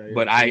 Good. Yeah,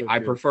 but I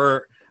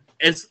prefer,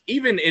 as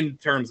even in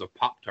terms of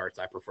Pop-Tarts,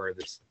 I prefer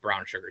this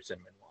brown sugar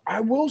cinnamon one. I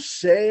will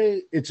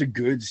say it's a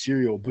good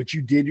cereal, but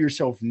you did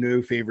yourself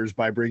no favors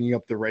by bringing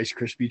up the Rice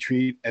Krispie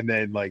treat and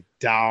then like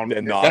down.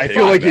 And I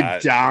feel like you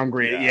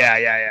downgraded.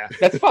 Yeah.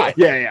 That's fine.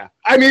 Yeah.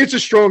 I mean, it's a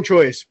strong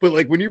choice, but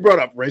like when you brought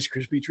up Rice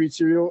Krispie treat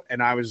cereal,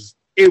 and that was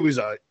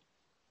a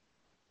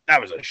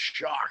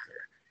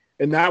shocker,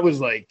 and that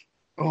was like,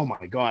 oh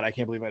my god, I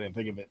can't believe I didn't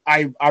think of it.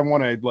 I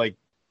want to like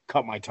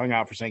cut my tongue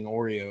out for saying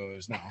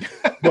Oreos now,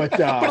 but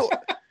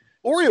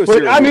Oreo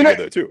cereal is good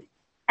though too.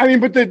 I mean,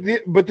 but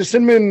the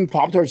cinnamon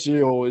Pop-Tart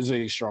cereal is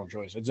a strong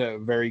choice. It's a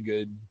very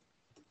good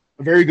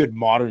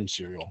modern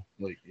cereal.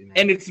 Like,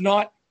 and it's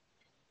not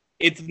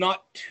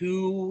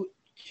too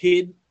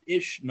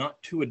kid-ish,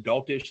 not too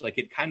adult-ish. Like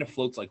it kind of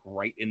floats like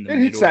right in the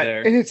middle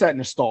there. It hits that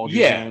nostalgia.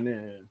 Yeah.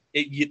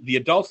 The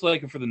adults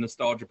like it for the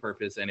nostalgia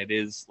purpose, and it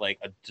is like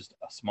just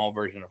a small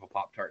version of a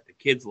Pop-Tart. The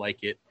kids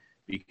like it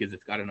because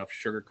it's got enough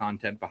sugar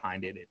content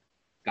behind it. It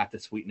got the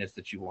sweetness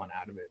that you want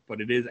out of it,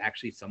 but it is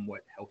actually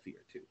somewhat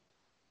healthier too.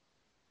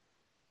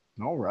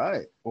 All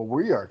right. Well,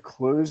 we are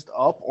closed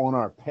up on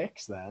our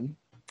picks then.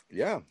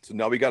 Yeah. So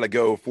now we got to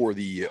go for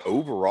the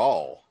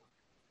overall.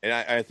 And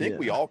I think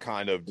we all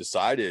kind of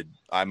decided,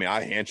 I mean,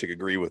 I handshake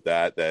agree with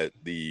that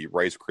the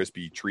Rice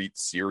Krispie treat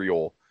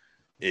cereal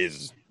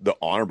is the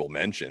honorable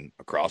mention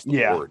across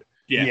the board.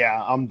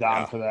 Yeah, I'm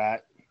down for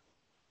that.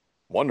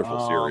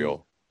 Wonderful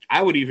cereal.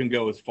 I would even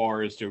go as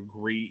far as to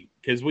agree,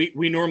 because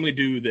we normally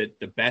do that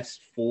the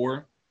best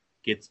four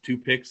gets 2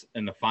 picks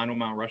in the final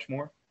Mount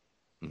Rushmore.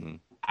 Mm-hmm.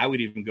 I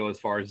would even go as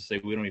far as to say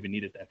we don't even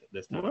need it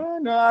this time.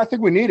 Well, no, I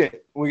think we need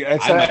it.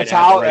 That's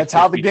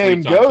how the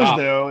game goes,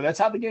 though. That's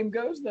how the game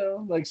goes,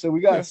 though. Like, so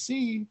we got to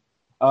see.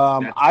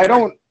 I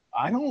don't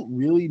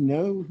really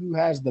know who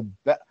has the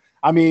best.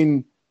 I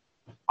mean,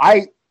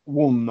 I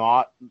will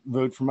not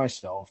vote for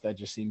myself. That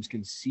just seems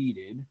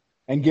conceited.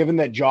 And given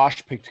that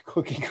Josh picked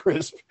Cookie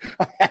Crisp,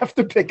 I have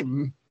to pick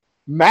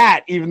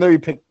Matt, even though he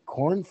picked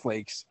Corn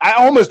Flakes. I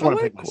almost want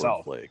to pick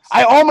myself.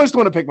 I almost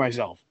want to pick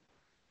myself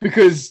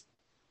because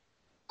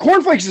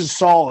Corn Flakes is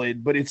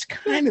solid, but it's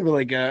kind of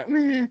like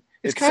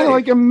it's kind of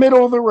like a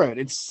middle of the road.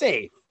 It's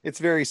safe. It's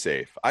very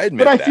safe. I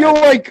admit. But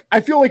I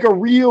feel like a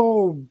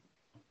real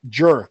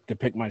jerk to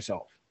pick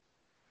myself.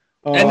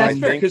 And that's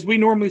fair because we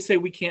normally say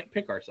we can't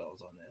pick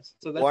ourselves on this.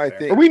 So that's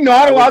fair. Are we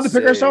not allowed to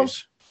pick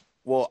ourselves?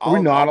 Well,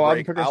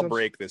 I'll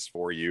break this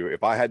for you.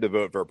 If I had to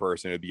vote for a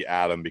person, it would be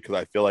Adam because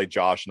I feel like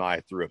Josh and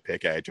I threw a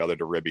pick at each other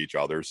to rib each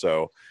other.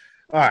 So,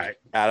 all right,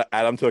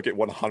 Adam took it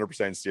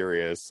 100%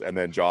 serious, and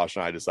then Josh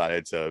and I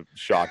decided to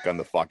shotgun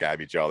the fuck out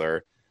of each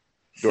other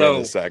during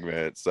the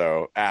segment.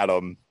 So,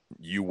 Adam,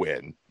 you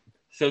win.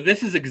 So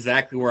this is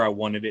exactly where I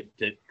wanted it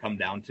to come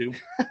down to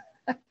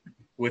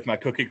with my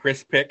Cookie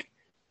Crisp pick,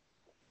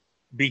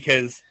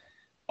 because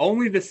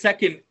only the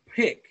second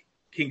pick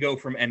can go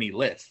from any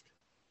list.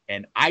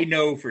 And I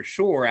know for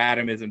sure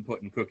Adam isn't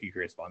putting Cookie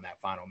Crisp on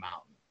that final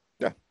mountain.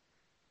 Yeah,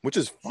 which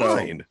is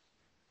fine.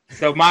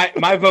 So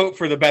my vote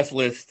for the best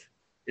list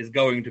is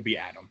going to be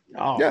Adam.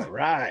 All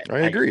right. I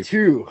agree.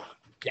 Too.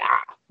 Yeah.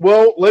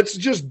 Well, let's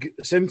just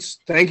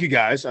thank you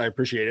guys. I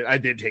appreciate it. I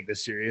did take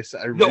this serious. The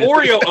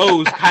Oreo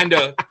O's kind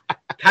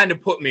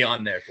of put me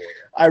on there for you.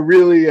 I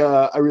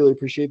really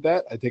appreciate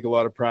that. I take a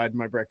lot of pride in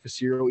my breakfast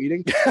cereal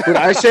eating. But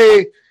I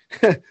say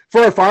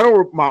for our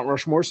final Mount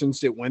Rushmore,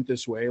 since it went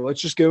this way,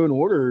 let's just go in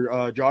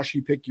order. Josh,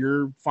 you pick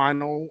your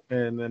final,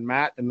 and then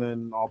Matt, and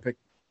then I'll pick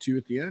 2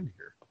 at the end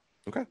here.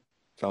 Okay.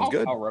 Sounds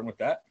good. I'll run with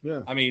that.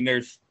 Yeah. I mean,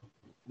 there's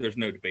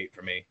no debate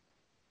for me.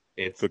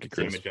 It's Cookie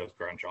Cinnamon Crisp. Toast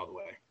Crunch all the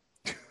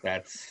way.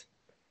 That's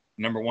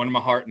number one in my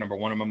heart, number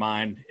one in my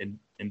mind,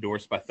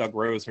 endorsed by Thug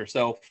Rose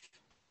herself.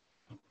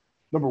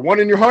 Number one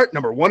in your heart,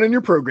 number one in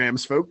your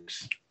programs,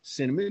 folks.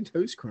 Cinnamon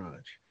Toast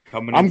Crunch.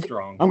 Coming in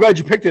strong. I'm glad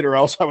you picked it, or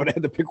else I would have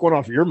had to pick one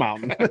off your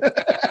mountain.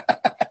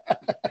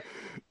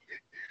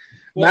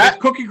 Well, Matt? if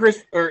Cookie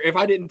Crisp, or if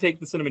I didn't take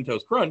the Cinnamon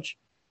Toast Crunch,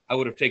 I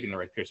would have taken the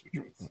Rice Krispie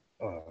treats.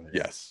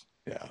 Yes.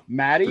 Yeah.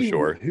 Maddie, For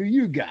sure. who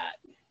you got?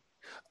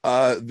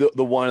 The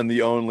one and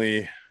the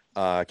only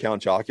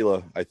Count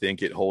Chocula. I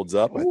think it holds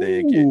up. I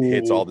think it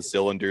hits all the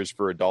cylinders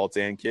for adults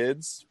and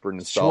kids, for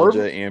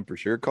nostalgia and for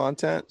sure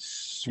content.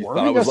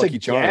 Swerving it was us Lucky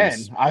again.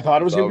 Charms. I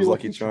thought it was Thought going to it be was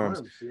Lucky Lucky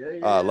Charms.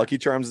 Charms. Yeah. Lucky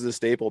Charms is a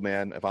staple,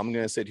 man. If I'm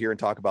going to sit here and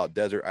talk about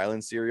Desert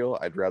Island cereal,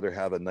 I'd rather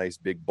have a nice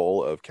big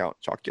bowl of Count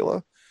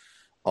Chocula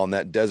on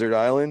that desert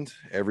island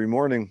every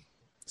morning.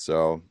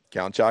 So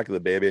Count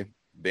Chocula, baby.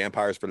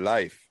 Vampires for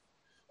life.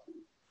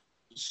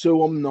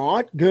 So I'm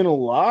not going to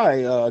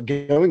lie.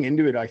 Going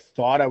into it, I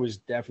thought I was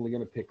definitely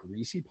going to pick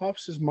Reese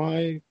Puffs as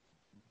my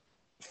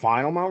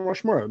final Mount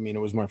Rushmore. I mean, it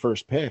was my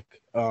first pick.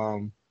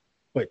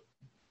 But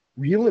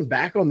reeling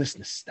back on this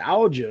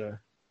nostalgia,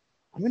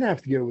 I'm going to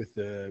have to go with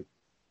the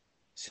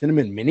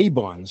cinnamon mini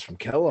buns from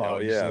Kellogg's. Oh,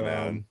 yeah,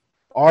 man.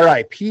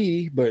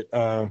 R.I.P., but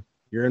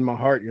you're in my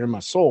heart. You're in my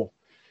soul.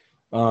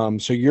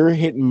 So you're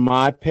hitting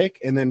my pick.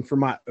 And then for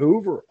my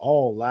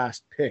overall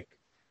last pick,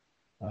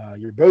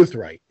 you're both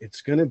right.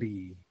 It's going to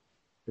be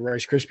the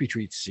Rice Krispie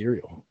Treats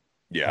cereal.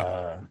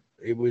 Yeah.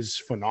 It was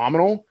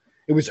phenomenal.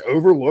 It was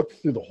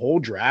overlooked through the whole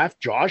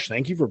draft. Josh,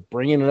 thank you for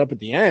bringing it up at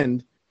the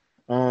end.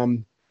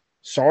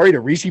 Sorry to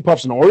Reese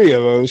Puffs and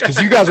Oreos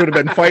because you guys would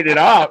have been fighting it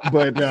up.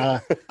 But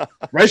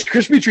Rice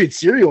Krispie Treat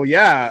cereal,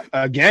 yeah.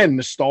 Again,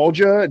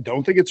 nostalgia.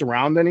 Don't think it's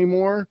around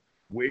anymore.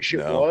 Wish it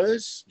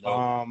was.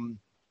 No.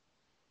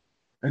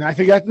 And I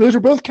think those are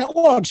both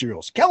Kellogg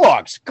cereals.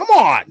 Kellogg's, come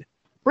on.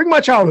 Bring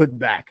my childhood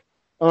back.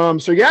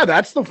 So, yeah,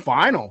 that's the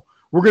final.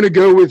 We're going to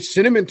go with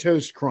Cinnamon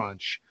Toast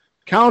Crunch,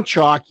 Count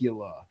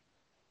Chocula,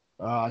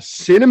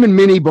 Cinnamon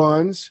Mini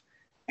Buns,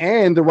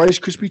 and the Rice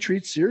Krispie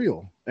Treat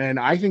cereal. And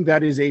I think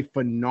that is a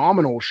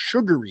phenomenal,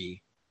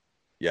 sugary,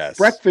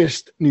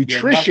 breakfast,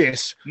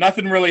 nutritious.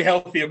 Nothing really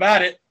healthy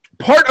about it.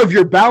 Part of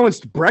your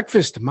balanced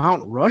breakfast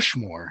Mount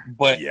Rushmore.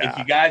 But if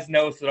you guys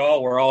know us at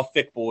all, we're all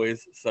thick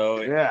boys. So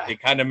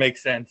it kind of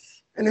makes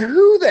sense. And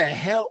who the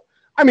hell?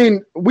 I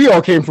mean, we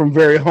all came from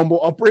very humble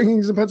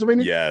upbringings in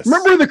Pennsylvania. Yes.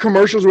 Remember the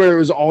commercials where it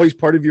was always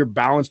part of your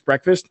balanced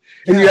breakfast?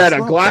 And you had a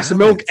glass of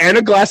milk and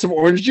a glass of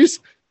orange juice?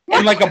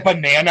 And like a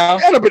banana.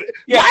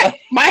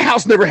 My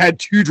house never had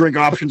 2 drink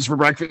options for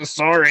breakfast.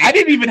 Sorry. I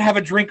didn't even have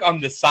a drink on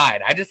the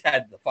side. I just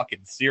had the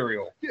fucking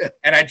cereal. Yeah.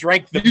 And I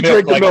drank the You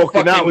milk. drank the like milk, a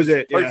and that fucking was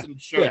it. person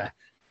should. Yeah.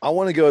 I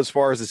want to go as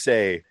far as to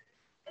say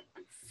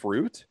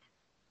fruit.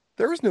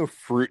 There was no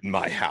fruit in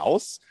my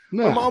house.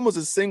 No. My mom was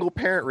a single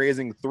parent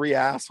raising 3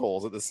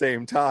 assholes at the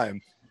same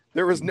time.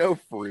 There was no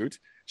fruit.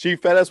 She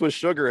fed us with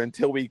sugar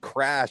until we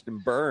crashed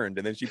and burned.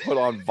 And then she put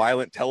on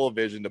violent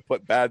television to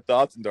put bad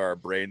thoughts into our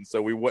brains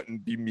so we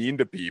wouldn't be mean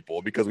to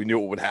people because we knew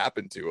what would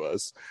happen to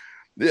us.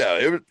 Yeah,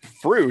 it was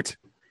fruit.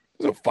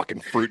 There's no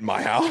fucking fruit in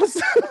my house.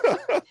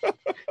 The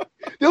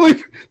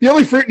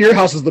only fruit in your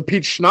house is the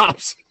peach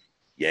schnapps.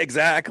 Yeah,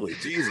 exactly.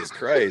 Jesus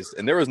Christ.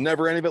 And there was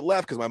never any of it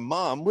left because my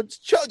mom would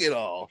chug it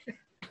all.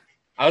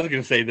 I was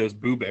gonna say those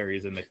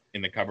blueberries in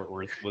the cupboard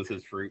was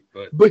his fruit,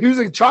 But he was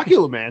a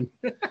Chocula man.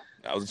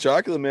 I was a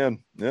chocolate man.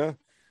 Yeah.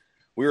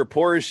 We were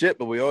poor as shit,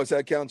 but we always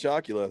had Count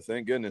Chocula.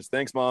 Thank goodness.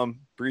 Thanks, Mom.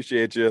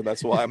 Appreciate you.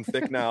 That's why I'm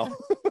thick now.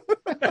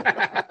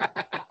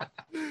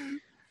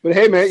 But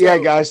hey, man, yeah,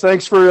 guys,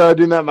 thanks for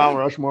doing that Mount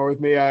Rushmore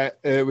with me.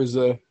 It was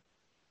a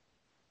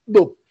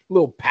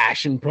little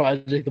passion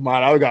project of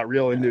mine. I got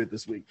real into it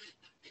this week.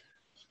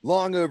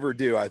 Long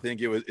overdue. I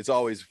think it's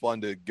always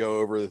fun to go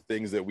over the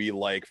things that we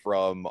like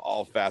from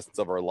all facets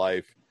of our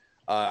life.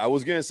 I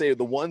was going to say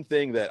the one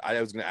thing that I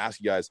was going to ask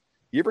you guys,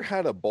 you ever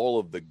had a bowl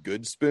of the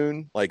Good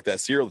Spoon? Like that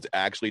cereal that's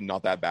actually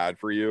not that bad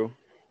for you?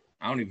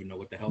 I don't even know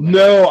what the hell that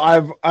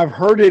is. I've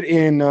heard it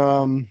in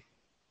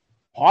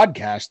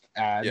podcast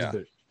ads,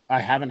 but I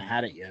haven't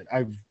had it yet.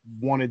 I've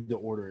wanted to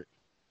order it.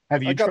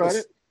 Have you tried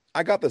it?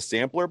 I got the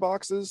sampler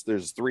boxes.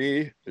 There's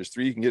three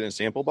you can get in a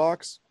sample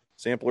box.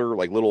 Sampler,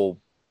 like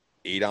little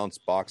 8-ounce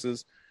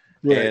boxes.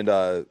 Right.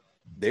 And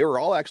they were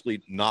all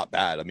actually not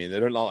bad. I mean,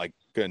 they're not like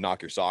gonna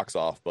knock your socks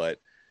off, but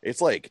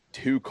it's like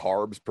 2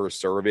 carbs per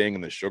serving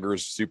and the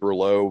sugar's super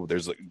low.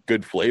 There's a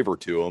good flavor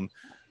to them.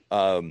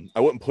 I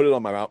wouldn't put it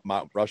on my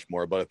Mount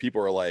Rushmore, but if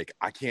people are like,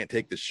 I can't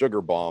take the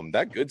sugar bomb,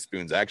 that Good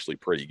Spoon's actually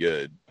pretty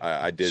good.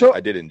 I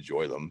did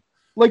enjoy them.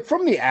 Like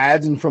from the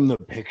ads and from the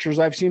pictures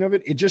I've seen of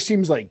it, it just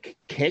seems like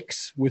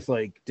Kix with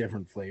like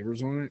different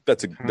flavors on it.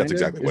 That's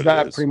exactly what it is. Is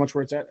that pretty much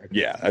where it's at? Okay.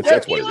 Yeah,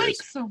 that's what it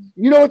is.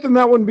 You know what? Then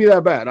that wouldn't be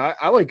that bad.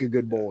 I like a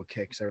good bowl of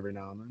Kix every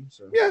now and then.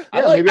 So yeah,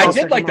 I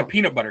did like the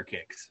peanut butter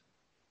Kix.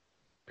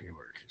 Peanut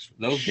butter Kix.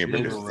 Those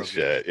were real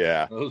shit.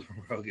 Yeah, those were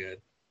real good.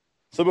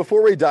 So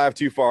before we dive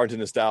too far into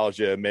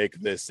nostalgia, make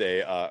this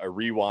a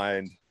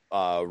rewind.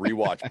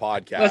 rewatch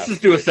podcast. Let's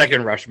just do a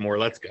second Rushmore.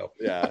 Let's go.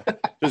 Yeah,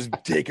 just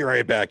take it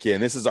right back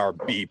in. This is our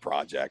B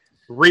project.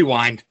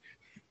 Rewind.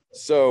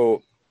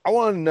 So I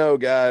want to know,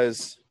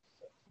 guys,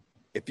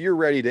 if you're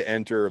ready to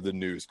enter the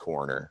news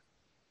corner.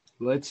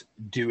 Let's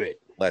do it.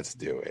 Let's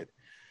do it.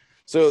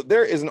 So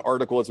there is an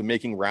article that's been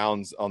making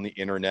rounds on the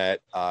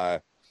internet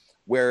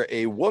where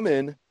a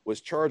woman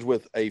was charged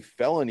with a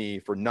felony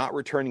for not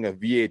returning a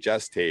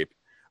VHS tape.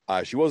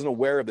 She wasn't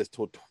aware of this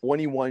till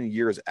 21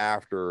 years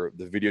after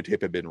the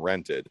videotape had been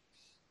rented.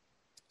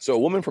 So a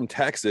woman from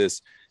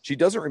Texas, she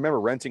doesn't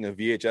remember renting a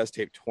VHS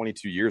tape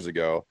 22 years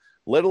ago,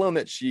 let alone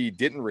that she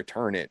didn't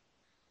return it.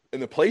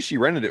 And the place she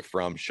rented it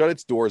from shut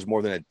its doors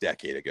more than a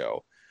decade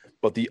ago.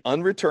 But the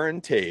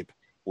unreturned tape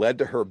led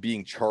to her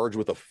being charged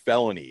with a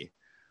felony.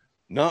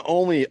 Not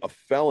only a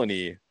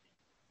felony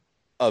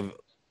of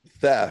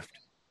theft,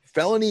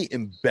 felony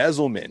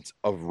embezzlement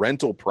of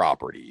rental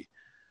property.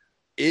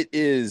 It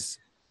is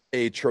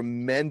a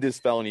tremendous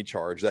felony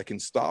charge that can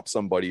stop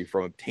somebody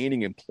from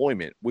obtaining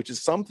employment, which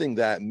is something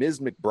that Ms.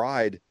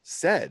 McBride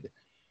said,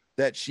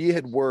 that she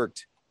had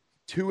worked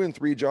 2 and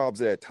 3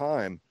 jobs at a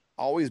time,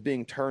 always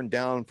being turned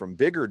down from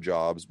bigger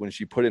jobs when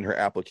she put in her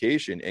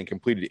application and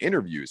completed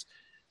interviews.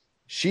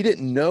 She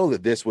didn't know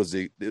that this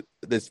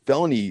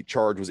felony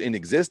charge was in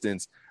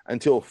existence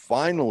until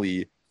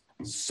finally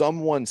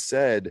someone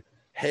said,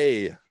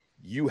 hey,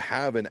 you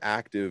have an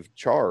active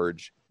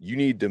charge. You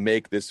need to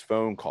make this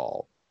phone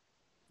call.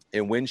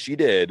 And when she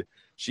did,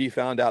 she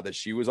found out that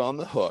she was on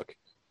the hook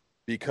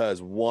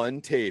because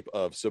one tape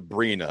of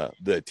Sabrina,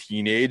 the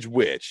Teenage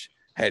Witch,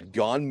 had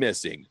gone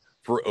missing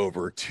for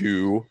over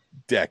 2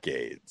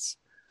 decades.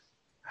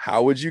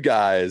 How would you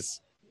guys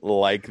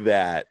like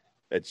that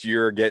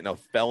you're getting a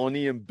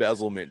felony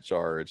embezzlement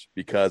charge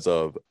because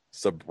of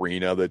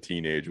Sabrina, the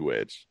Teenage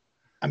Witch?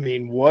 I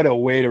mean, what a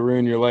way to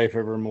ruin your life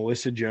over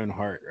Melissa Joan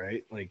Hart,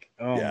 right? Like,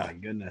 oh Yeah. my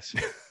goodness.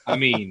 I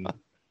mean,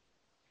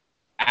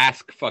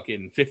 ask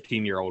fucking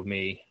 15-year-old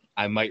me.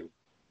 I might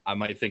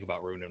think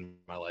about ruining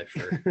my life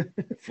for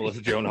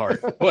Melissa Joan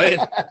Hart. But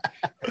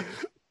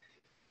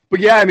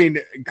yeah, I mean,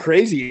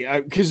 crazy.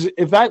 Because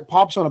if that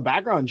pops on a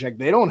background check,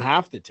 they don't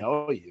have to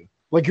tell you.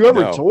 Like,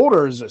 whoever No. told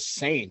her is a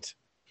saint.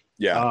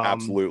 Yeah,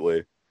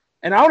 absolutely.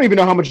 And I don't even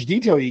know how much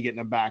detail you get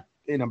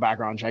in a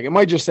background check. It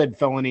might just said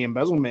felony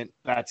embezzlement.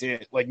 That's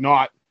it. Like,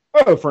 not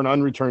for an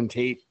unreturned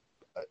tape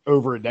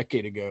over a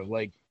decade ago.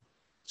 Like,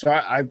 so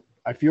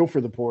I feel for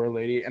the poor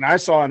lady. And I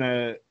saw in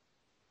a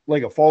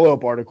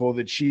follow-up article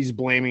that she's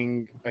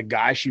blaming a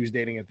guy she was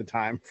dating at the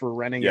time for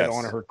renting Yes. it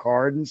on her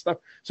card and stuff.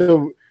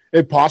 So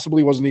it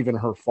possibly wasn't even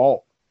her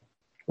fault,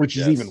 which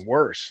is Yes. even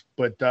worse.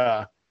 But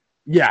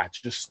yeah,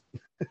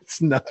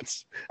 it's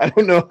nuts. I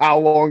don't know how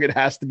long it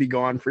has to be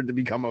gone for it to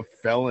become a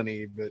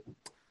felony, but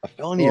A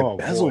felony Oh,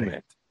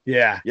 embezzlement.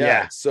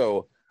 yeah.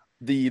 So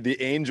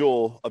the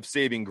angel of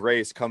saving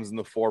grace comes in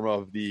the form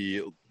of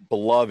the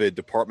beloved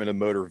Department of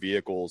Motor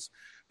Vehicles,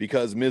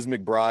 because Ms.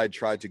 McBride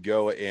tried to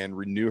go and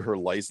renew her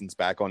license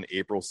back on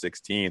April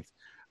 16th.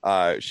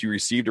 She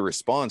received a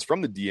response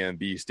from the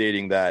DMV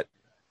stating that,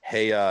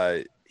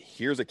 hey,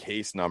 here's a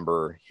case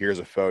number, here's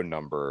a phone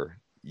number,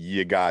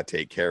 you gotta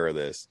take care of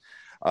this.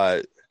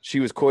 She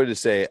was quoted to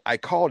say, I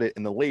called it,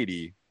 and the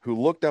lady who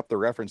looked up the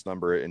reference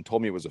number and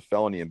told me it was a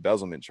felony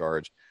embezzlement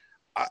charge,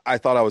 I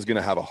thought I was going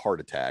to have a heart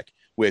attack,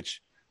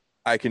 which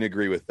I can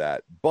agree with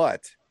that.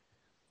 But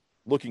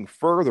looking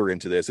further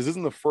into this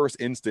isn't the first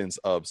instance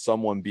of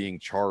someone being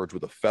charged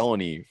with a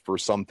felony for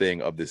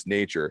something of this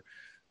nature.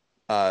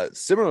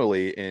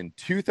 Similarly, in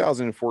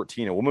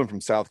 2014, a woman from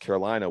South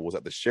Carolina was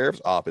at the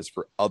sheriff's office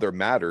for other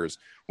matters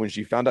when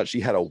she found out she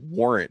had a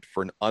warrant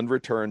for an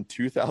unreturned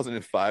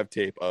 2005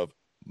 tape of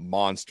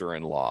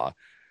Monster-in-Law.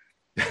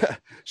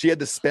 She had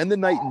to spend the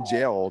night in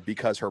jail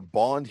because her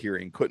bond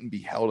hearing couldn't be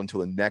held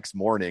until the next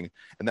morning,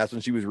 and that's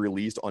when she was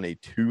released on a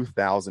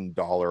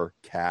 $2,000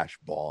 cash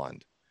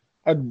bond.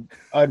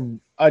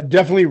 I'd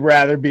definitely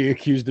rather be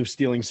accused of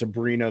stealing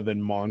Sabrina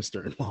than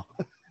Monster-in-Law.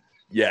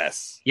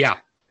 Yes. Yeah.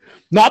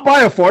 Not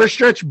by a far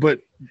stretch,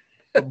 but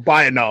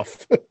by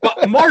enough. But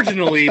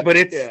marginally, but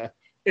it's Yeah.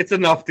 it's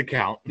enough to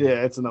count.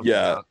 Yeah, it's enough.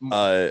 Yeah.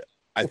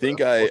 I think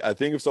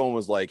if someone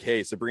was like,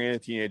 hey, Sabrina the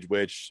Teenage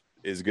Witch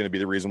is going to be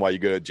the reason why you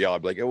go to jail,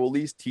 I'd be like, oh, well, at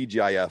least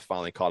TGIF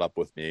finally caught up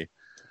with me.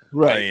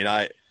 Right. I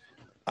mean,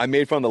 I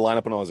made fun of the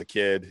lineup when I was a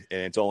kid,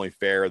 and it's only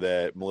fair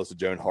that Melissa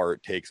Joan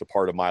Hart takes a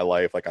part of my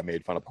life like I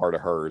made fun of part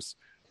of hers.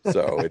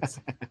 So it's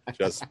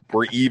just,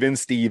 we're even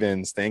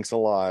Stevens. Thanks a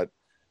lot.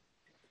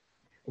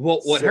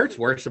 Well, what So- hurts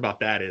worse about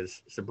that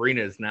is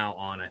Sabrina is now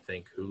on, I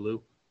think,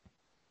 Hulu.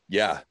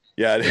 Yeah.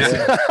 Yeah, it is.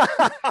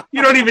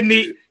 You don't even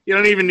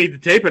need the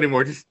tape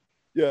anymore. Just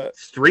Yeah.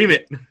 stream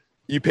it.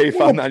 You pay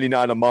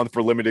 $5.99 a month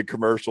for limited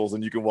commercials,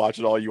 and you can watch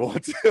it all you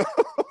want to.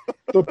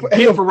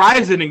 Get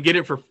Verizon and get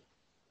it for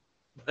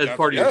as Yeah,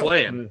 part of your yeah.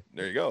 plan.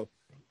 There you go.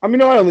 I mean,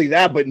 not only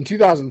that, but in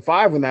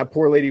 2005, when that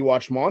poor lady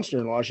watched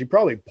Monster-in-Law, she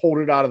probably pulled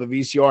it out of the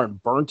VCR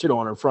and burnt it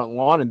on her front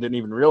lawn and didn't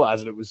even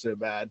realize that it was so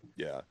bad.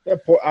 Yeah.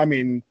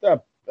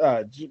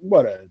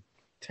 What a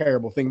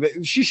terrible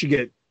thing. She should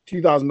get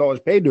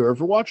 $2,000 paid to her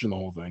for watching the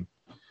whole thing.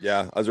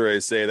 Yeah, I was ready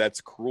to say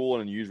that's cruel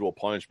and unusual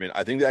punishment.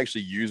 I think they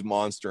actually use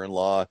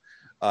monster-in-law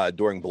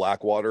during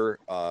Blackwater,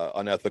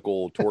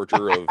 unethical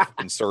torture of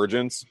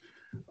insurgents.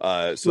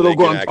 So little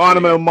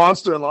Guantanamo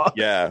monster-in-law.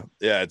 Yeah,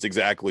 it's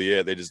exactly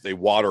it. They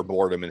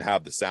waterboard him and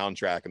have the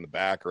soundtrack in the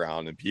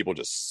background, and people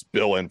just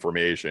spill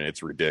information.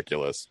 It's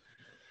ridiculous.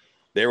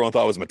 Everyone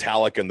thought it was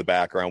Metallica in the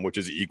background, which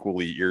is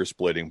equally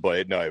ear-splitting,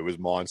 but no, it was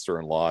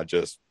monster-in-law.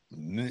 Just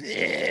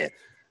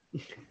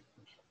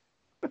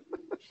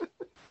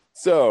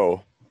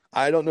so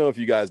I don't know if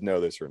you guys know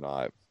this or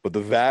not, but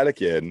the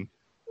Vatican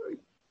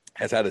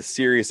has had a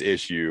serious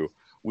issue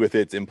with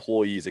its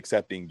employees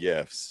accepting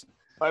gifts.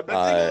 I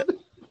bet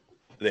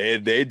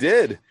they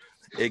did.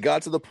 It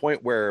got to the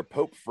point where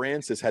Pope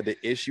Francis had to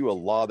issue a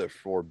law that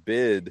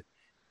forbid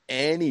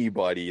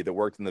anybody that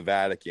worked in the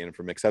Vatican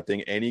from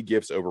accepting any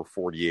gifts over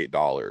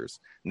 $48.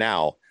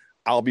 Now,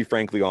 I'll be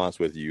frankly honest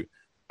with you.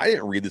 I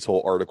didn't read this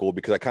whole article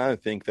because I kind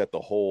of think that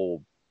the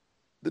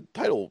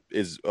title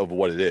is of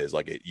what it is.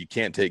 Like, you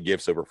can't take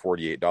gifts over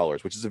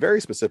 $48, which is a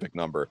very specific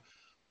number.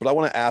 But I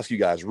want to ask you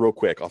guys real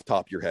quick off the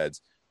top of your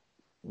heads,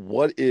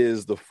 what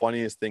is the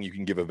funniest thing you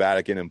can give a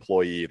Vatican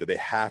employee that they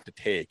have to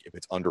take if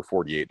it's under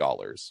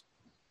 $48?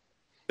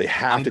 They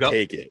have to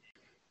take it.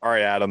 All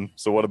right, Adam.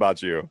 So what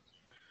about you?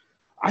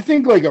 I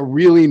think like a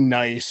really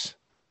nice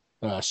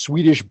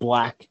Swedish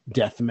black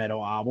death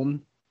metal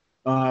album,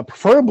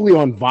 preferably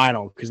on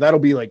vinyl, because that'll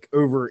be like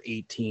over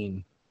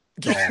 $18.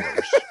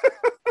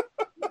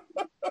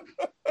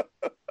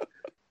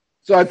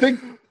 So I think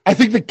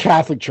the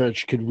Catholic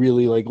Church could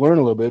really like learn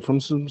a little bit from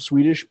some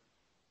Swedish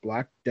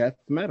black death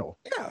metal.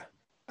 Yeah.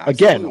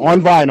 Again,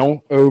 on vinyl,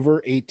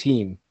 over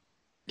 $18.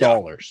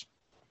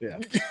 Yeah.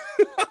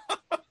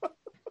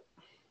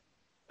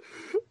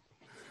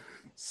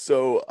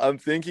 So I'm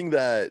thinking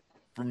that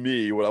for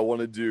me, what I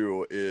want to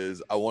do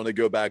is I want to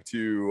go back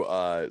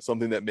to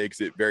something that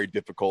makes it very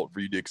difficult for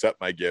you to accept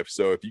my gift.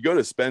 So if you go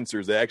to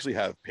Spencer's, they actually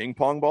have ping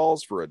pong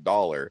balls for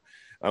 $1.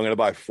 I'm going to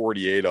buy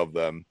 48 of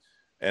them,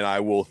 and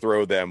I will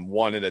throw them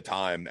one at a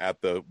time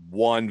at the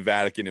one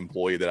Vatican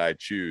employee that I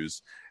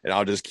choose, and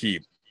I'll just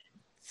keep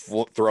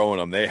throwing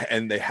them.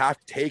 They have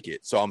to take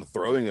it, so I'm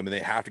throwing them, and they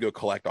have to go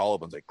collect all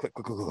of them. It's like click,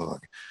 click, click,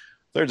 click.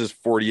 They're just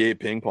 48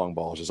 ping pong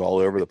balls just all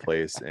over the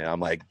place. And I'm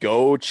like,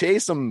 go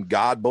chase them,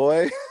 God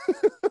boy.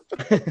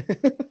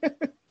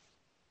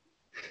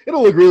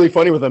 It'll look really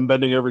funny with them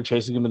bending over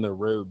chasing them in their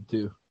robe,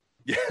 too.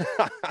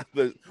 Yeah.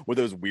 With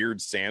those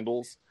weird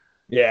sandals.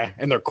 Yeah.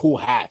 And their cool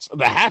hats.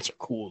 The hats are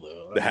cool,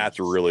 though. The hats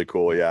are really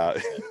cool.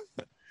 Yeah.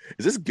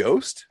 Is this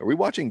Ghost? Are we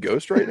watching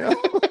Ghost right now?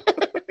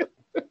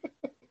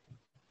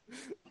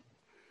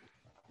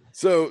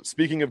 So,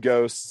 speaking of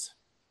ghosts.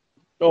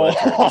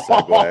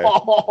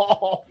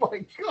 Oh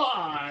my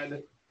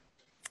God.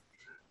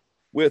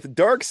 With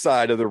Dark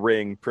Side of the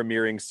Ring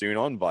premiering soon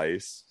on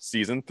Vice,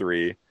 season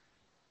 3,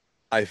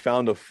 I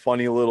found a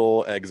funny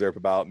little excerpt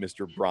about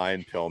Mr.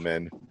 Brian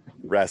Pillman.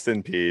 Rest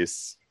in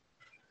peace.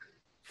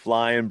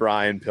 Flying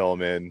Brian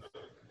Pillman,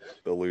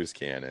 the loose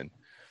cannon.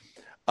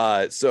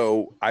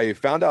 So I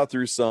found out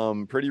through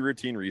some pretty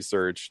routine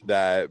research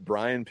that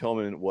Brian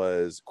Pillman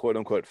was quote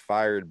unquote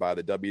fired by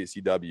the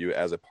WCW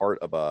as a part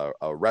of a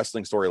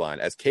wrestling storyline,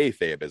 as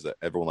kayfabe, as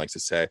everyone likes to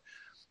say.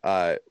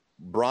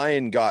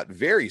 Brian got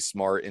very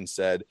smart and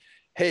said,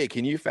 hey,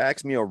 can you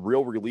fax me a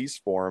real release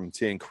form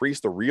to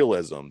increase the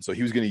realism? So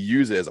he was going to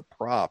use it as a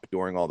prop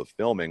during all the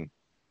filming.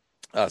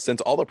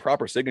 Since all the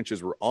proper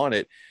signatures were on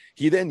it,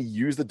 he then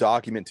used the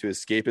document to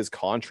escape his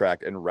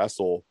contract and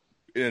wrestle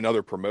in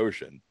another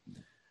promotion.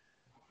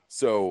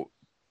 So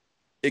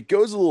it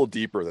goes a little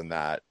deeper than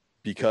that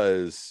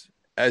because,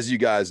 as you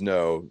guys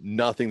know,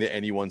 nothing that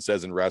anyone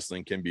says in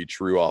wrestling can be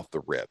true off the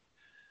rip.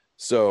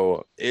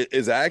 So it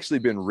has actually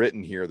been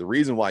written here. The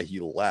reason why he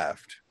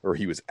left or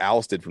he was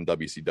ousted from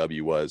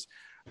WCW was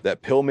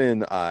that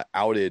Pillman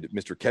outed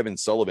Mr. Kevin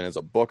Sullivan as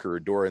a booker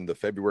during the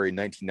February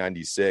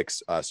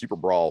 1996 Super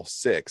Brawl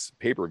 6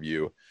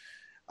 pay-per-view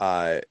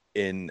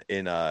in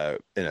a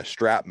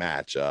strap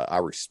match, I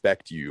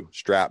Respect You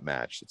strap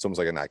match. It's almost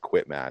like an I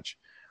Quit match.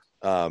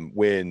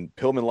 When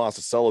Pillman lost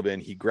to Sullivan,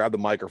 he grabbed the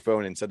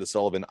microphone and said to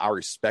Sullivan, I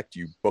respect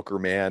you, Booker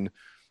man,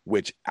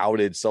 which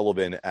outed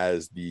Sullivan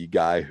as the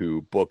guy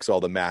who books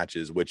all the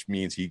matches, which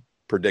means he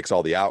predicts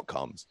all the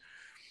outcomes.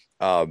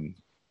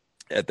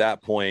 At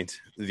that point,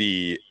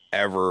 the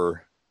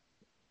ever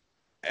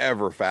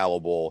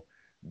fallible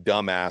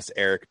dumbass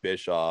Eric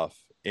Bischoff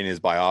in his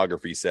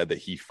biography said that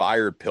he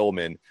fired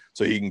Pillman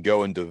so he can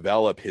go and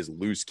develop his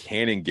loose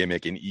cannon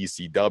gimmick in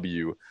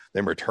ECW,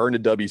 then return to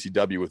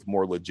WCW with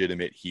more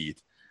legitimate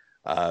heat.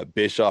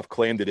 Bischoff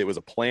claimed that it was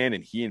a plan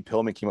and he and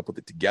Pillman came up with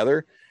it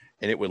together,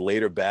 and it would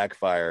later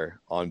backfire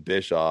on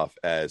Bischoff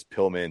as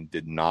Pillman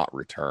did not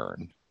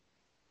return.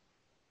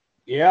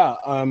 Yeah,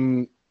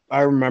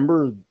 I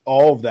remember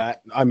all of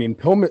that. I mean,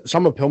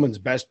 some of Pillman's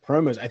best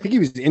promos. I think he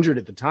was injured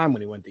at the time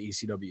when he went to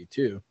ECW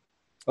too.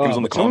 He was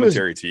on the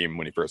commentary team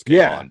when he first came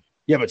on.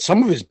 Yeah, but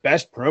some of his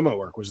best promo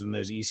work was in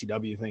those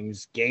ECW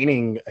things,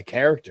 gaining a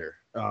character.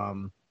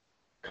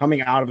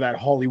 Coming out of that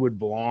Hollywood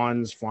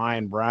Blondes,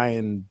 Flying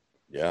Brian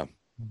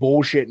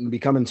bullshit and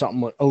becoming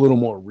something a little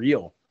more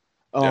real.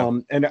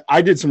 And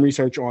I did some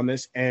research on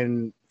this,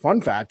 and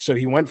fun fact, so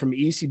he went from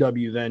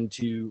ECW then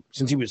to,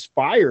 since he was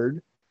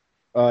fired,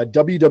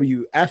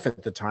 WWF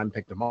at the time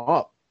picked him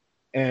up,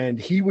 and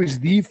he was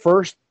the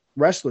first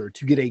wrestler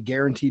to get a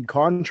guaranteed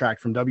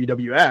contract from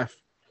WWF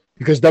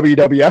because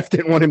WWF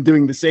didn't want him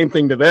doing the same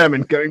thing to them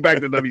and going back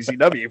to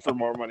WCW for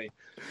more money.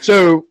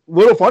 So,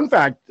 little fun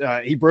fact,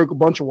 he broke a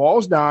bunch of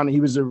walls down. He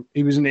was an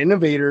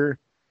innovator,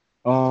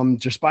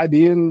 just by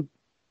being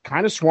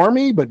kind of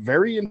swarmy but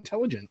very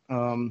intelligent.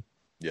 And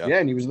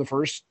he was the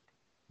first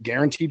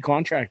guaranteed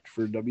contract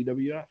for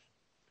WWF.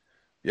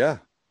 Yeah.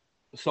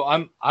 So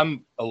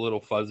I'm a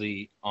little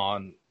fuzzy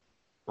on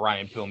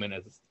Brian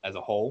Pillman as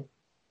a whole.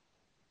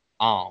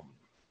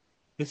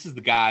 This is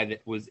the guy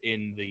that was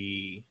in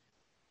the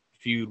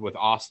feud with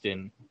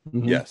Austin.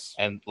 Yes.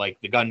 And like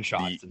the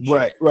gunshots. And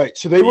shit. Right.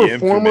 So they were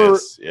former.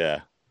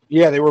 Yeah.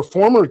 They were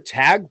former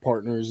tag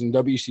partners in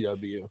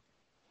WCW,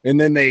 and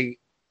then they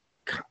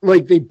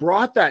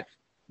brought that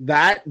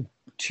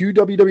to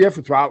WWF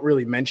without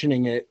really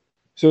mentioning it.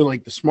 So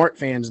like the smart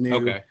fans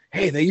knew,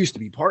 hey, they used to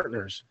be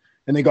partners.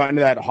 And they got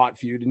into that hot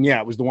feud. And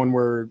it was the one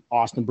where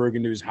Austin broke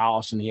into his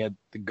house and he had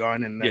the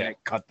gun and then it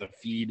cut the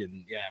feed.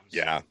 And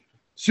it was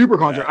super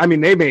content. I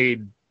mean, they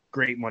made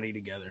great money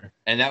together.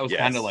 And that was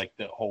kind of like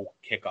the whole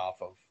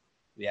kickoff of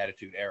the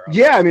Attitude Era.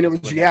 Yeah, I mean, it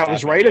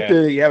was right at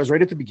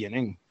the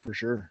beginning for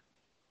sure.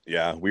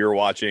 Yeah, we were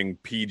watching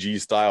PG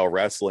style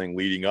wrestling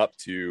leading up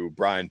to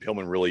Brian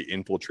Pillman really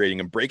infiltrating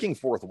and breaking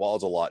fourth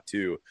walls a lot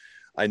too.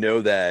 I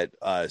know that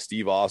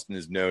Steve Austin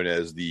is known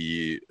as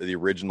the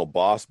original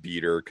boss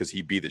beater because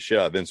he beat the shit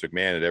out of Vince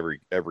McMahon at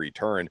every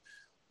turn.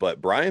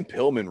 But Brian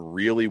Pillman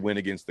really went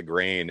against the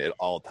grain at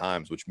all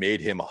times, which made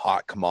him a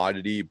hot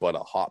commodity, but a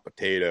hot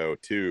potato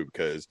too,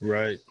 because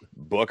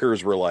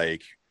bookers were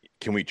like,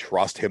 can we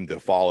trust him to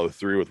follow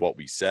through with what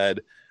we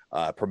said?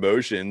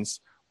 Promotions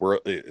were,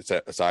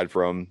 aside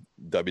from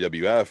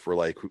WWF, were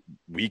like,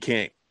 we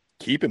can't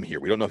keep him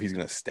here. We don't know if he's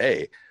going to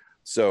stay.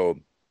 So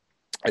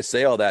I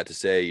say all that to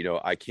say,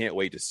 I can't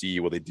wait to see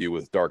what they do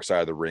with Dark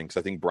Side of the Ring, because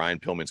I think Brian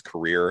Pillman's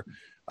career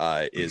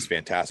is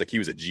fantastic. He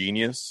was a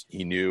genius.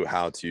 He knew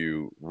how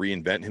to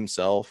reinvent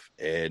himself,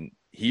 and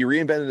he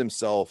reinvented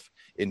himself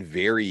in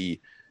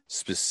very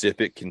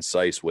specific,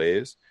 concise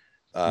ways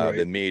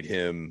that made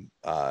him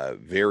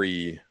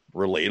very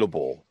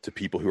relatable to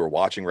people who were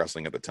watching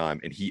wrestling at the time.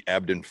 And he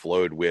ebbed and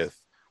flowed with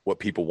what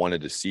people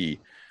wanted to see.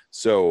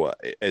 So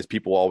as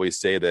people always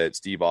say that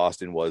Steve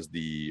Austin was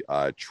the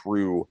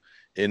true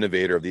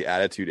innovator of the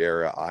Attitude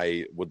Era,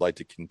 I would like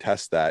to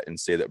contest that and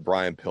say that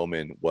Brian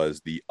Pillman was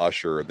the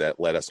usher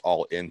that led us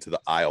all into the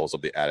aisles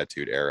of the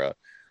Attitude Era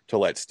to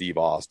let Steve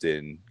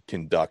Austin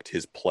conduct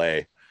his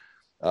play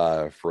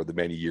for the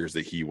many years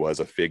that he was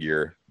a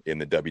figure in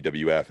the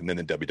WWF and then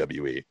the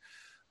WWE.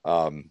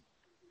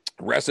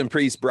 Rest in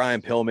peace,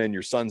 Brian Pillman.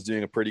 Your son's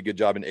doing a pretty good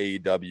job in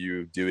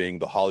AEW doing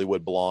the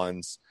Hollywood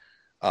Blondes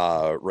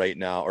right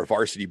now, or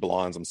Varsity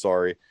Blondes. I'm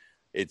sorry.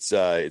 It's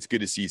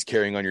good to see he's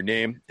carrying on your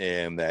name,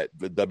 and that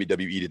the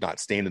WWE did not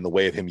stand in the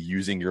way of him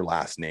using your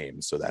last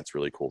name. So that's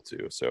really cool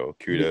too. So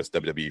kudos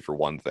WWE for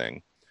one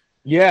thing.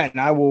 Yeah, and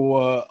I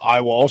will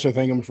also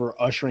thank him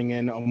for ushering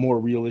in a more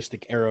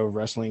realistic era of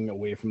wrestling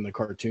away from the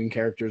cartoon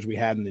characters we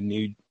had in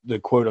the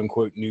quote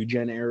unquote new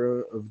gen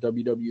era of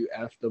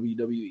WWF,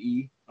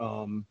 WWE.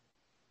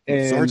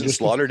 And Sergeant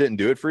Slaughter didn't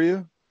do it for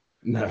you?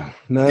 No.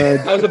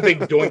 I was a big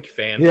Doink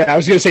fan. Yeah, I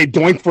was gonna say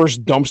Doink versus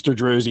Dumpster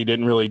Drozy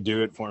didn't really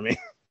do it for me.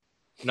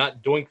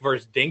 Not Doink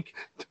versus Dink.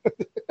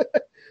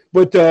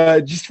 But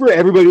just for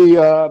everybody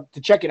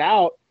to check it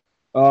out,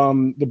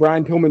 the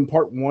Brian Pillman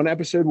Part 1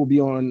 episode will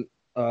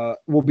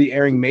be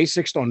airing May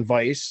 6th on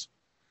Vice.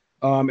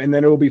 And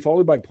then it will be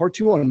followed by Part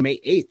 2 on May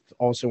 8th,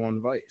 also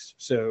on Vice.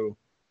 So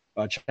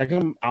check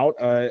them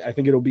out. I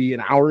think it'll be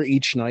an hour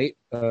each night,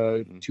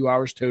 2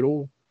 hours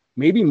total,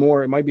 maybe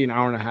more. It might be an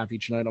hour and a half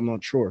each night. I'm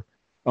not sure.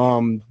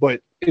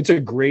 But it's a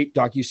great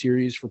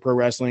docuseries for pro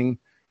wrestling.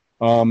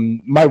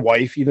 My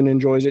wife even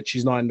enjoys it.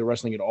 She's not into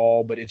wrestling at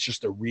all, but it's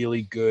just a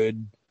really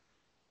good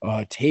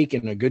take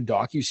and a good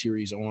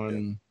docuseries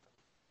on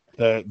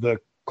the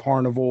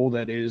carnival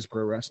that is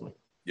pro wrestling.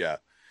 Yeah.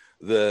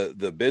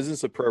 The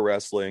business of pro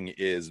wrestling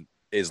is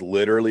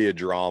literally a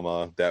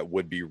drama that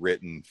would be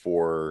written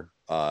for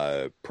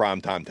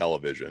primetime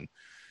television.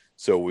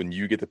 So when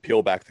you get to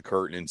peel back the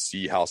curtain and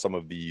see how some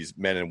of these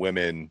men and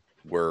women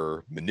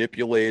were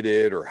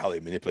manipulated, or how they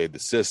manipulated the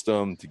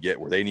system to get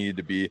where they needed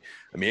to be,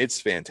 I mean, it's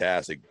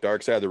fantastic.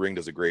 Dark Side of the Ring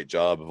does a great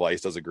job.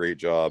 Vice does a great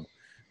job.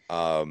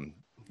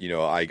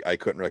 I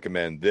couldn't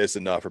recommend this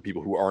enough for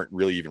people who aren't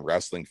really even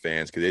wrestling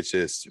fans, because it's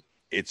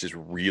just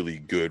really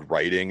good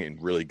writing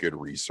and really good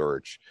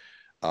research.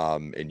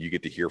 And you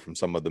get to hear from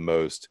some of the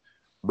most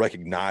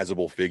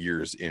recognizable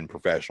figures in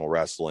professional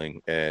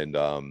wrestling, and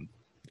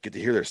get to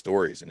hear their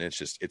stories, and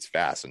it's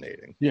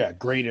fascinating. Yeah,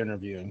 great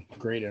interviewing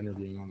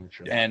on the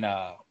show. And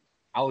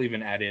I'll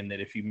even add in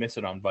that if you miss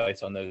it on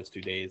Vice on those 2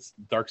 days,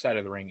 Dark Side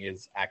of the Ring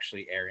is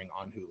actually airing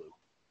on Hulu.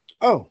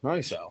 Oh,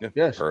 nice. So Yeah,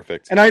 yes,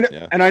 perfect. And I know,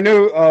 Yeah. and I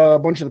know a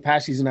bunch of the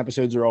past season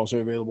episodes are also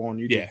available on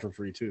YouTube for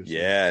free too. So.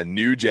 Yeah,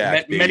 New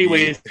Jack. Many baby.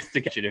 ways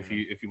to catch it if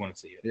you want to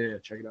see it. Yeah,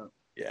 check it out.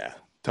 Yeah,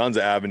 tons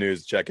of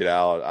avenues. Check it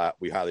out.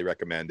 We highly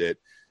recommend it.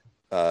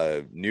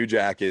 New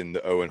Jack and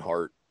the Owen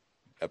Hart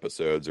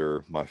episodes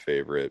are my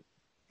favorite.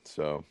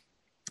 So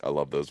I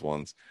love those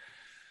ones.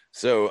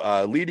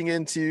 So leading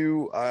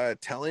into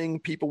telling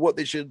people what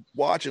they should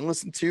watch and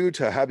listen to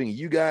having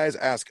you guys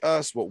ask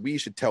us what we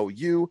should tell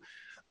you.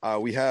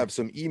 We have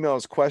some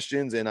emails,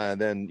 questions, and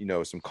then,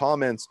 some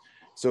comments.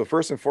 So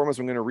first and foremost,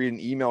 I'm going to read an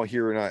email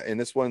here, and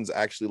this one's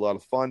actually a lot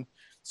of fun.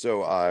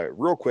 So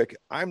real quick,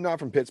 I'm not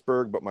from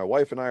Pittsburgh, but my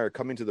wife and I are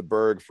coming to the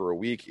Berg for a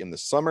week in the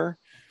summer.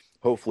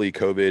 Hopefully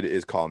COVID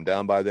is calmed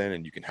down by then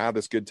and you can have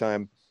this good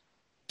time.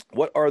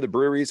 What are the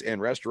breweries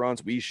and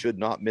restaurants we should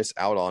not miss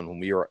out on when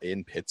we are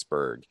in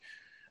Pittsburgh?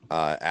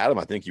 Adam,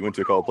 I think you went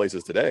to a couple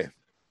places today.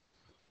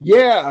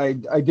 Yeah,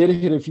 I did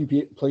hit a few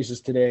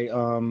places today.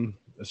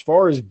 As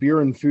far as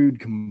beer and food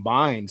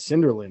combined,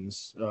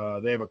 Cinderlands,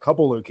 they have a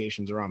couple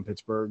locations around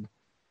Pittsburgh.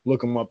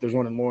 Look them up. There's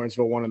one in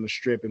Lawrenceville, one in the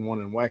Strip, and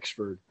one in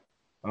Wexford.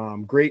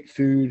 Great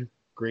food,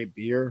 great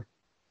beer.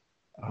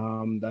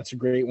 That's a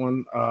great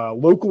one.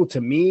 Local to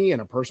me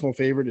and a personal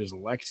favorite is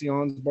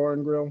Alexion's Bar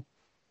and Grill.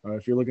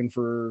 If you're looking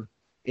for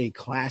a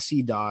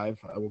classy dive,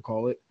 I will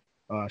call it,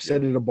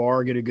 sit at a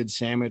bar, get a good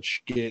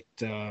sandwich, get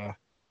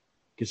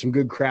some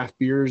good craft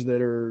beers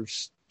that are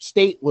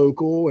state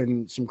local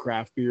and some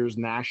craft beers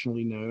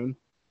nationally known.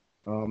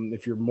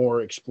 If you're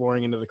more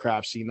exploring into the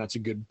craft scene, that's a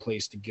good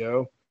place to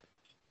go.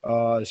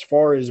 As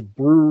far as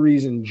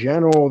breweries in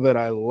general that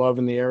I love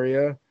in the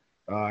area,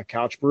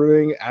 Couch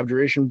Brewing,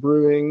 Abjuration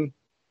Brewing,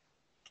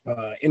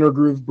 Inner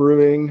Groove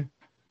Brewing,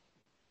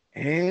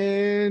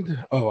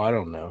 and I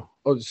don't know.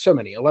 Oh, so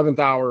many. 11th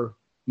Hour,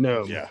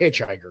 no, Yeah.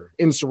 Hitchhiker,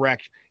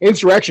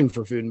 Insurrection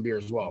for food and beer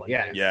as well.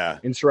 Yeah.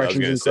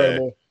 Insurrection's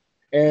incredible.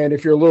 And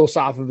if you're a little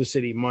south of the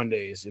city,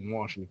 Mondays in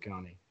Washington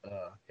County,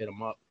 hit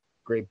them up.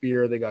 Great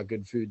beer. They got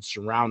good food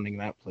surrounding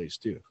that place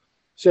too.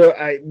 So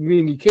I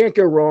mean, you can't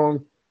go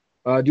wrong.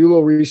 Do a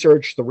little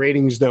research. The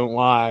ratings don't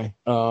lie.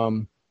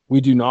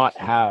 We do not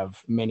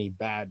have many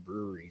bad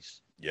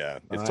breweries. Yeah,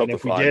 it's tough and to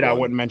if we find did, I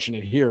one. wouldn't mention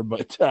it here.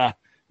 But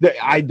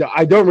I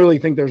don't really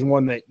think there's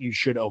one that you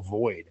should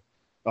avoid.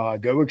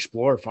 Go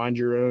explore, find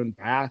your own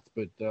path.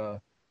 But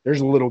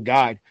there's a little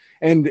guide.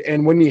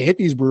 And when you hit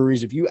these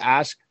breweries, if you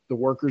ask the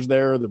workers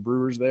there, the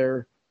brewers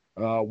there,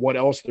 what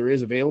else there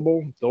is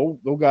available,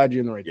 they'll guide you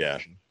in the right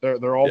direction.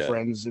 They're all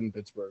friends in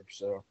Pittsburgh.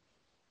 So.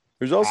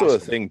 There's also a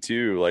thing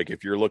too, like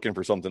if you're looking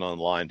for something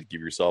online to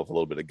give yourself a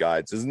little bit of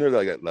guides, isn't there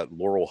like that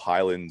Laurel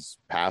Highlands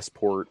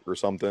passport or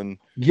something?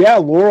 Yeah,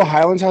 Laurel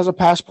Highlands has a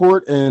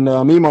passport, and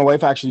me and my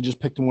wife actually just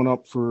picked one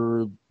up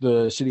for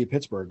the city of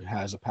Pittsburgh.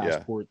 Has a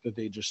passport that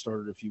they just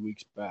started a few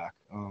weeks back.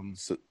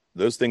 So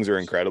those things are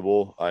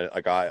incredible.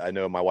 I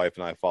know my wife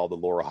and I followed the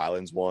Laurel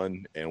Highlands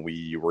one, and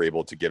we were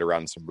able to get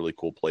around some really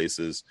cool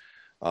places.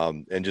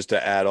 And just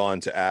to add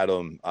on to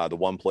Adam, the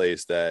one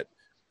place that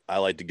I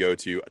like to go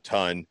to a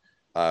ton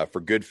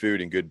for good food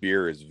and good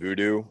beer is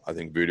Voodoo. I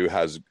think Voodoo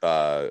has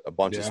a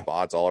bunch of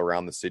spots all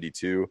around the city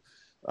too.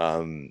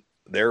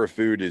 Their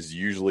food is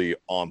usually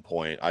on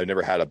point. I've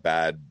never had a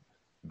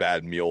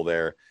bad meal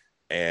there,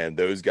 and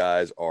those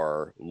guys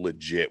are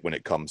legit when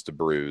it comes to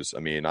brews. I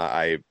mean,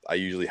 I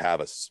usually have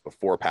a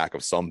 4-pack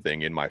of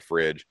something in my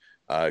fridge.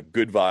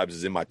 Good Vibes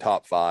is in my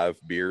top 5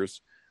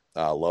 beers.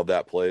 Love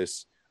that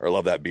place, or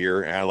love that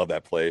beer, and I love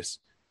that place.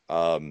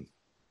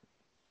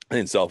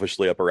 And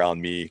selfishly, up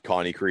around me,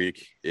 Connie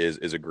Creek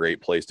is a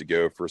great place to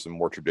go for some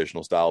more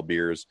traditional style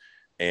beers.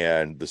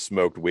 And the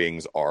smoked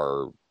wings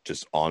are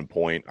just on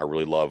point. I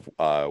really love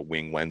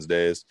Wing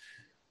Wednesdays.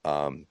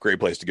 Great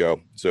place to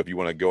go. So if you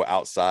want to go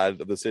outside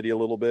of the city a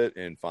little bit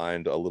and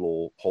find a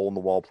little hole in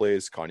the wall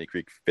place, Connie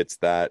Creek fits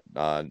that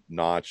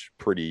notch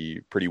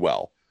pretty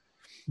well.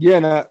 Yeah,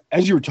 and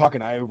as you were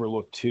talking, I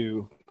overlooked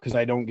too, because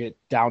I don't get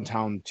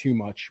downtown too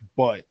much.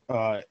 But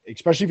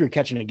especially if you're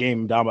catching a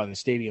game down by the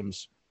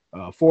stadiums,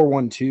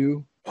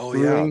 412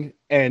 Brewing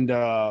and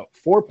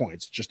 4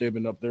 Points just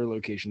opened up their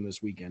location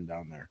this weekend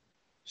down there.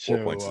 So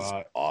 4 Points is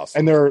awesome.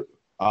 And they're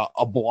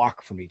a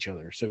block from each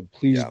other. So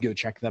please go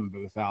check them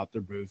both out.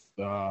 They're both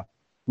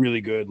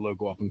really good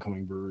local up and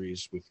coming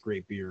breweries with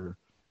great beer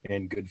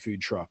and good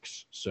food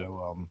trucks.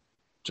 So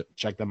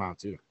check them out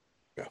too.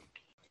 Yeah.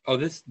 Oh,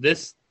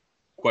 this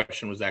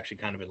question was actually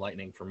kind of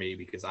enlightening for me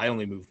because I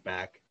only moved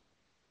back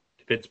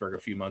to Pittsburgh a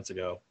few months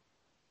ago.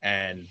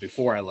 And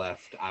before I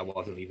left, I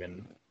wasn't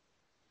even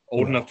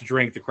old enough to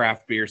drink. The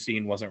craft beer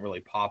scene wasn't really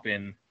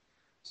popping.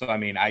 So, I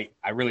mean, I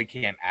really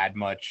can't add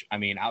much. I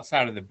mean,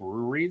 outside of the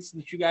breweries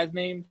that you guys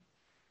named,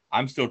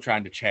 I'm still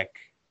trying to check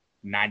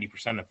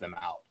 90% of them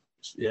out.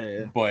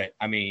 Yeah. But,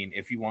 I mean,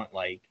 if you want,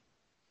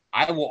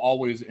 I will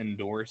always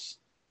endorse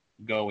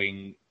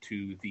going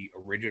to the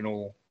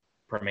original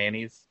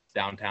Permanis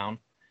downtown.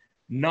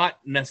 Not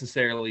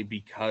necessarily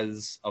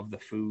because of the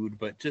food,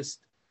 but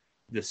just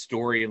the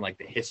story and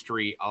the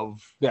history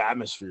of the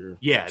atmosphere.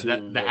 Yeah,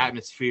 the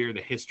atmosphere,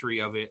 the history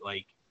of it.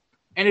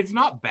 And it's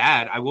not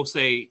bad. I will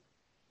say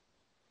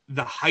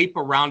the hype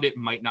around it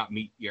might not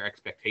meet your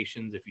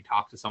expectations if you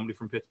talk to somebody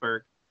from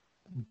Pittsburgh,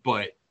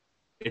 but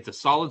it's a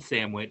solid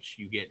sandwich.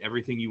 You get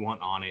everything you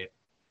want on it.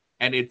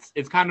 And it's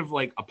kind of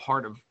like a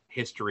part of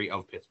history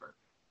of Pittsburgh.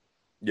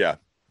 Yeah,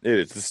 it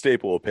is the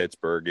staple of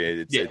Pittsburgh.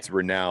 It's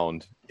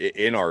renowned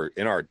in our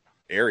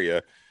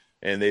area,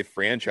 and they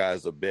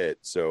franchised a bit,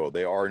 so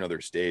they are in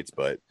other states.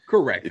 But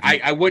correct,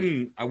 I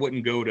wouldn't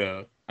go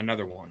to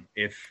another one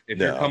if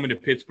you're coming to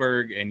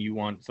Pittsburgh and you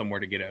want somewhere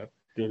to get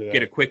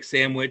a quick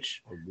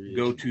sandwich.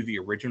 Go to the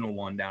original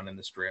one down in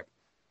the Strip.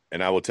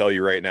 And I will tell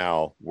you right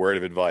now, word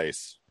of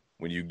advice: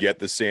 when you get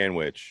the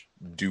sandwich,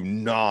 do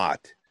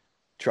not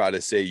try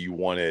to say you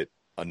want it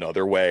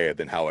another way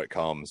than how it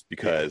comes,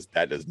 because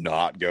that does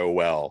not go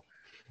well.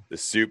 The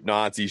soup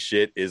Nazi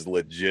shit is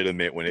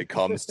legitimate when it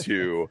comes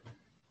to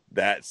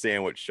that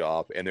sandwich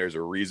shop, and there's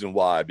a reason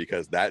why,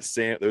 because those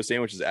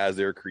sandwiches as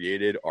they're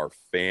created are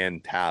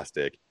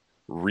fantastic.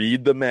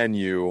 Read the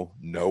menu,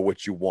 know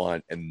what you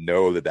want, and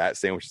know that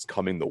sandwich is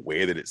coming the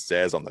way that it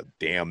says on the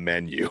damn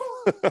menu.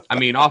 I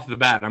mean, off the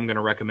bat, I'm going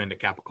to recommend a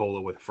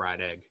capicola with a fried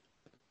egg.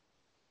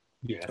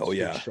 Yeah. Oh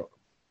yeah.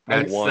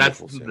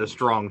 That's the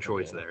strong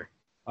choice there.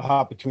 I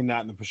hop between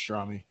that and the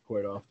pastrami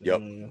quite often.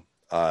 Yep.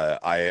 Yeah.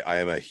 I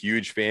am a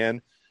huge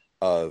fan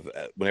of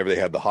whenever they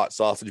have the hot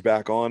sausage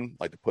back on,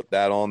 like to put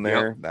that on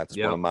there. Yep. That's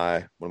one of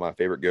my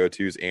favorite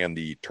go-tos. And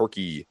the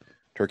turkey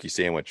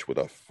sandwich with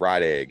a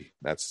fried egg.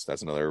 That's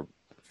another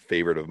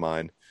favorite of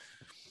mine.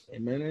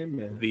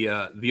 Amen.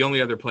 The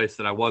only other place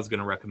that I was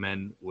going to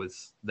recommend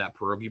was that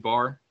pierogi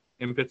bar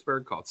in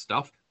Pittsburgh called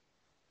Stuffed.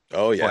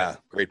 Oh yeah,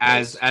 great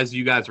place. As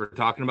you guys were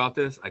talking about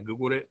this, I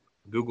googled it.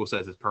 Google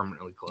says it's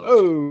permanently closed.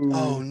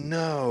 Oh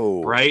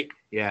no! Right?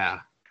 Yeah.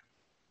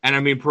 And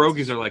I mean,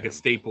 pierogies are like a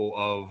staple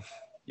of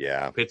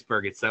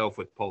Pittsburgh itself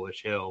with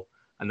Polish Hill.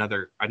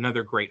 Another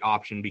great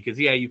option because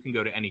you can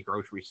go to any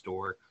grocery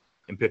store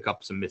and pick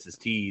up some Mrs.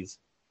 T's,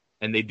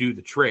 and they do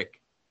the trick.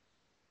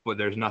 But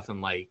there's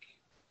nothing like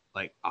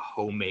a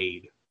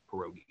homemade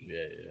pierogi.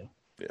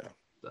 Yeah.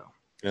 So.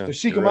 Yeah, so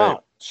seek them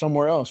out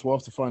somewhere else. We'll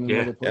have to find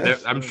another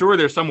place. I'm sure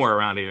there's somewhere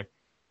around here.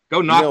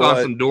 Go knock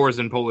on some doors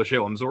in Polish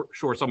Hill. I'm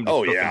sure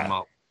somebody's cooking them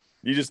up.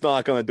 You just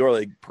knock on the door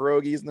like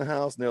pierogies in the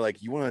house, and they're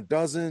like, "You want a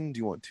dozen? Do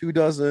you want 2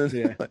 dozen?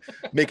 Yeah.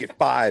 Make it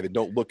 5, and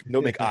don't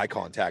make eye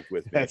contact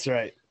with me." That's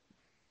right.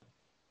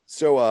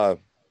 So, a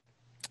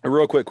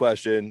real quick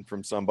question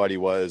from somebody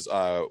was,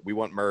 "We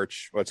want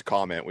merch." What's a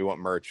comment? We want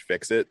merch.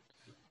 Fix it.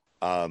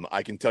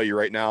 I can tell you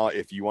right now,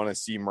 if you want to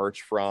see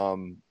merch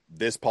from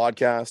this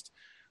podcast,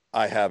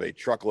 I have a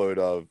truckload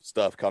of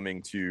stuff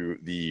coming to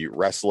the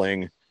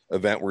wrestling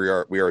event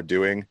we are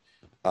doing,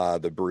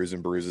 the Brews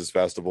and Bruises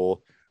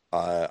Festival.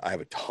 I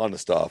have a ton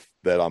of stuff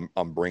that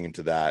I'm bringing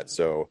to that.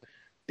 So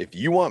if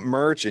you want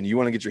merch and you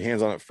want to get your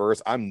hands on it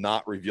first, I'm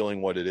not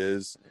revealing what it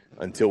is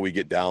until we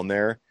get down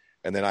there.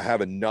 And then I have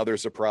another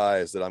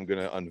surprise that I'm going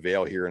to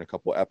unveil here in a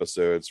couple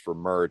episodes for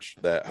merch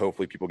that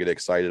hopefully people get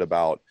excited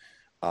about.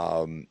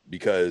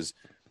 Because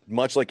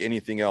much like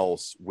anything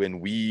else, when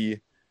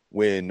we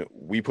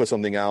put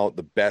something out,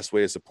 the best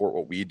way to support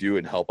what we do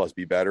and help us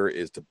be better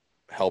is to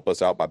help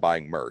us out by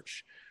buying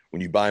merch.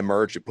 When you buy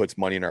merch, it puts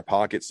money in our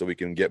pockets so we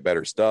can get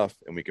better stuff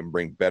and we can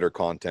bring better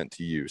content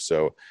to you.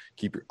 So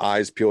keep your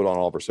eyes peeled on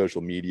all of our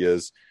social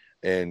medias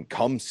and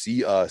come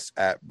see us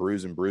at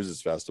Brews and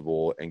Bruises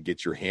Festival and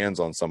get your hands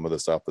on some of the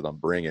stuff that I'm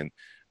bringing.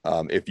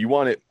 If you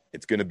want it,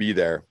 it's going to be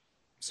there.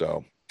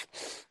 So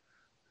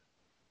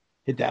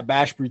hit that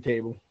bash brew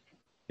table.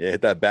 Yeah,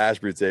 hit that bash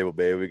brew table,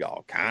 baby. We got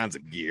all kinds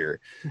of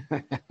gear.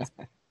 It's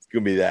going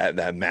to be that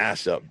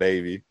mashup,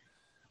 baby.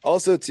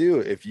 Also, too,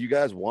 if you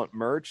guys want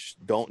merch,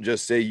 don't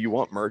just say you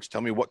want merch. Tell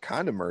me what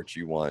kind of merch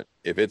you want.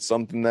 If it's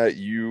something that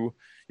you're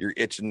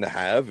itching to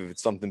have, if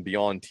it's something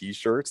beyond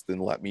t-shirts, then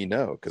let me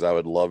know, because I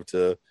would love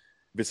to. If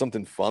it's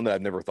something fun that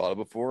I've never thought of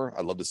before,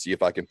 I'd love to see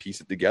if I can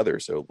piece it together.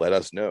 So let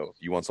us know.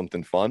 If you want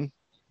something fun,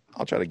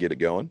 I'll try to get it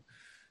going.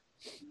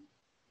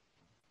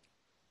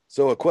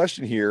 So a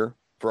question here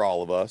for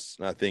all of us,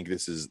 and I think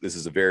this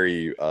is a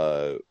very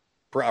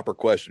proper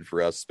question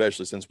for us,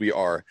 especially since we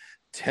are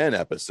 10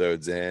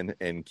 episodes in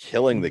and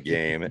killing the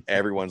game.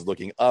 Everyone's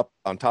looking up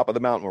on top of the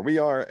mountain where we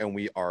are, and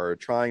we are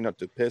trying not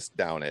to piss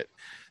down it.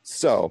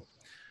 So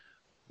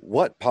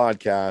what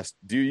podcast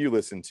do you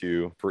listen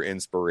to for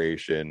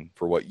inspiration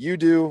for what you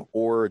do,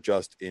 or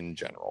just in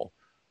general?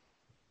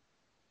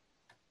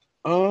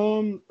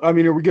 I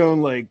mean, are we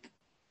going like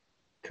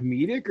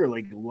comedic or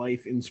like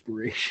life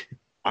inspiration?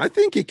 I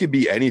think it could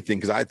be anything,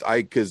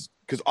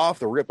 because off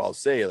the rip, I'll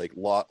say like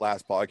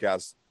last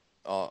podcast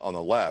on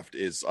the left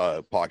is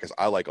a podcast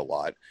I like a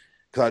lot,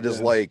 because I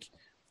just like,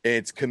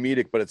 it's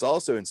comedic, but it's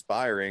also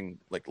inspiring,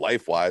 like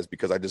life wise,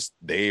 because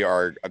they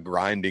are a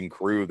grinding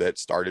crew that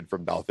started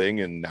from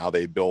nothing, and now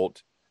they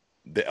built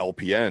the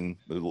LPN,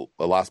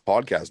 the Last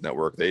Podcast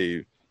Network.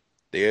 They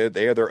are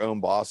their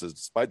own bosses,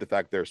 despite the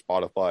fact they're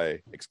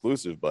Spotify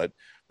exclusive, but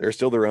they're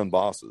still their own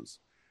bosses.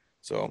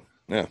 So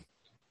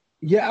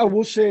yeah, I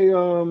will say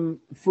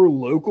for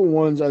local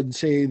ones, I'd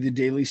say the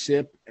Daily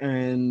Sip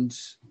and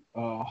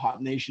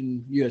Hot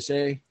Nation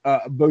USA.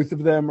 Both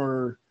of them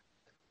are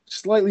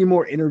slightly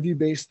more interview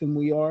based than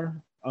we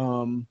are,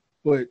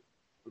 but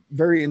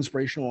very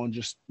inspirational on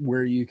just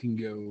where you can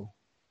go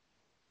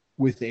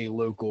with a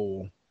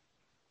local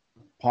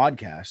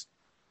podcast.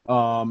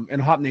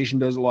 And Hop Nation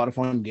does a lot of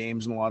fun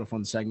games and a lot of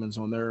fun segments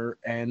on their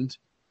end.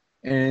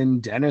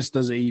 And Dennis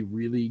does a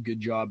really good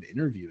job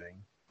interviewing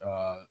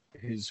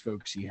his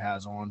folks he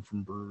has on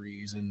from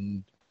breweries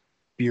and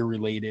beer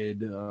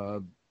related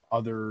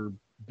other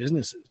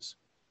businesses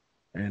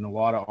and a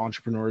lot of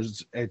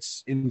entrepreneurs.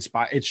 It's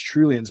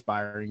truly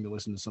inspiring to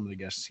listen to some of the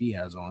guests he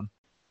has on.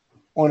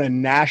 On a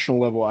national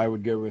level, I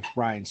would go with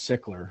Ryan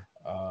Sickler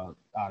out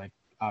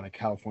of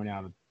California,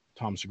 out of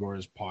Tom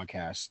Segura's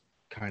podcast.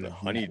 Kind of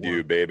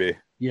Honeydew, baby.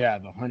 Yeah,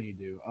 the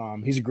Honeydew.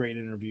 He's a great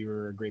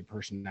interviewer, a great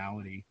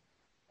personality,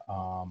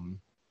 and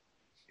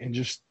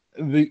just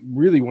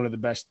really one of the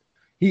best.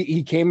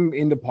 He came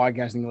into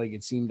podcasting like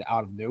it seemed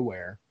out of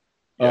nowhere,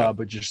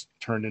 but just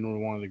turned into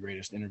one of the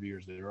greatest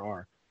interviewers there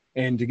are.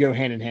 And to go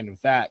hand in hand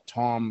with that,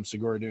 Tom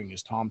Segura doing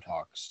his Tom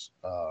Talks,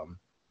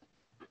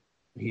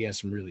 he has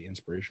some really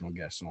inspirational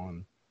guests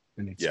on,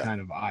 and it's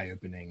kind of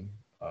eye-opening.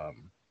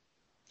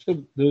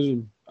 So those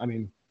are,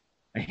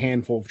 a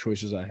handful of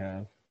choices I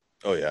have.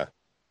 Oh yeah.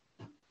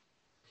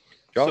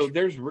 Josh? So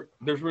there's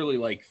really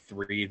like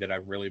 3 that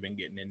I've really been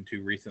getting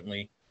into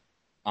recently.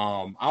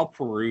 I'll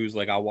peruse,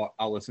 like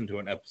I'll listen to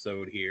an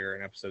episode here,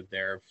 an episode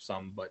there of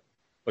some, but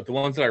the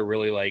ones that I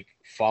really like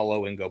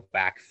follow and go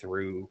back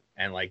through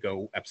and like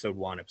go episode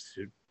 1,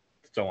 episode,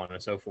 so on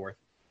and so forth.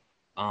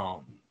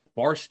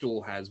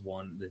 Barstool has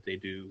one that they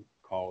do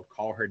called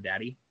Call Her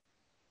Daddy.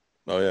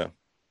 Oh yeah.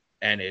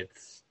 And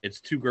it's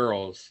 2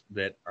 girls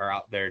that are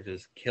out there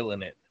just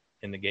killing it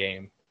in the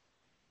game.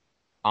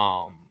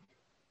 And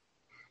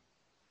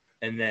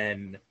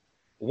then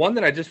one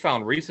that I just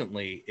found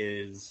recently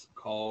is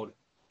called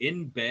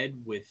In Bed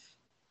with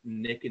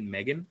Nick and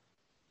Megan.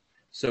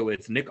 So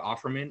it's Nick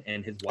Offerman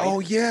and his wife.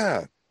 Oh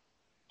yeah.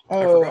 I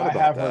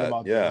have heard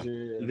about that.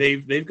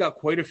 Yeah. They've got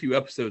quite a few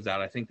episodes out.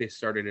 I think they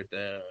started at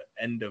the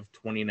end of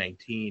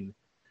 2019,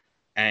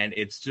 and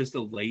it's just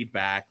a laid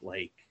back,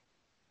 like,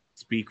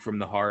 speak from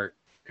the heart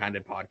kind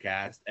of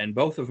podcast. And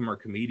both of them are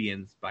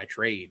comedians by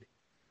trade,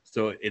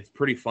 so it's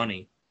pretty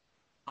funny.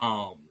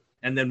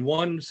 And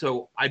then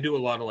so I do a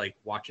lot of like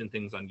watching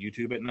things on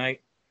YouTube at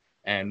night,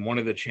 and one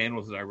of the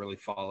channels that I really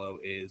follow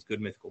is Good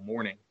Mythical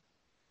Morning.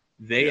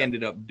 They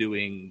ended up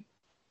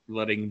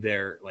letting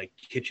their like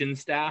kitchen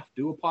staff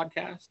do a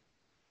podcast,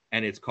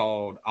 and it's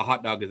called A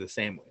Hot Dog is a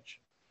Sandwich.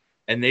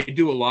 And they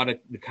do a lot of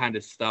the kind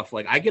of stuff.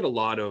 Like I get a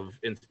lot of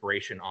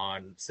inspiration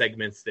on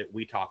segments that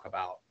we talk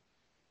about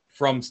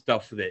from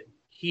stuff that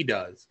he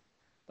does.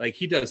 Like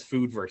he does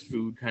food versus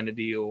food kind of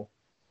deal.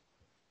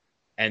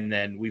 And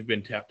then we've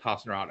been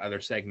tossing around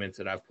other segments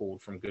that I've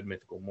pulled from Good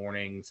Mythical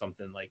Morning.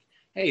 Something like,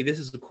 hey, this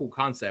is a cool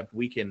concept.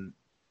 We can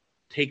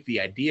take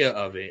the idea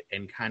of it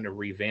and kind of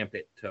revamp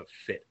it to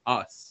fit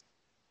us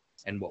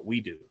and what we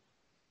do.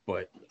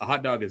 But A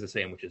Hot Dog is a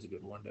Sandwich is a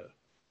good one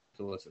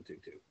to listen to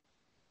too.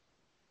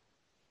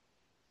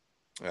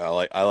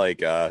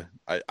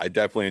 I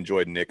definitely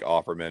enjoyed Nick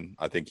Offerman.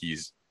 I think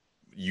he's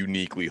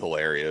uniquely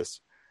hilarious.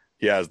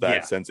 He has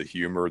that sense of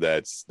humor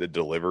that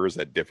delivers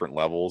at different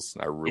levels.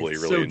 I really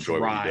enjoy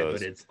what he does.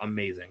 But it's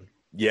amazing.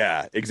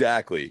 Yeah,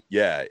 exactly.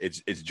 Yeah,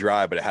 it's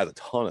dry, but it has a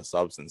ton of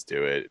substance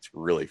to it. It's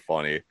really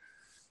funny.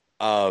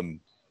 As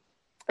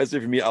for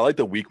me, I like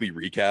the weekly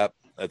recap.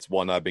 That's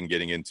one I've been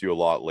getting into a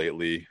lot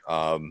lately.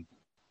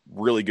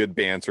 Really good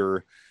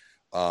banter.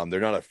 They're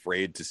not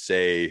afraid to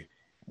say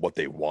what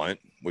they want,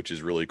 which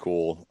is really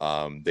cool.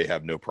 They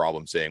have no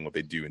problem saying what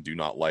they do and do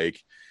not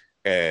like.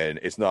 And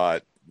it's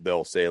not,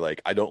 they'll say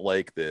like, I don't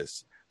like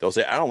this. They'll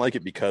say, I don't like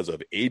it because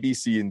of A, B,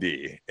 C, and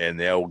D. And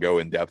they'll go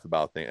in depth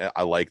about things.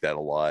 I like that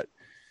a lot.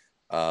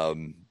 I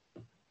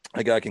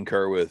gotta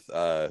concur with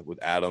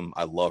Adam.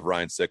 I love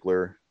Ryan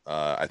Sickler.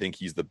 I think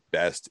he's the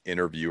best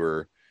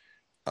interviewer.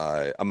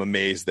 I'm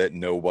amazed that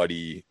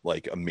nobody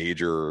like a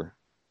major,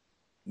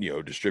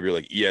 distributor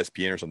like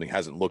ESPN or something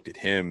hasn't looked at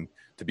him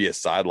to be a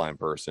sideline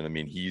person. I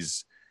mean,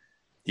 he's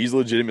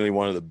legitimately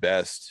one of the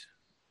best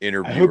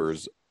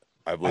interviewers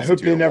I've listened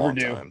to in a long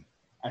time.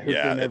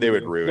 They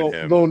would ruin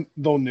him.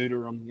 They'll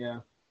neuter him. Yeah,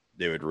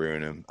 they would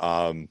ruin him.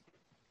 I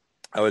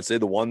would say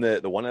the one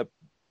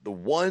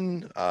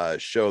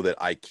show that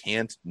I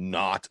can't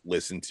not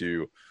listen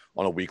to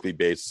on a weekly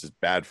basis is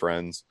Bad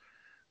Friends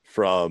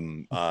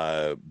from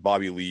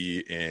Bobby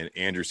Lee and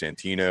Andrew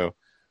Santino.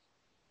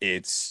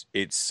 It's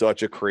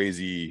such a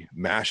crazy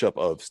mashup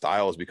of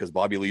styles because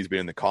Bobby Lee's been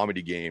in the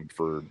comedy game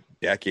for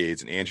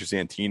decades, and Andrew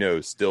Santino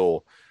is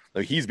still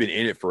like he's been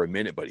in it for a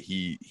minute, but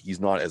he's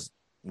not as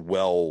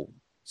well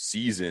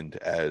seasoned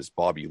as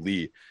Bobby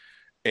Lee.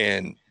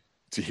 And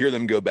to hear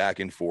them go back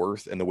and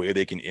forth and the way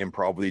they can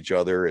improv with each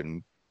other,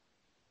 and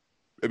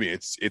I mean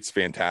it's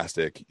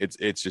fantastic.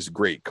 It's just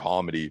great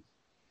comedy.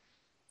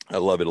 I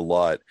love it a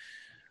lot.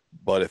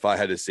 But if I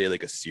had to say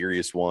like a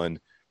serious one,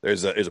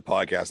 There's a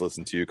podcast I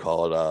listen to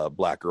called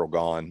Black Girl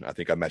Gone. I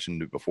think I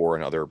mentioned it before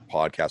in other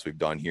podcasts we've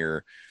done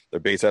here. They're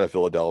based out of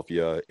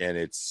Philadelphia, and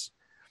it's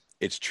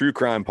true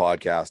crime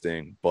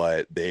podcasting,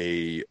 but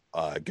they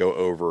go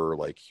over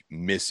like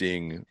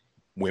missing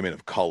women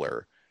of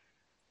color,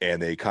 and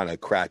they kind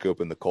of crack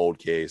open the cold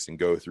case and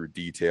go through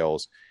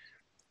details.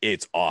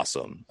 It's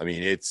awesome. I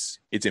mean, it's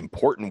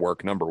important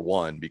work, number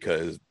one,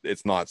 because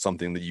it's not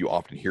something that you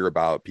often hear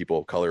about, people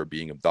of color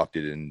being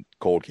abducted and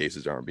cold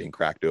cases aren't being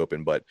cracked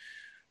open, but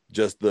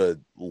just the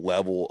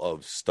level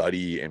of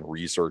study and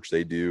research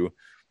they do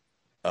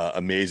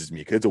amazes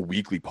me, because it's a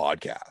weekly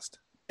podcast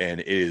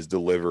and it is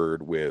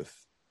delivered with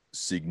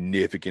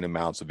significant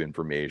amounts of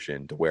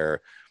information to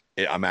where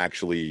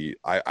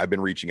I've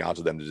been reaching out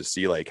to them to just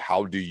see, like,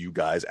 how do you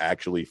guys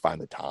actually find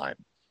the time?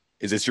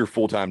 Is this your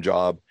full-time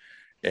job?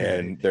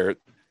 And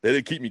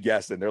they keep me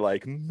guessing. They're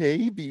like,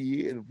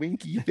 maybe, and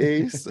winky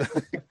face.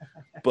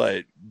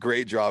 But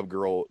great job,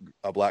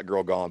 a Black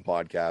Girl Gone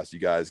podcast. You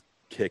guys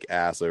kick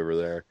ass over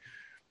there.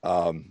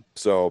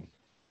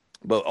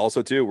 But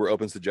also too, we're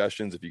open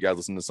suggestions. If you guys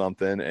listen to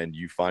something and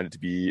you find it to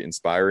be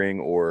inspiring,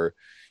 or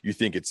you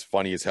think it's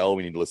funny as hell,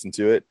 we need to listen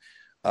to it.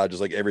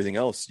 Just like everything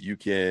else, you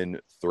can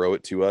throw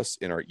it to us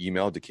in our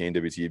email,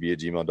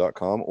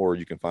 decayingwtb@gmail.com, or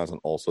you can find us on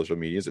all social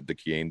medias at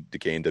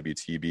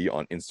decayingwtb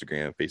on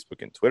Instagram,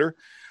 Facebook, and Twitter.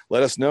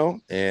 Let us know.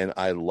 And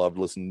I love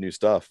listening to new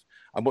stuff.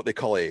 I'm what they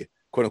call a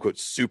quote unquote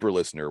super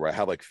listener, where I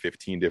have like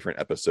 15 different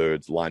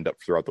episodes lined up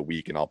throughout the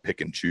week, and I'll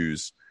pick and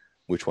choose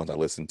which ones I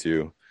listen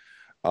to.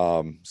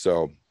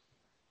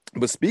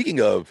 But speaking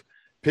of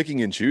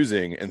picking and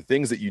choosing and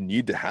things that you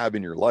need to have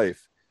in your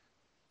life,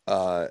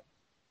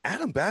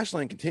 Adam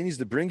Bashline continues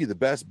to bring you the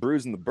best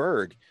brews in the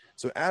burg.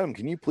 So Adam,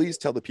 can you please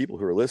tell the people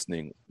who are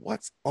listening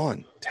what's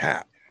on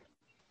tap?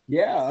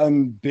 Yeah,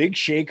 big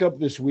shakeup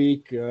this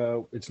week.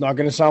 It's not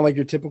going to sound like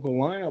your typical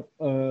lineup.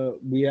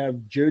 We have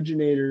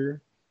Jojinator,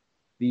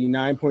 the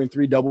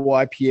 9.3 double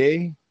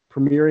IPA,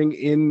 premiering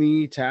in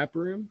the tap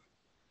room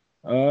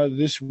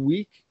this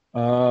week.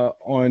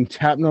 On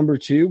tap number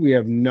 2, we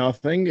have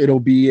Nothing. It'll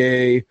be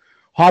a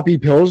hoppy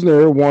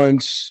pilsner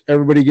once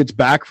everybody gets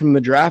back from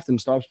the draft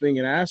and stops being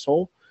an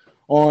asshole.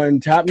 On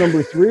tap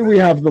number 3, we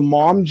have the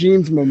Mom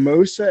Jeans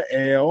Mimosa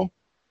Ale.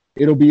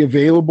 It'll be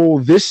available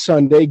this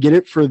Sunday. Get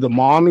it for the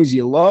mommies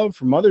you love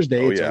for Mother's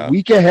Day. It's a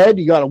week ahead.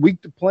 You got a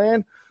week to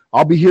plan.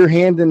 I'll be here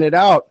handing it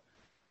out.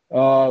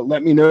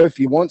 Let me know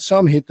if you want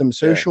some. Hit them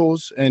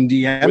socials and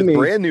DM me. With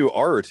brand new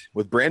art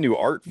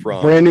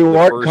from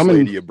First coming.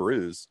 Lady of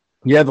Brews.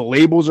 Yeah, the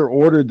labels are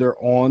ordered. They're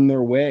on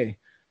their way.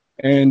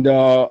 And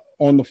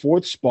on the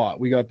 4th spot,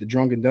 we got the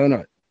Drunken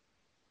Donut,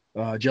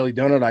 Jelly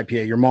Donut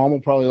IPA. Your mom will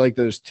probably like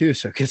those too,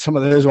 so get some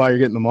of those while you're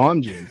getting the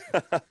Mom Jeans.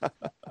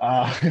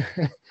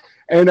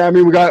 And I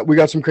mean, we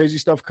got some crazy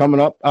stuff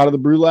coming up out of the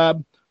brew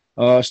lab.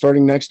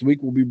 Starting next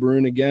week, we'll be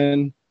brewing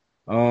again.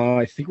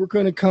 I think we're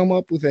going to come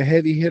up with a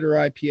heavy hitter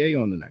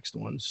IPA on the next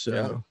one,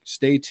 so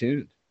stay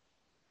tuned.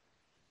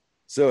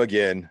 So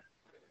again,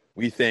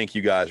 we thank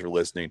you guys for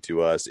listening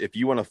to us. If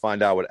you want to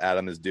find out what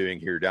Adam is doing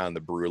here down in the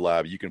brew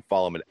lab, you can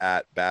follow him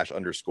at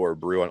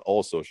 @bash_brew on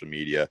all social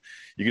media.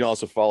 You can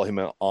also follow him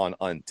on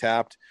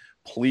Untapped.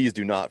 Please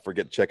do not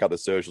forget to check out the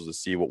socials to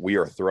see what we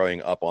are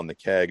throwing up on the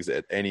kegs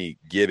at any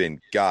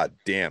given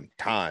goddamn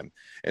time.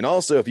 And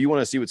also, if you want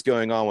to see what's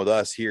going on with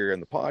us here in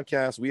the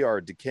podcast, we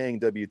are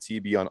Decaying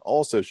WTB on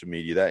all social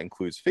media. That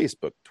includes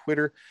Facebook,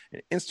 Twitter,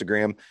 and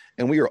Instagram.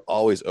 And we are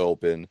always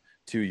open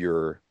to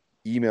your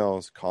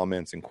emails,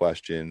 comments, and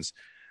questions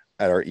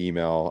at our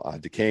email,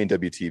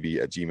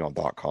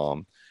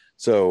 decayingwtb@gmail.com.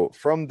 So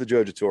from the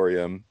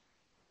Jojatorium,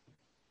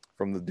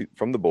 from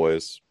the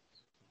boys,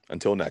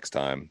 until next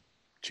time,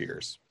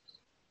 cheers.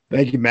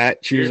 Thank you,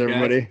 Matt. Cheers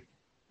everybody. Guys.